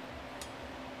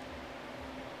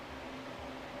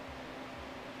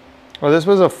 Oh, this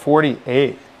was a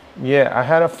 48. Yeah, I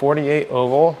had a 48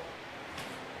 oval,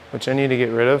 which I need to get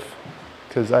rid of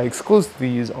because I exclusively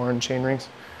use orange chain rings.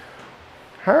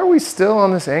 How are we still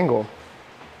on this angle?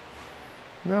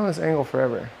 We've been on this angle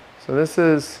forever. So this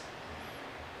is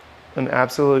an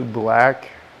absolute black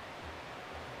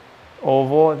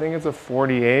oval. I think it's a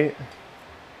 48.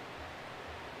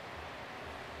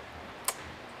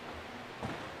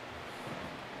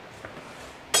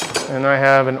 And I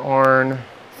have an ARN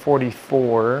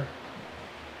 44.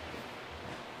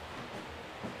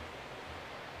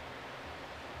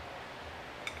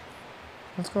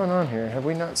 What's going on here? Have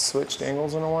we not switched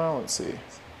angles in a while? Let's see.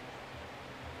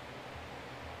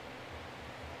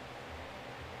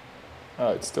 Oh,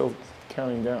 it's still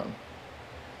counting down.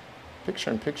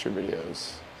 Picture-in-picture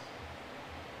videos.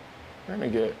 We're gonna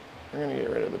get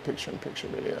rid of the picture-in-picture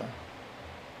video.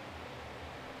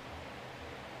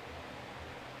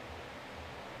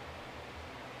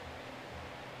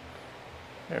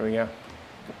 There we go.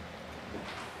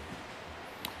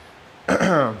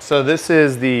 So this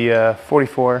is the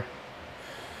 44,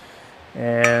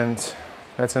 and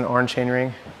that's an orange chain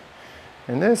ring.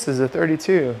 And this is a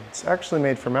 32. It's actually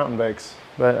made for mountain bikes,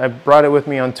 but I brought it with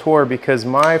me on tour because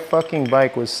my fucking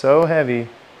bike was so heavy,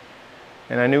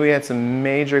 and I knew we had some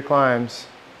major climbs.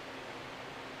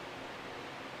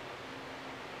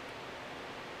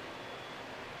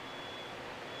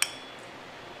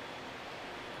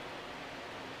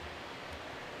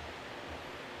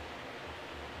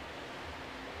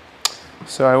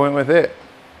 So I went with it,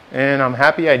 and I'm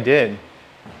happy I did,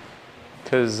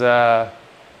 because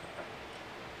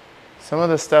some of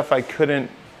the stuff I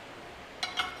couldn't,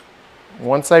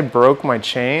 once I broke my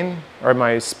chain, or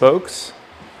my spokes,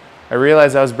 I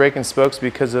realized I was breaking spokes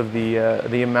because of the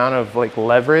amount of like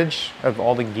leverage of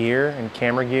all the gear and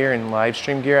camera gear and live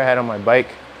stream gear I had on my bike.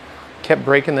 Kept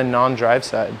breaking the non-drive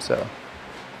side, so.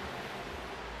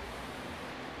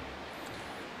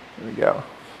 There we go.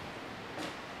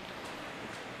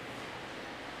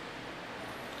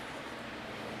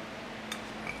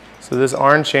 So this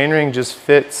orange chainring just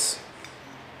fits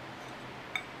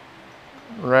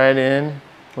right in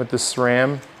with the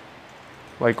SRAM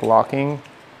like locking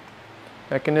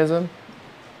mechanism.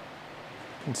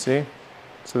 You can see.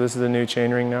 So this is the new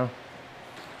chainring now.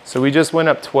 So we just went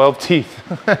up 12 teeth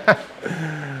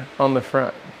on the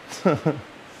front.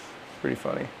 Pretty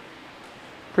funny.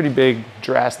 Pretty big,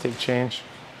 drastic change.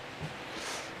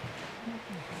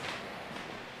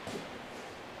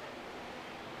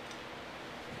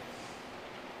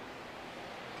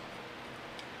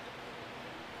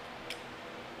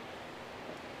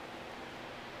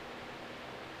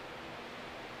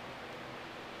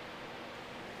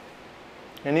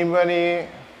 Anybody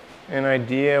an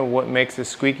idea what makes a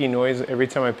squeaky noise every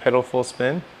time I pedal full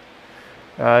spin?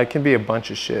 It can be a bunch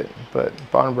of shit, but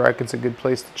bottom bracket's a good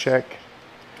place to check.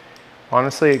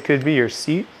 Honestly, it could be your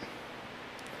seat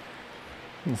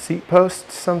and seat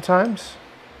post sometimes.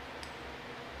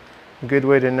 A good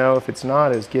way to know if it's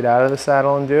not is get out of the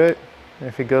saddle and do it. And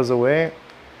if it goes away,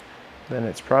 then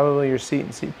it's probably your seat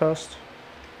and seat post.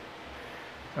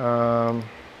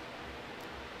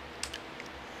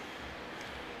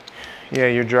 Yeah,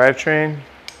 your drivetrain,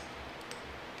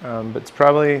 but it's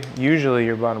probably usually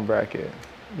your bottom bracket.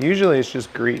 Usually it's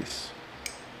just grease.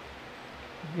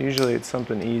 Usually it's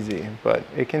something easy, but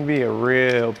it can be a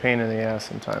real pain in the ass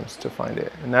sometimes to find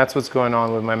it. And that's what's going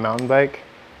on with my mountain bike.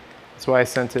 That's why I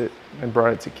sent it and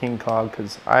brought it to King Cog,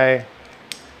 because I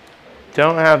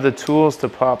don't have the tools to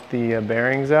pop the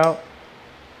bearings out.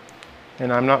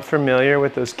 And I'm not familiar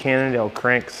with those Cannondale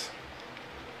cranks.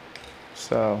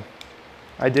 So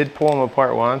I did pull them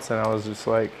apart once and I was just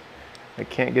like, I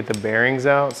can't get the bearings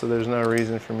out, so there's no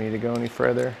reason for me to go any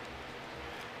further.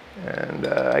 And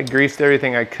I greased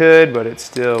everything I could, but it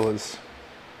still was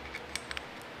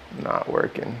not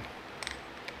working.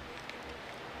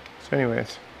 So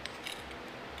anyways.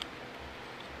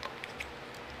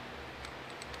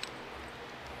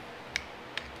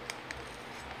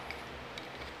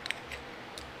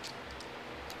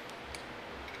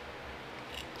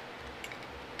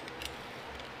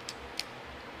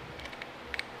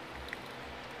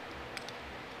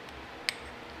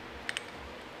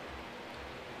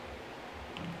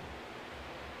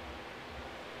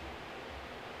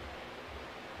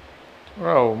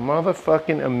 Bro,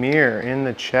 motherfucking Amir in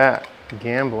the chat,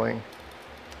 gambling.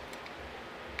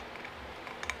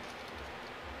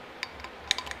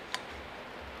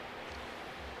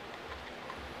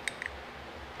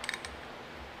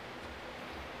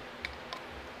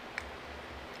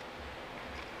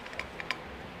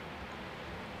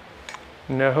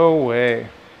 No way.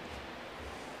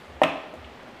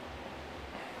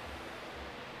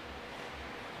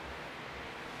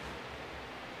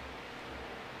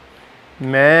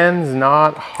 Man's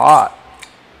not hot.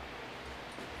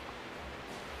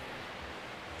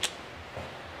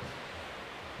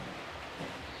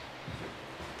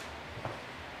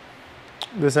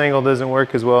 This angle doesn't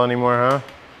work as well anymore,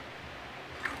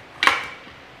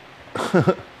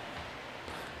 huh?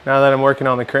 Now that I'm working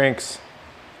on the cranks,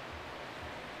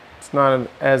 it's not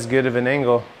as good of an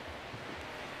angle.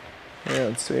 Yeah,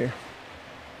 let's see.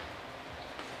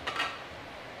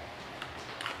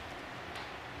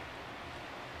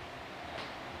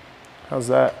 How's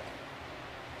that?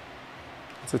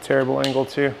 It's a terrible angle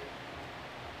too.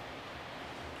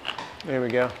 There we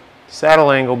go.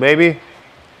 Saddle angle, baby.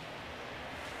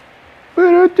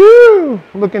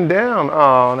 Looking down.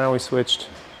 Oh, now we switched.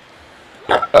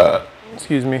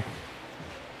 Excuse me.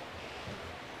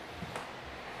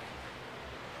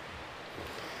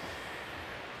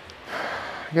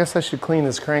 I guess I should clean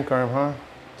this crank arm, huh?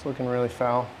 It's looking really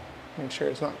foul. Make sure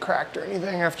it's not cracked or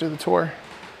anything after the tour.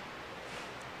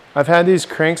 I've had these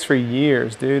cranks for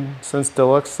years, dude. Since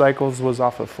Deluxe Cycles was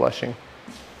off of Flushing.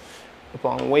 Up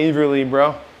on Waverly,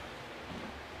 bro.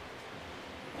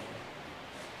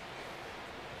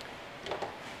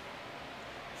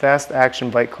 Fast action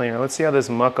bike cleaner. Let's see how this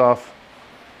muck off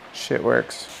shit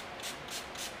works.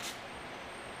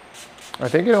 I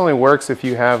think it only works if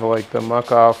you have like the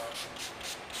muck off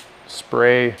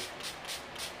spray.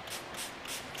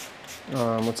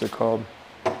 What's it called?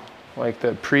 Like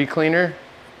the pre-cleaner.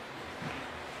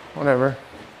 Whatever.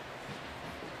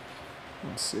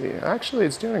 Let's see. Actually,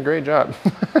 it's doing a great job.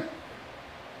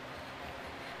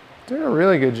 Doing a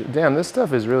really good job. Damn, this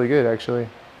stuff is really good, actually.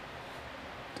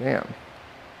 Damn.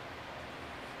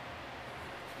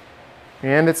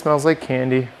 And it smells like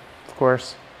candy, of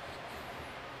course.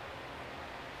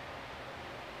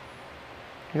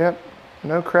 Yep,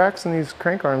 no cracks in these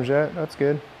crank arms yet. That's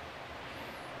good.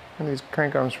 And these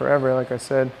crank arms forever, like I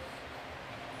said.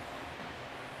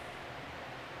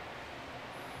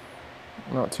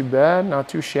 Not too bad, not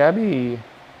too shabby.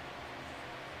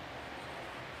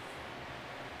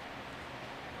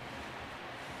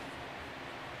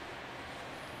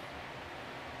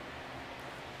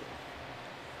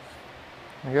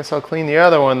 I guess I'll clean the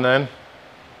other one then.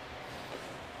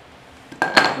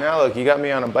 Now look, you got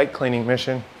me on a bike cleaning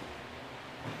mission.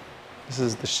 This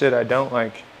is the shit I don't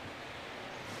like.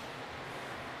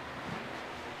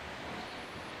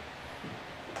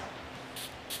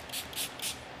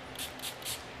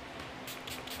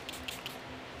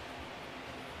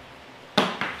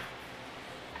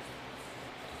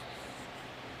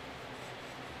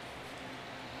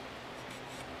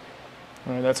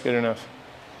 All right, that's good enough.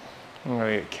 I'm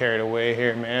gonna get carried away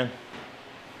here, man.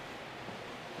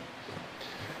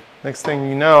 Next thing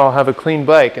you know, I'll have a clean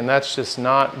bike, and that's just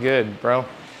not good, bro.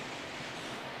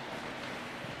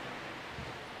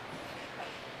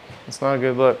 It's not a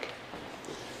good look.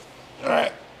 All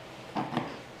right.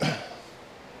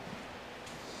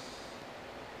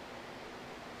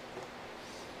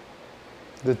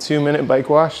 The 2-minute bike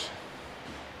wash.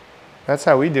 That's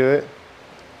how we do it.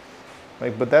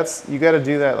 Like, but that's, you got to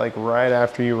do that like right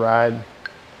after you ride.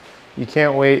 You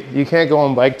can't wait. You can't go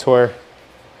on bike tour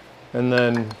and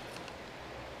then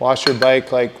wash your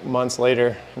bike like months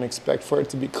later and expect for it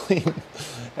to be clean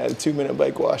at a 2-minute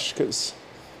bike wash, because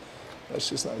that's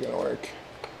just not gonna work.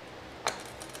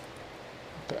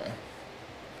 Okay.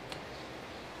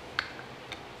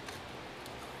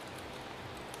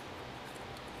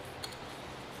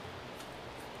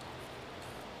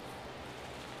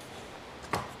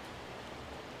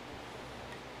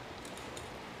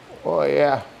 Oh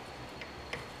yeah.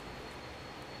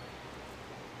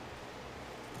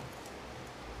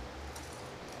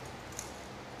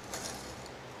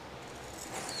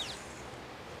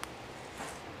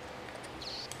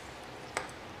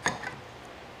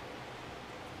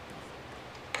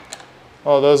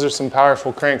 Oh, those are some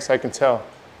powerful cranks, I can tell.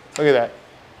 Look at that.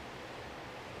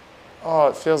 Oh,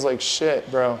 it feels like shit,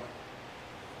 bro.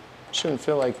 Shouldn't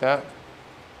feel like that.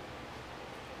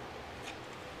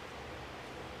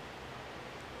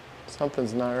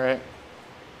 Something's not right.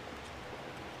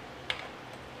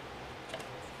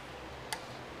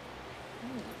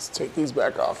 Let's take these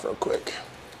back off real quick.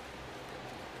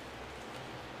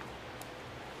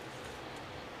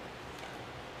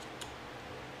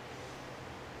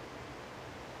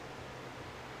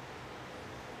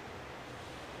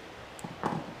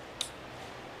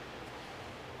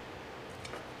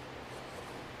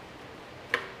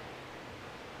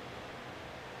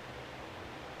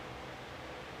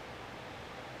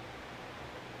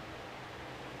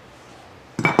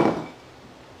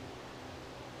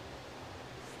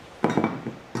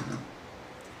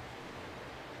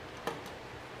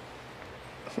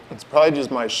 It's probably just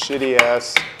my shitty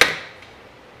ass.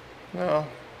 No,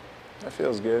 that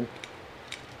feels good.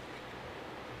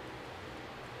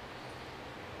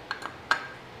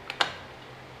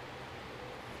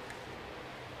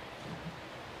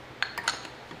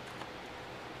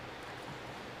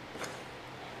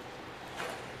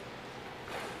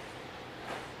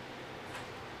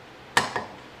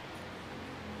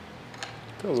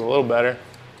 Feels a little better.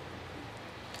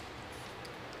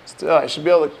 Still, I should be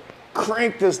able to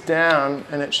crank this down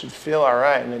and it should feel all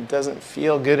right, and it doesn't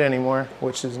feel good anymore,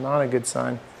 which is not a good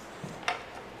sign.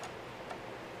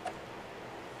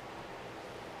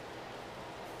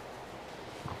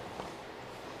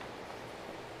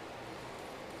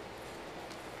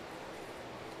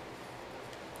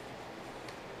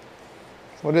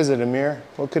 What is it, Amir?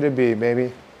 What could it be,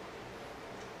 baby?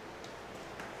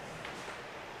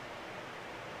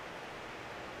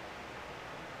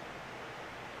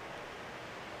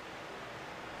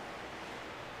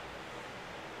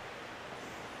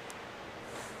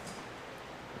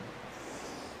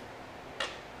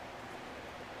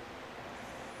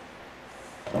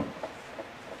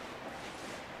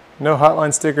 No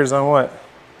hotline stickers on what?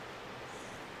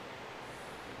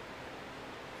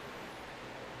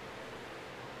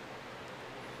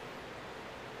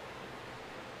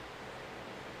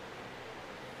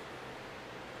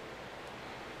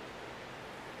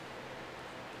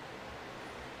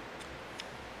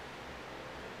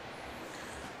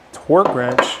 Torque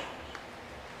wrench?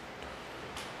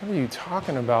 What are you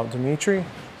talking about, Dimitri?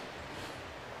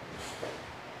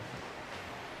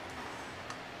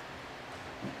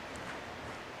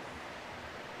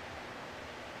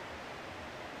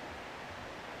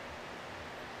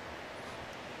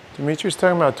 Dimitri's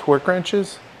talking about torque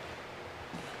wrenches?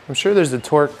 I'm sure there's a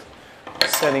torque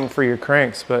setting for your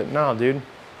cranks, but no, dude.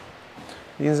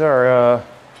 These are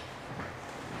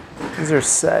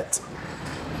set.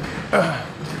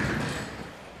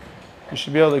 You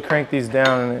should be able to crank these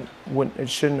down and it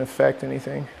shouldn't affect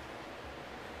anything.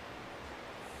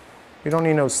 You don't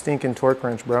need no stinking torque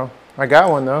wrench, bro. I got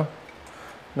one though.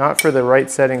 Not for the right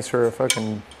settings for a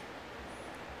fucking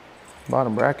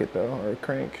bottom bracket though, or a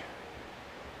crank.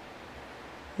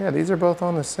 Yeah, these are both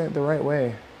on the right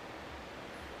way.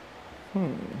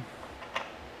 Might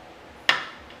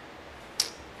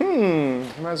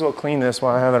as well clean this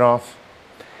while I have it off.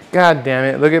 God damn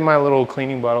it, look at my little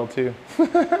cleaning bottle too.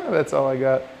 That's all I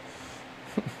got.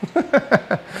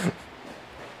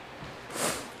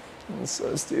 That's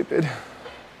so stupid.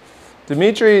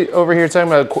 Dimitri over here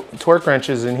talking about torque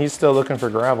wrenches and he's still looking for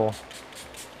gravel.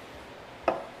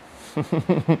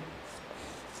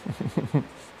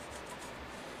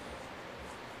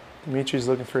 Dimitri's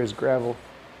looking for his gravel.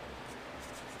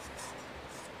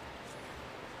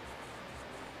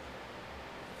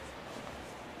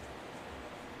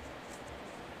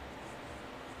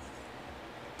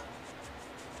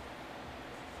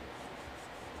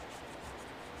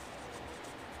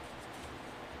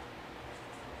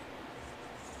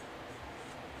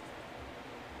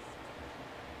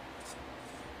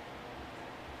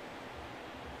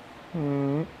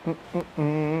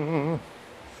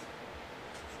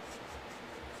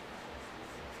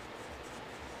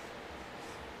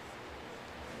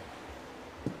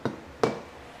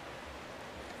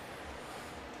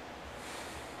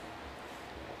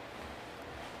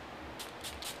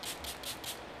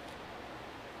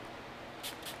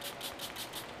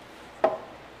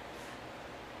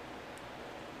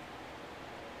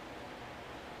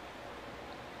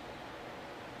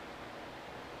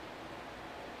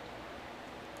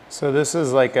 So this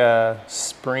is like a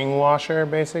spring washer,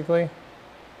 basically,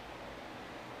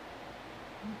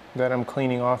 that I'm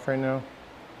cleaning off right now.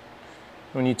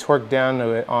 When you torque down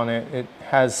to it on it, it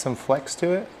has some flex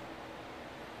to it.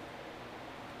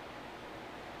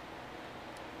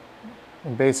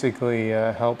 It basically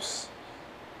helps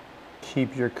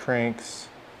keep your cranks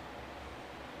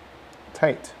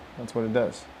tight. That's what it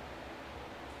does.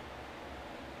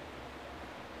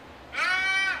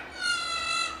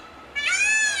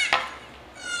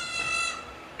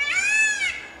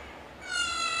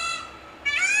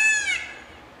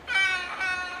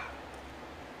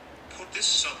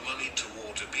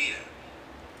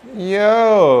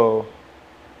 Yo,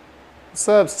 what's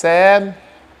up, Sad?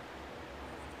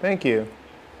 Thank you.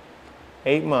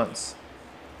 8 months.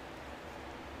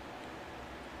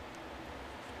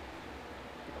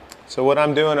 So what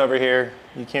I'm doing over here,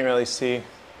 you can't really see.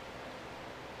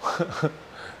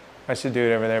 I should do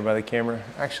it over there by the camera.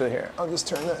 Actually, here, I'll just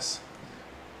turn this.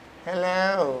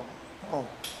 Hello. Oh.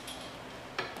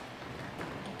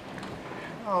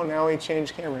 Oh, now we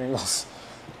changed camera angles.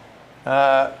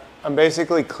 I'm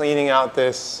basically cleaning out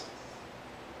this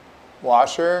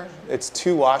washer. It's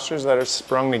two washers that are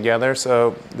sprung together,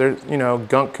 so there, you know,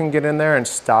 gunk can get in there and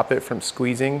stop it from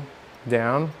squeezing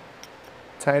down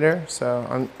tighter.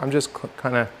 So I'm just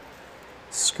kind of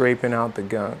scraping out the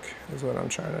gunk is what I'm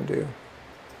trying to do.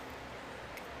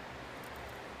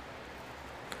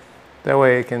 That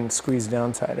way it can squeeze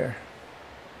down tighter.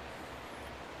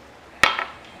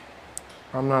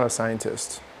 I'm not a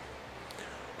scientist.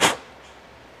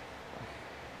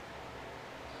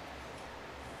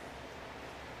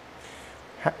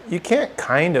 You can't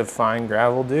kind of find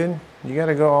gravel, dude. You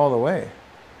gotta go all the way.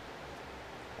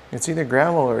 It's either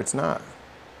gravel or it's not.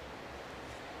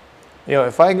 You know,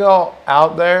 if I go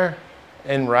out there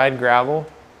and ride gravel,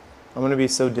 I'm gonna be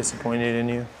so disappointed in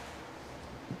you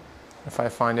if I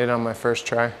find it on my first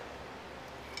try.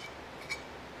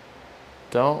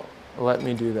 Don't let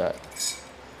me do that.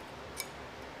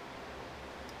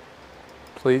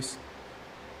 Please.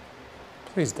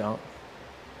 Please don't.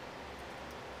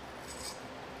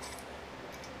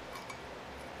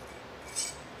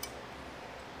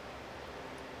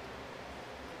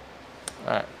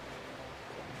 All right.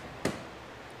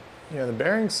 Yeah, the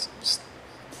bearings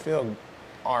feel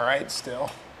all right still.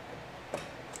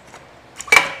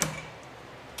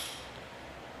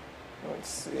 Let's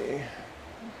see.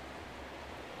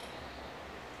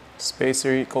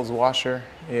 Spacer equals washer,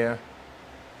 yeah.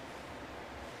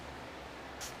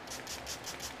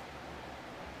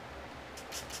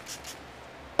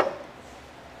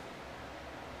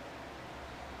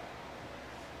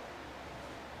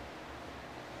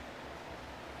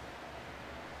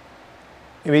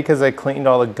 Because I cleaned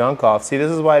all the gunk off. See, this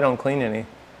is why I don't clean any.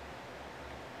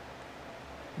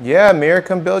 Yeah, Mir,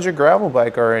 come build your gravel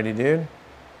bike already, dude.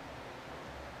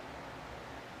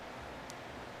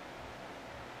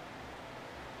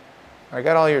 I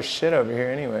got all your shit over here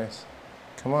anyways.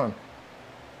 Come on.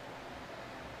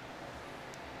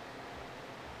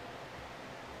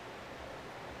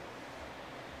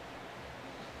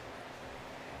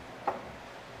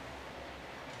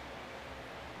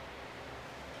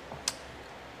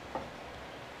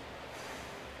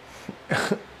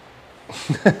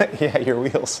 Yeah, your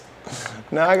wheels.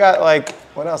 Now I got like,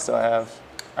 what else do I have?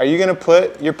 Are you gonna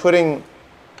you're putting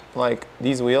like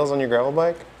these wheels on your gravel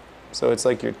bike? So it's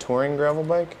like your touring gravel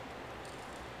bike?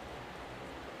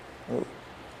 Ooh.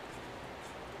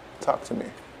 Talk to me.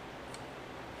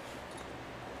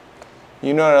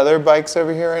 You know what other bike's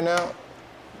over here right now?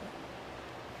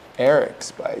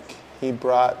 Eric's bike. He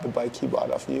brought the bike he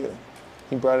bought off you.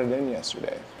 He brought it in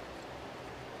yesterday.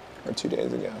 Or 2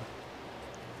 days ago.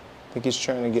 I think he's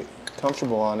trying to get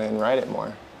comfortable on it and ride it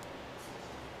more.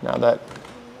 Now that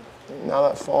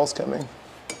fall's coming.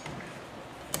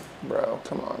 Bro,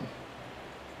 come on.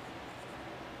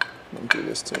 Don't do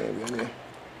this to me, baby.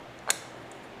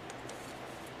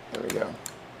 There we go.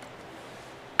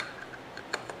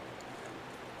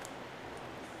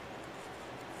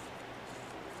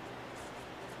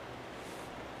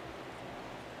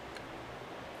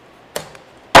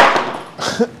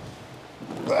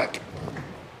 Back.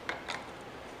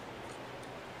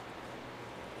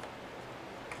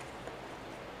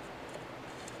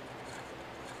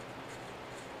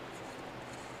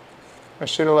 I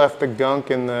should have left the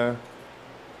gunk in the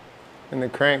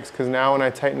cranks, because now when I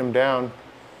tighten them down,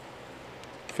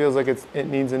 it feels like it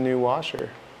needs a new washer.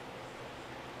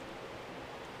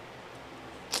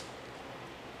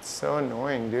 It's so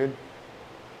annoying, dude.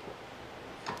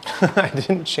 I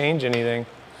didn't change anything.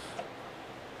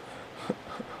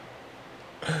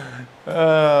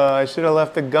 I should have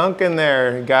left the gunk in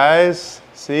there, guys.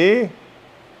 See?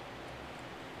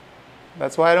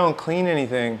 That's why I don't clean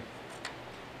anything.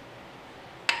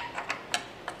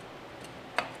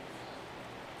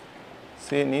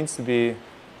 See, it needs to be,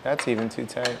 that's even too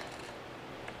tight.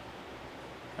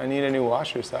 I need a new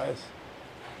washer size.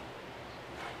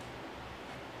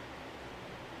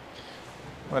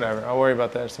 Whatever, I'll worry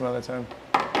about that some other time.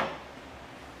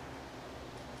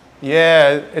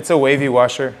 Yeah, it's a wavy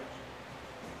washer.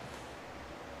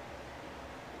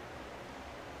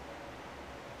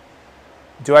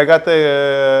 I got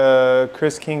the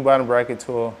Chris King bottom bracket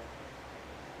tool.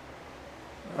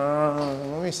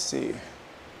 Let me see.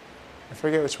 I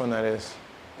forget which one that is.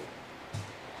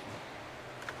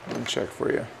 Let me check for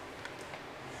you.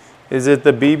 Is it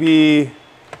the BBT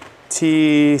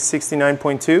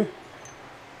 69.2?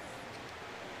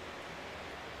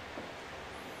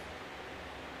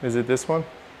 Is it this one?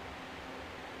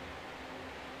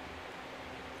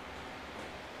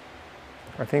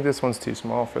 I think this one's too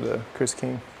small for the Chris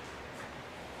King.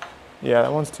 Yeah,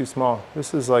 that one's too small.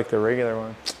 This is like the regular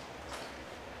one.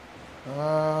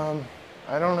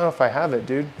 I don't know if I have it,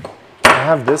 dude. I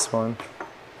have this one.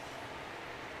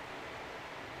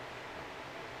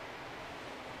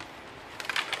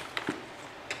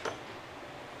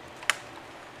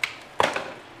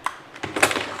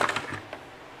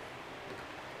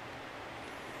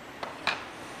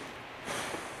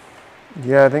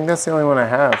 Yeah, I think that's the only one I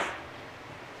have.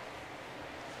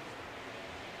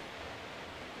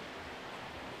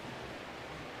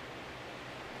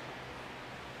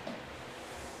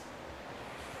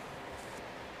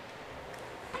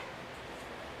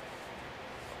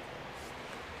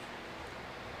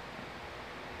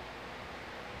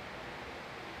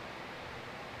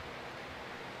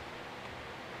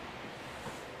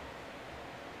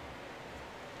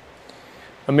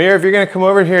 Amir, if you're gonna come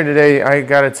over here today, I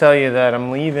gotta tell you that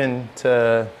I'm leaving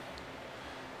to,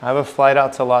 I have a flight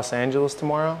out to Los Angeles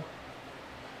tomorrow.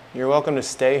 You're welcome to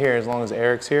stay here as long as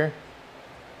Eric's here,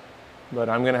 but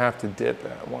I'm gonna have to dip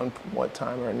at one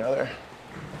time or another.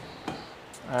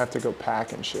 I have to go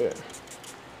pack and shit.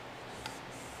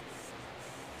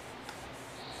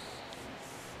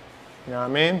 You know what I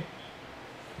mean?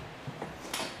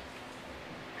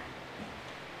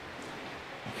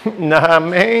 Know what I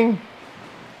mean?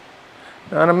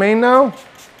 Know what I mean, though?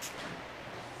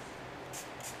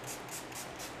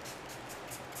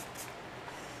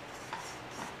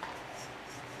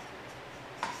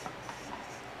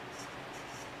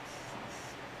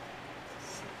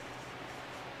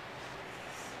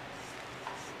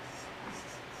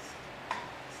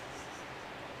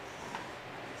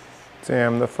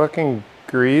 Damn, the fucking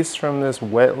grease from this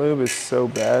wet lube is so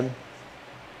bad.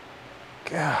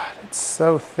 God, it's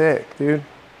so thick, dude.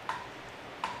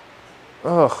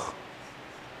 Ugh.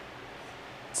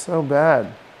 It's so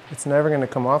bad. It's never gonna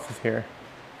come off of here.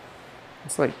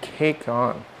 It's like cake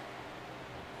on.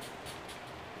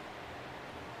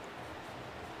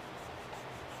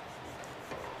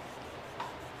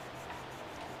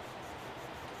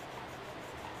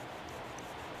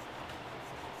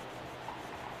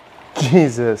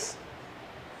 Jesus.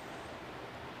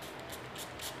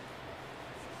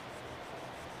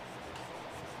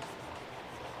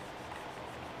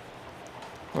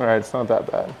 All right, it's not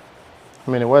that bad. I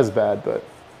mean, it was bad, but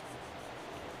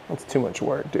that's too much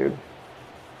work, dude.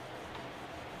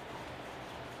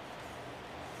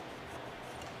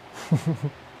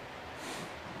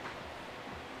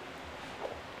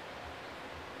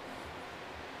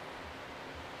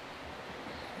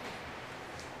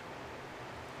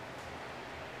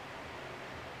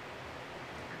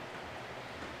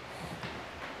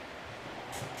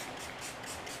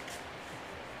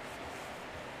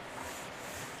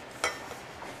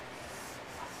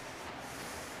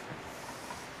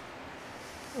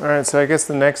 All right, so I guess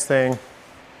the next thing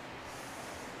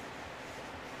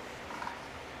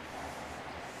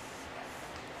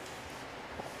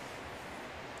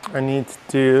I need to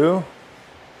do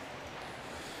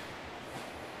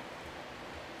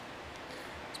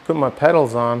is put my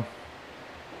pedals on.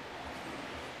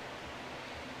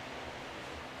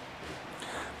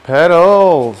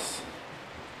 Pedals.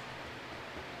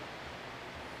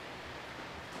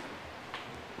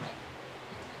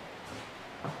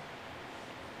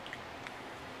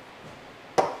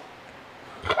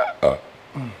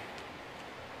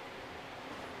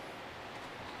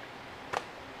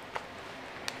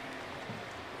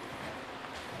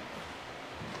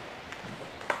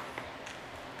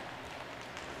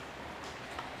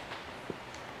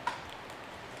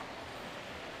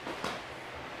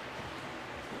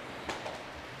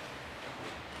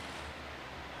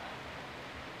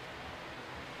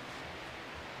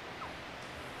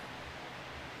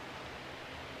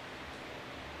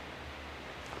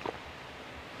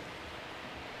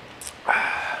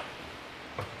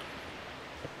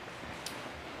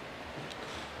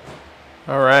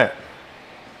 All right.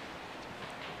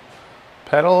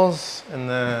 Pedals, and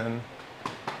then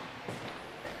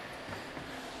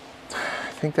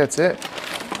I think that's it.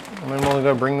 And then we'll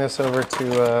go bring this over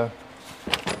to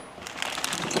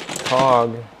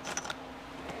cog,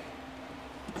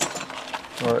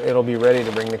 or it'll be ready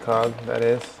to bring the cog, that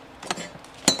is.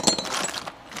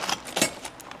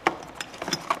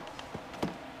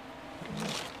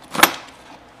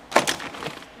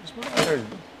 There's one other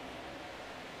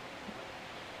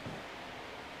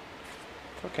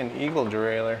fucking Eagle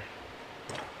derailleur.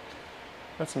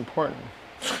 That's important.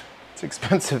 It's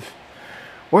expensive.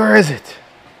 Where is it?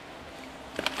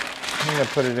 I'm gonna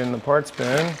put it in the parts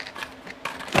bin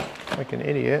like an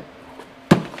idiot.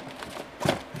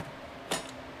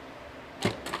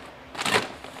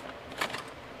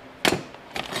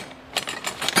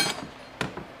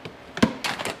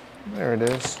 There it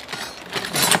is.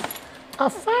 I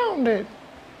found it.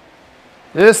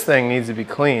 This thing needs to be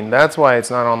cleaned. That's why it's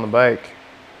not on the bike.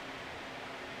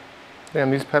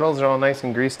 Damn, these pedals are all nice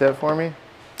and greased up for me.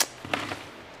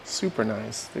 Super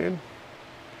nice, dude.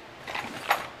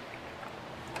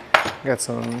 Got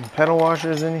some pedal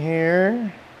washers in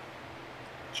here,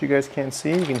 which you guys can't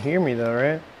see. You can hear me though,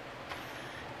 right?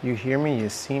 You hear me, you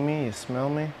see me, you smell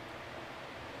me.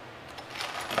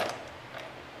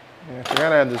 Yeah, I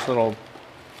forgot I had this little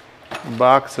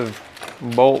box of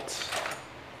bolts.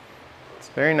 It's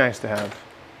very nice to have,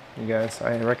 you guys.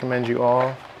 I recommend you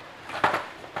all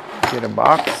get a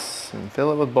box and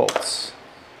fill it with bolts.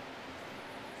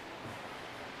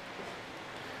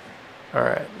 All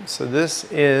right, so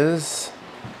this is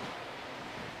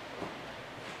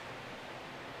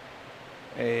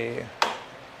an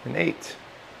 8,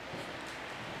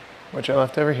 which I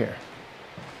left over here.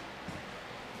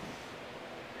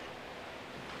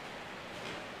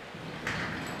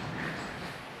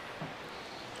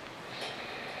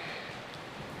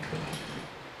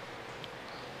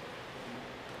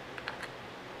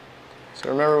 So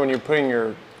remember, when you're putting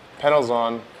your pedals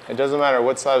on, it doesn't matter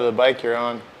what side of the bike you're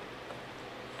on,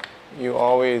 you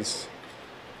always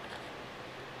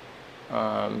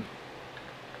I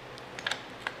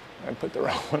put the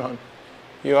wrong one on.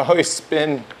 You always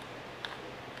spin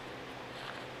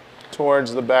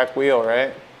towards the back wheel,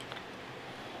 right?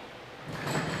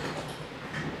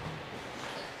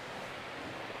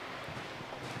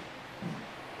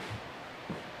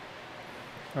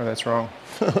 Oh, that's wrong.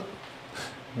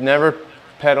 Never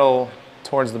pedal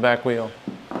towards the back wheel,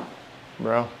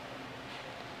 bro.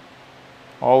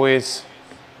 Always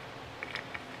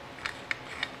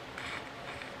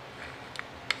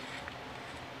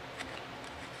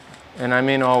and I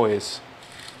mean always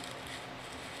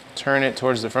turn it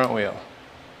towards the front wheel.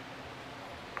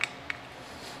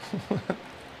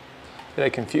 Did I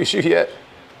confuse you yet?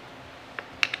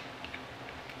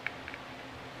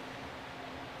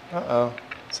 Uh-oh,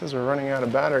 it says we're running out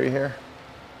of battery here.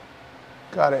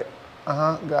 Got it.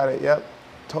 Got it, yep,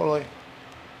 totally.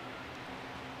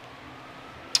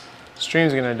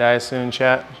 Stream's gonna die soon,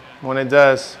 chat. When it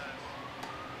does,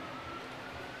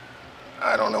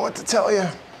 I don't know what to tell you.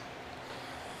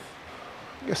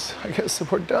 I guess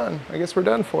we're done. I guess we're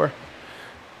done for.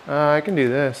 I can do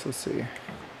this, let's see.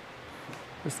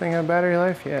 This thing have battery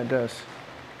life? Yeah, it does.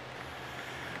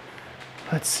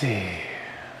 Let's see.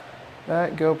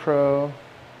 That GoPro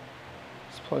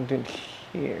is plugged in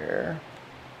here.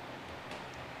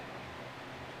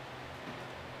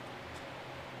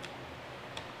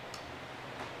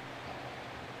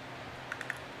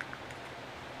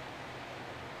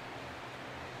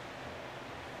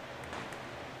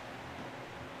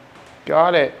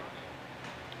 Got it.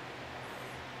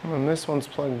 And this one's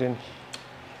plugged in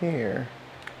here.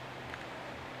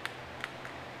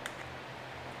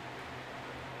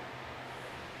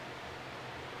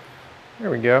 There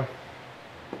we go.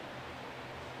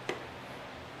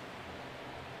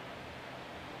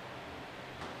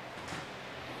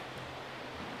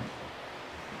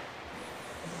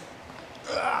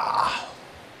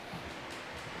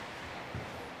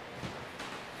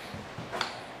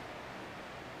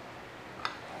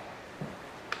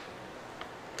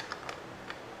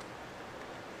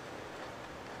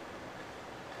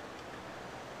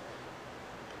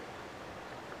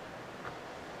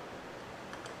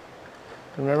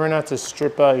 Remember not to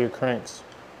strip out your cranks.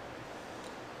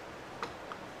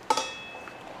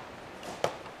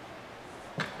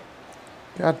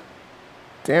 God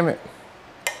damn it.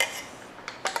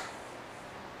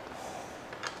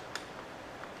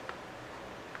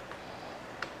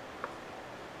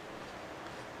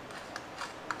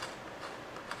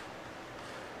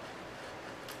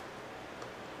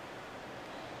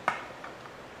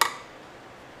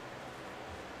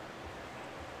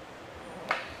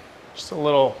 Just a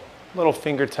little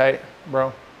finger tight,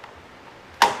 bro.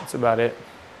 That's about it.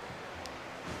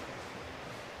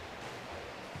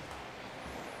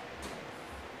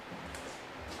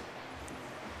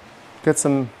 Got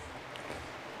some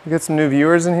new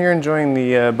viewers in here enjoying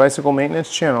the bicycle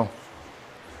maintenance channel.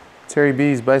 Terry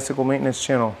B's bicycle maintenance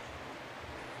channel.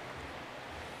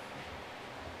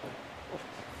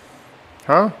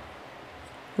 Huh?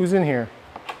 Who's in here?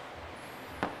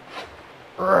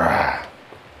 Urgh.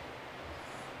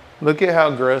 Look at how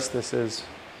gross this is.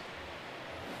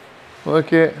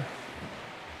 Look at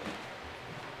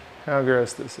how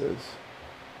gross this is.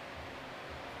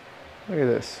 Look at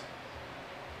this.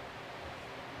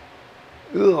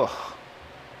 Ugh.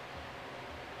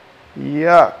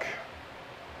 Yuck.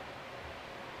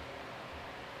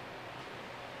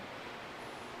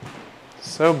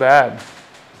 So bad.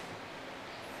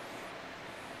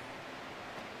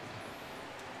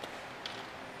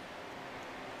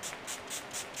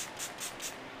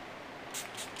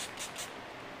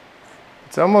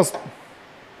 It's almost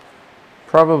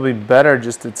probably better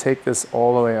just to take this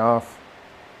all the way off.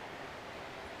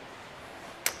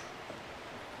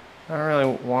 I don't really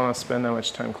want to spend that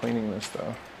much time cleaning this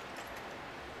though.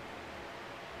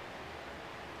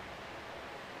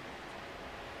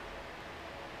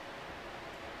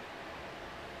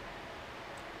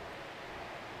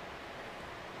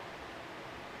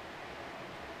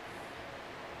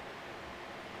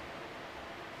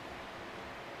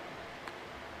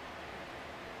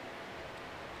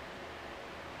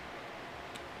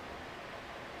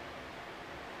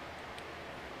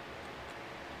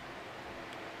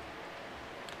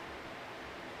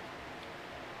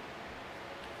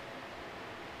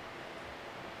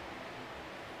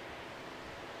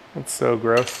 It's so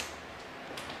gross.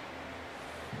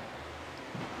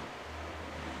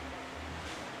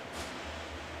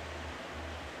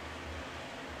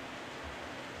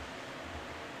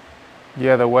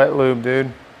 Yeah, the wet lube,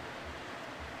 dude.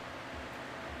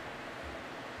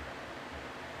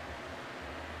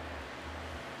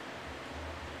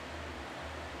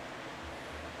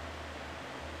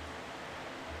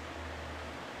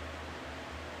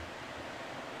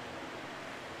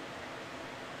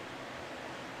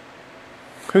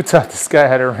 Who taught this guy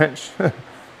how to wrench?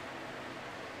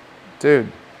 Dude.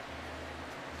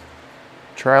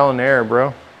 Trial and error,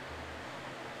 bro.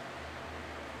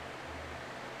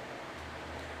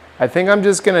 I think I'm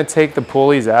just gonna take the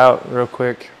pulleys out real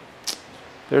quick.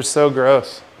 They're so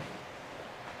gross.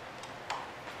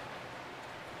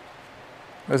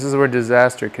 This is where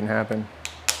disaster can happen.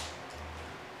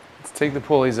 Let's take the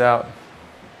pulleys out.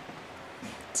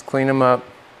 Let's clean them up.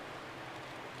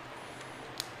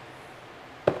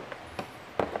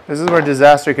 This is where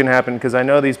disaster can happen because I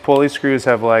know these pulley screws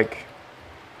have like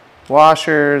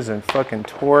washers and fucking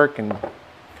torque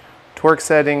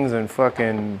settings and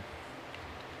fucking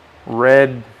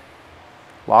red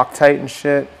Loctite and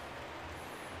shit.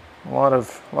 A lot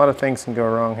of things can go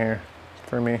wrong here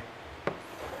for me.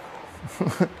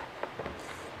 All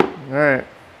right.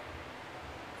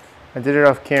 I did it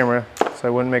off camera so I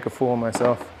wouldn't make a fool of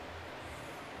myself.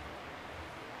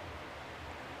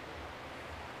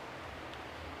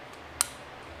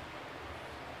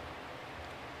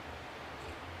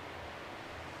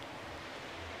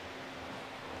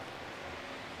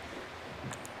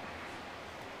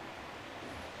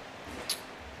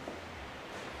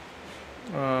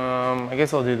 I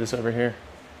guess I'll do this over here.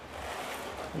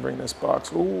 Bring this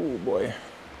box. Oh boy.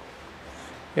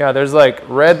 Yeah, there's like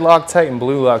red Loctite and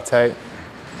blue Loctite.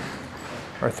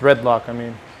 Or thread lock, I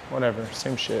mean. Whatever,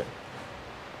 same shit.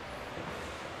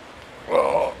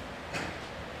 Oh.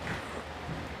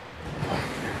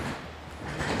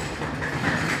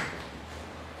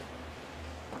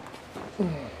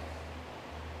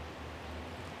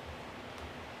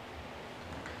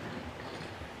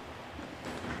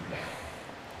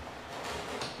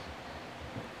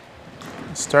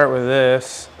 Start with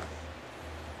this.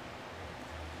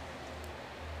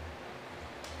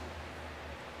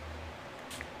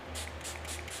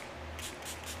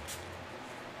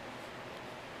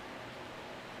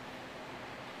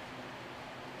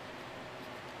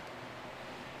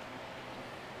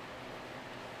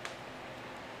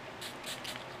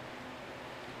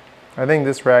 I think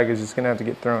this rag is just gonna have to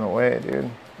get thrown away, dude.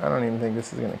 I don't even think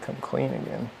this is gonna come clean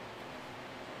again.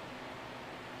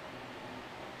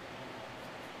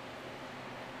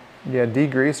 Yeah,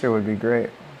 degreaser would be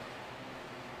great.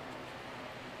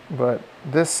 But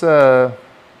this, I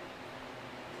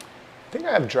think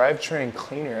I have drivetrain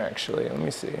cleaner actually. Let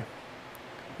me see.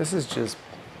 This is just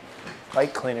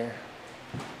bike cleaner.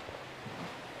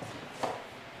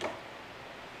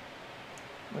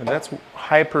 And that's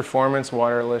high performance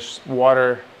waterless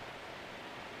wash.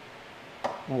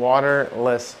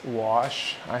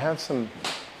 I have some,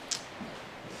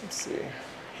 let's see.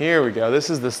 Here we go. This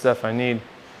is the stuff I need.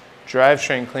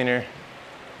 Drivetrain cleaner.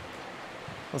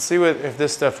 Let's see if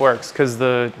this stuff works, because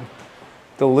the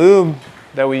lube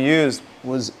that we used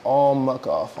was all muck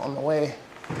off on the way,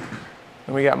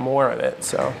 and we got more of it.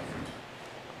 So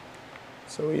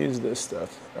we use this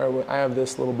stuff. Or I have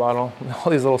this little bottle,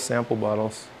 all these little sample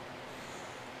bottles.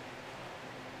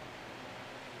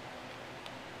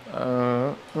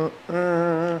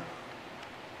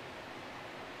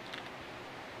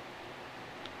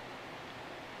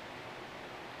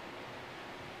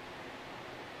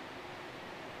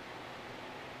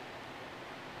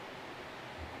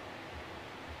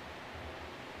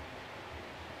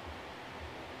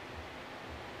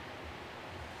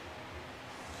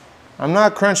 I'm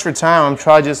not crunched for time. I'm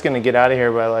probably just gonna get out of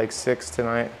here by like 6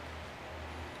 tonight.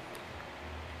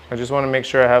 I just want to make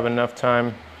sure I have enough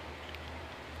time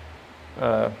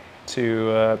to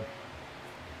to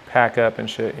pack up and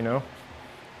shit, you know?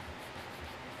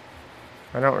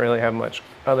 I don't really have much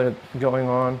other going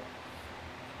on.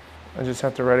 I just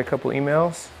have to write a couple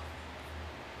emails.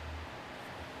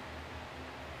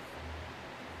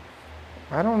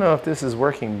 I don't know if this is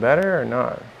working better or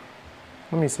not.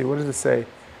 Let me see, what does it say?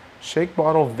 Shake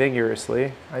bottle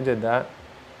vigorously. I did that.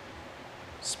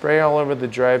 Spray all over the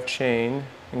drive chain,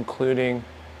 including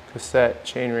cassette,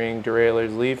 chainring,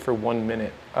 derailleurs. Leave for 1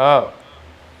 minute. Oh,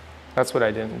 that's what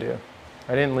I didn't do.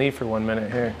 I didn't leave for 1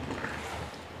 minute. Here.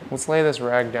 Let's lay this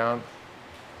rag down.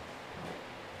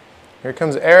 Here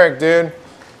comes Eric, dude.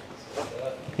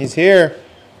 He's here.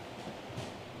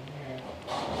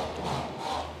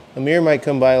 Amir might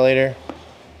come by later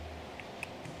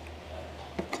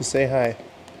to say hi.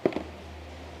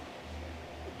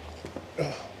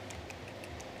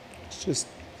 Let's just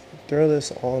throw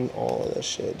this on all of this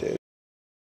shit, dude.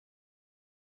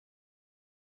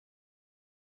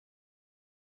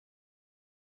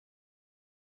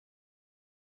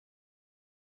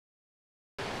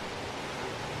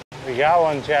 We got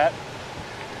one, chat.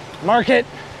 Mark it.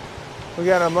 We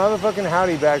got a motherfucking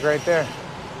howdy back right there.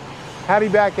 Howdy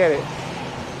back at it.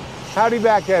 Howdy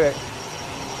back at it.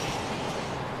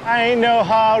 I ain't no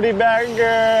howdy back,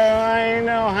 girl. I ain't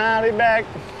no howdy back.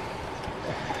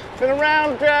 Sit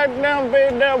around, track down,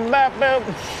 big down, bap, bap.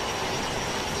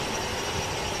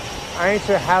 I ain't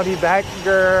your howdy back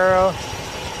girl.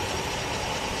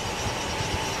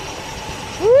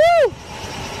 Woo!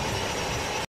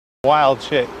 Wild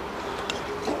shit.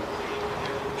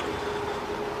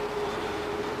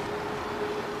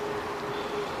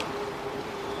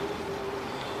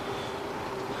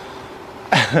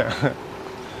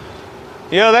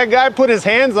 Yo, that guy put his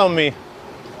hands on me.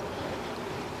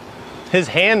 His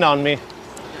hand on me.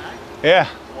 Yeah.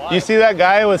 Why? You see that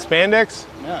guy with spandex?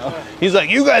 No. He's like,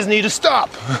 you guys need to stop.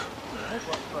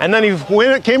 And then he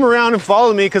came around and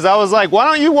followed me because I was like, why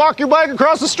don't you walk your bike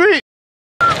across the street?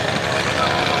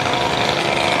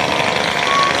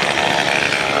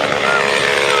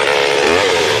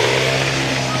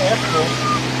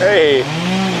 Hey.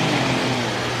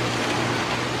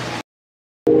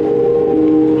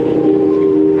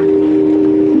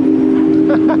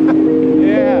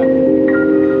 Yeah.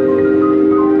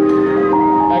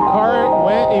 That car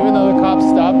went, even though the cop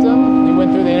stopped him. He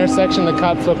went through the intersection, the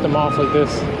cop flipped him off like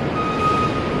this.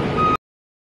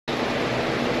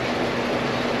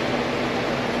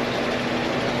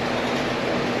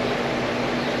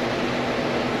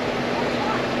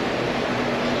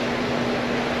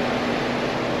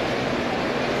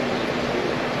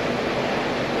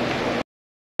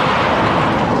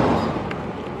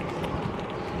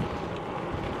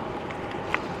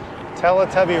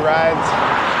 Teletubby rides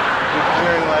in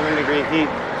 111-degree heat.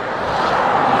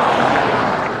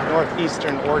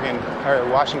 Northeastern Oregon, or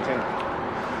Washington.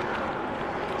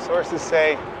 Sources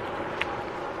say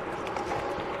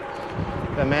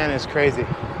the man is crazy.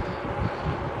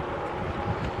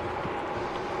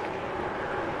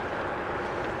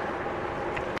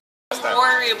 Don't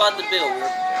worry about the bill. Don't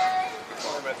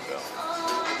worry about the bill.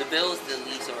 The bill is the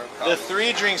least of our problem. The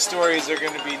 3 drink stories are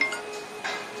going to be...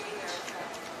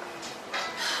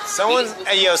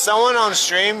 Someone on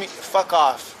stream, fuck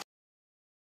off.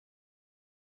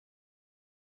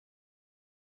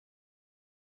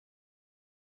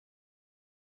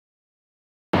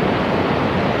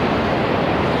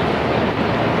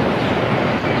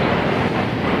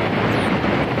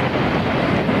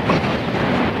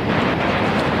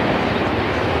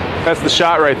 That's the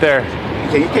shot right there.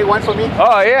 Can you take one for me?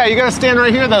 Oh yeah, you gotta stand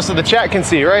right here though so the chat can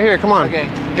see. Right here, come on. Okay.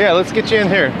 Yeah, let's get you in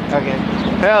here. Okay.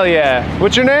 Hell yeah.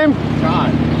 What's your name?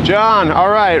 John. John, all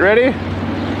right, ready?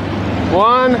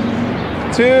 1,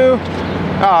 2.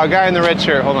 Oh, a guy in the red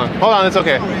shirt, hold on. Hold on, it's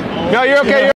okay. No, you're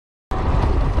okay.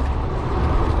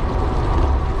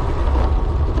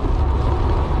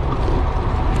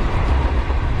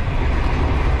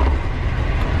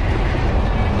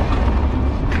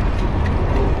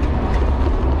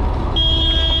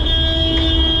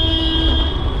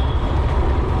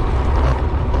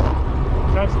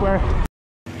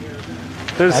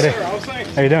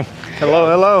 How you doing? Hello,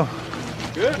 hello.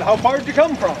 Good. How far did you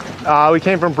come from? We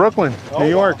came from Brooklyn, New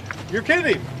York. You're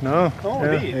kidding. No. Oh,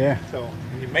 yeah. indeed. Yeah. So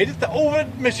you made it to over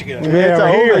Michigan. Yeah,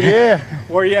 over, yeah.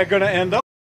 Where are you going to end up?